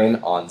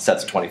overtrain on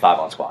sets of 25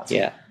 on squats.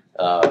 Yeah.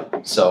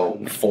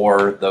 So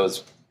for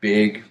those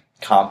big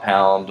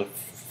compound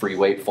free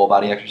weight full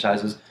body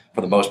exercises,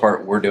 for the most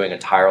part, we're doing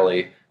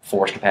entirely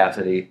force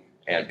capacity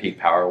and peak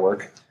power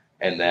work.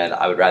 And then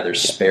I would rather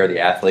spare the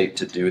athlete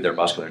to do their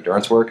muscular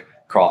endurance work,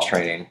 cross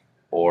training,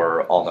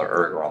 or on the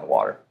erg or on the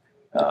water.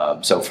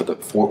 So for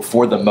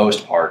the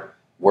most part,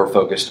 we're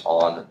focused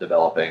on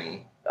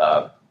developing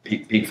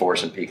peak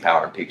force and peak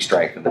power and peak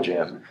strength in the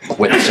gym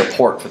with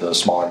support for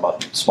those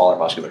smaller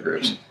muscular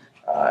groups.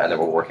 And then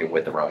we're working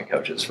with the rowing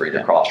coaches for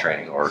either cross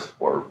training or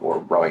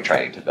rowing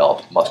training to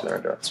develop muscular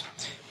endurance.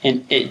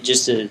 And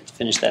just to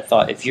finish that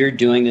thought, if you're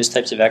doing those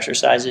types of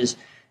exercises,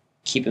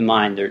 keep in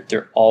mind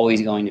they're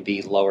always going to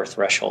be lower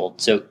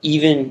threshold. So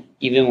even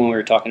when we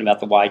were talking about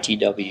the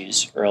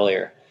YTWs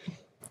earlier,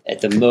 at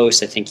the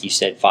most, I think you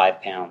said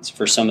 5 pounds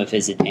for some of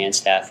his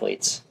advanced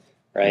athletes,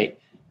 right?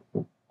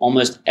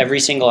 Almost every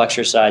single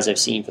exercise I've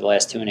seen for the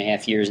last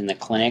 2.5 years in the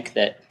clinic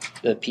that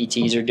the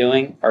PTs are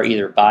doing are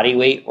either body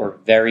weight or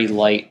very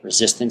light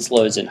resistance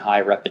loads and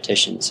high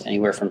repetitions,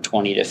 anywhere from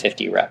 20 to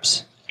 50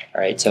 reps.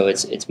 All right, so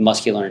it's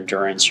muscular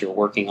endurance. You're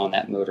working on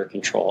that motor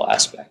control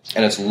aspect,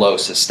 and it's low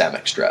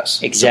systemic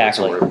stress.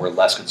 Exactly. So we're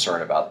less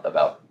concerned about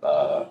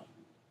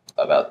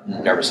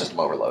nervous system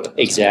overload.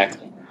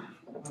 Exactly.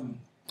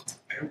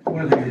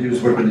 One of the things we do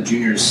is work with the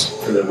juniors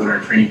for the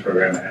winter training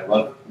program, and I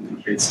love the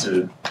kids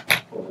to,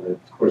 over the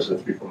course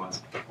of the 3-4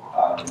 months,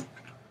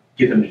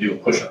 get them to do a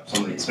push-up.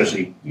 Somebody,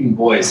 especially even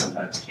boys,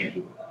 sometimes can't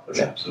do a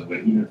push-up. So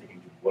even if they can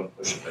do one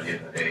push-up at the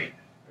end of the day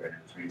or in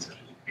a training session,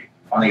 you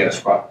finally get a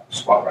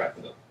squat rack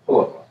with a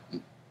pull-up.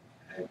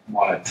 I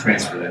want to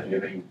transfer that. Do you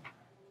have any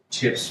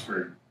tips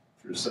for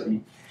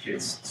some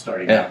kids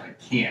starting out that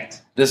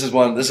can't? This is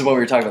what we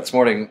were talking about this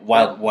morning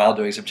while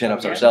doing some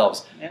chin-ups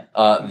ourselves.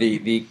 Yeah.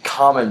 The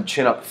common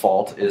chin-up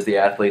fault is the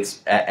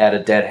athletes at a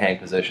dead hang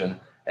position,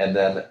 and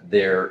then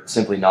they're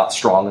simply not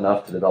strong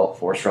enough to develop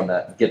force from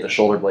that, get the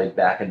shoulder blade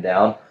back and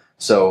down,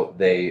 so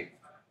they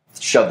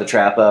shove the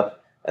trap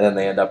up, and then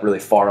they end up really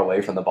far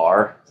away from the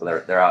bar. So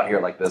they're out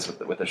here like this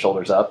with the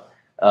shoulders up.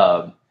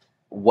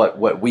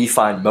 What we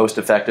find most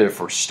effective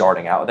for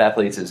starting out with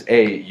athletes is,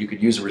 you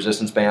could use a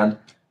resistance band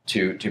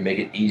to make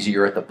it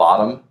easier at the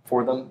bottom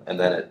for them, and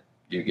then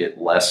you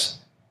get less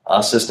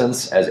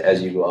assistance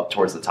as you go up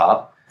towards the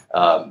top,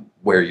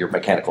 where your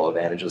mechanical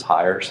advantage is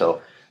higher.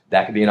 So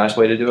that could be a nice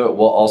way to do it.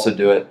 We'll also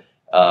do it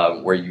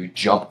where you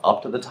jump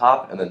up to the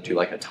top and then do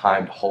like a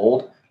timed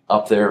hold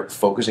up there,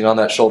 focusing on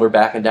that shoulder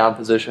back and down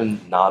position,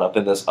 not up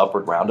in this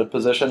upward rounded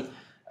position.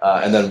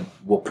 And then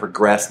we'll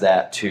progress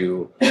that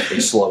to a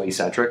slow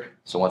eccentric.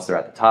 So once they're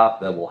at the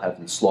top, then we'll have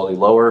them slowly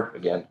lower,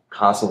 again,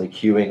 constantly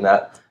cueing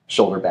that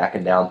shoulder back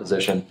and down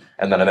position,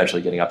 and then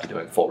eventually getting up to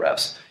doing full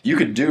reps. You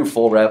could do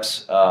full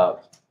reps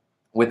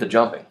with the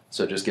jumping.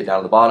 So just get down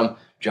to the bottom,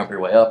 jump your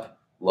way up,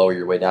 lower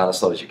your way down as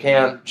slow as you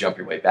can, jump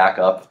your way back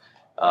up,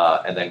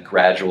 and then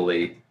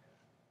gradually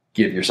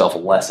give yourself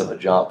less of a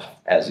jump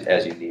as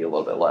you need a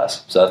little bit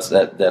less. So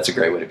that's a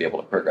great way to be able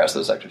to progress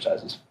those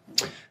exercises.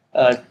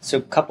 So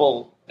a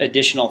couple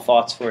additional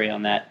thoughts for you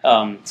on that.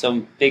 So I'm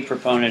a big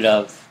proponent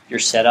of your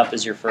setup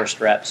as your first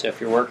rep. So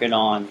if you're working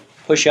on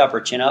push-up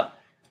or chin-up,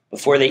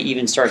 before they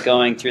even start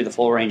going through the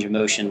full range of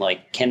motion,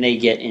 like, can they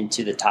get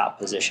into the top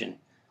position?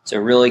 So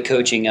really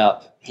coaching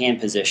up hand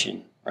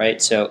position,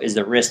 right? So is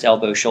the wrist,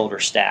 elbow, shoulder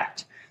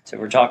stacked? So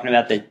if we're talking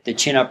about the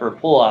chin-up or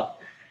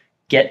pull-up,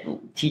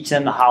 teach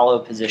them the hollow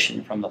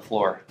position from the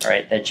floor,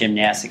 right? That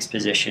gymnastics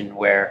position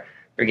where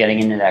they're getting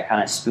into that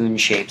kind of spoon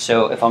shape.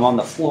 So if I'm on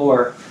the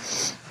floor,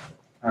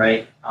 all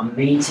right, I'm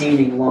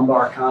maintaining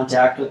lumbar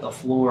contact with the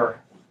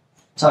floor,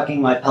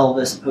 tucking my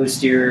pelvis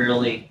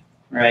posteriorly,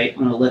 right? I'm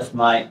going to lift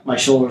my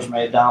shoulders,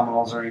 my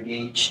abdominals are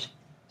engaged.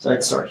 So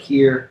I'd start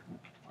here,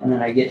 and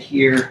then I get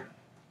here,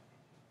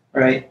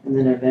 right? And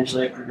then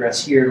eventually I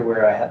progress here to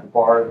where I have the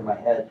bar over my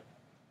head,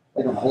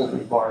 like I'm holding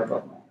the bar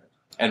above my head.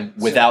 And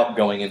without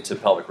going into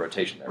pelvic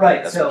rotation there.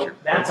 Right, That's so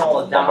that's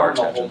all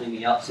abdominal holding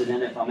me up. So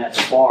then if I'm at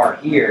the bar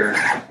here,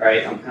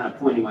 right, I'm kind of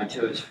pointing my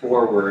toes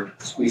forward,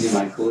 squeezing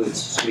my glutes,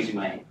 squeezing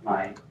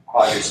my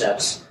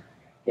quadriceps,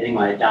 getting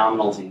my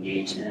abdominals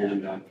engaged, and then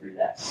I'm going through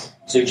that.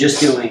 So just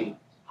doing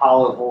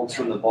hollow holds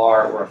from the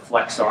bar or a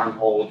flexed arm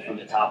hold from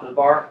the top of the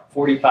bar,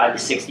 45 to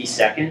 60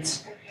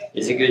 seconds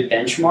is a good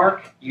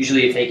benchmark.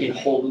 Usually if they can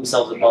hold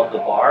themselves above the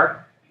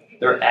bar,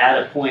 they're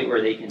at a point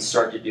where they can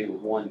start to do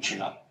one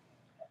chin-up.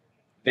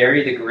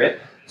 Vary the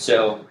grip,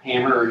 so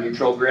hammer or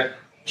neutral grip,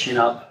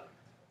 chin-up,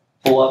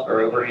 pull-up,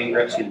 or overhand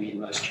grip is going to be the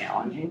most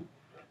challenging.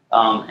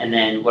 And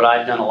then what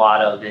I've done a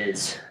lot of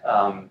is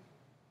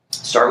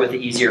start with the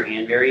easier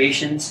hand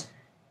variations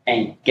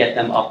and get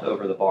them up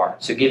over the bar.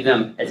 So give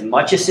them as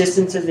much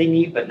assistance as they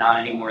need, but not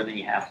any more than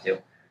you have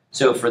to.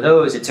 So for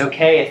those, it's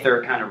okay if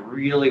they're kind of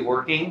really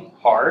working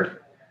hard,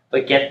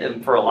 but get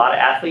them, for a lot of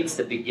athletes,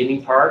 the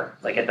beginning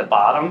part, like at the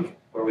bottom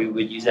where we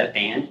would use that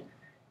band,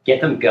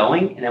 get them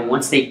going. And then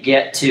once they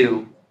get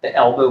to the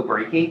elbow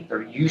breaking,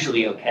 they're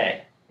usually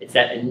okay. It's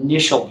that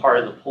initial part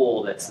of the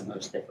pull that's the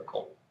most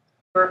difficult.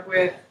 Work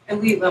with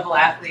elite level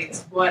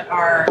athletes. What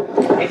are,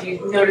 if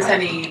you notice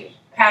any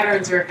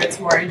patterns, or if it's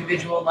more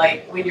individual,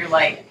 like when you're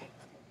like,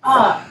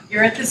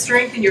 you're at this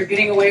strength and you're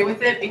getting away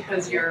with it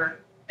because you're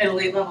an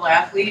elite level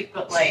athlete,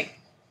 but like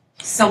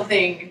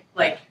something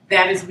like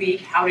that is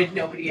weak. How did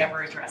nobody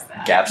ever address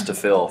that? Gaps to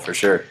fill, for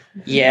sure.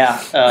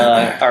 Yeah,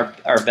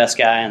 our best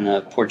guy on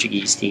the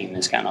Portuguese team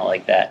is kind of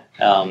like that.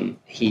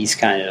 He's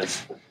kind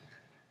of,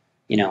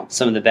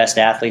 some of the best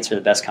athletes are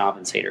the best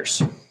compensators.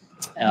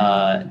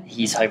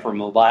 He's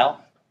hypermobile,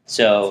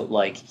 so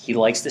like he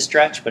likes to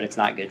stretch, but it's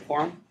not good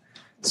for him.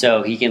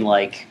 So he can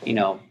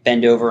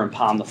bend over and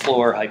palm the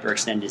floor,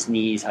 hyperextend his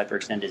knees,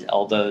 hyperextend his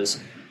elbows.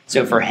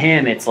 So for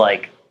him, it's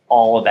like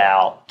all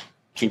about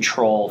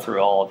control through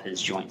all of his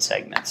joint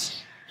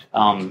segments.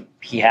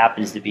 He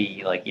happens to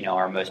be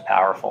our most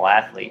powerful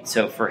athlete.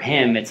 So for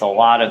him, it's a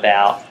lot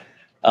about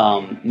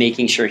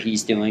making sure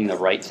he's doing the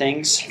right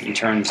things in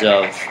terms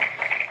of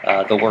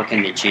the work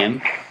in the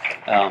gym.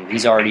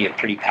 He's already a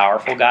pretty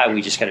powerful guy.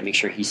 We just got to make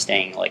sure he's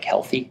staying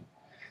healthy.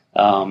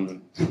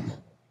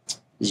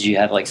 Did you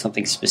have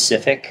something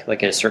specific,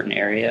 like a certain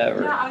area?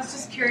 Or? Yeah, I was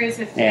just curious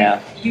if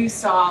you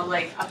saw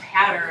a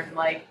pattern,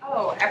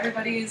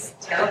 everybody's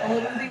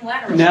terrible at moving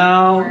laterally.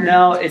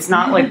 No, it's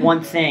not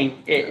one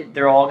thing.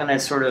 They're all going to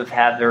sort of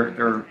have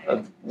their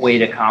way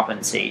to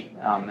compensate.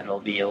 It'll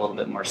be a little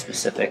bit more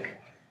specific,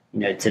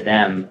 to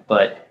them.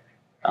 But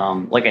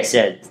like I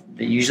said,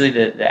 usually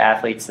the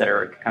athletes that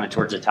are kind of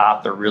towards the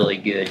top, they're really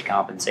good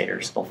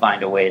compensators. They'll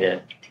find a way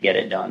to get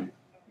it done.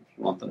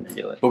 Want them to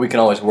do it. But we can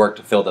always work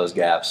to fill those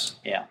gaps.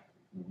 Yeah.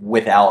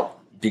 Without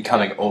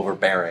becoming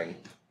overbearing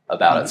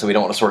about it. So we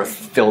don't want to sort of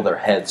fill their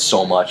heads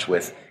so much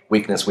with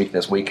weakness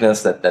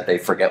that they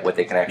forget what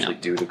they can actually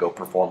do to go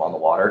perform on the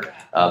water.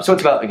 So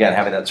it's about, again,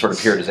 having that sort of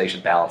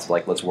periodization balance.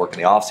 Let's work in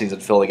the off season,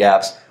 fill the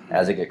gaps.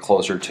 As they get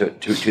closer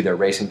to their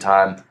racing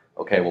time,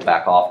 okay, we'll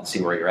back off and see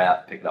where you're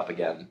at, pick it up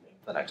again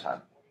the next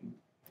time.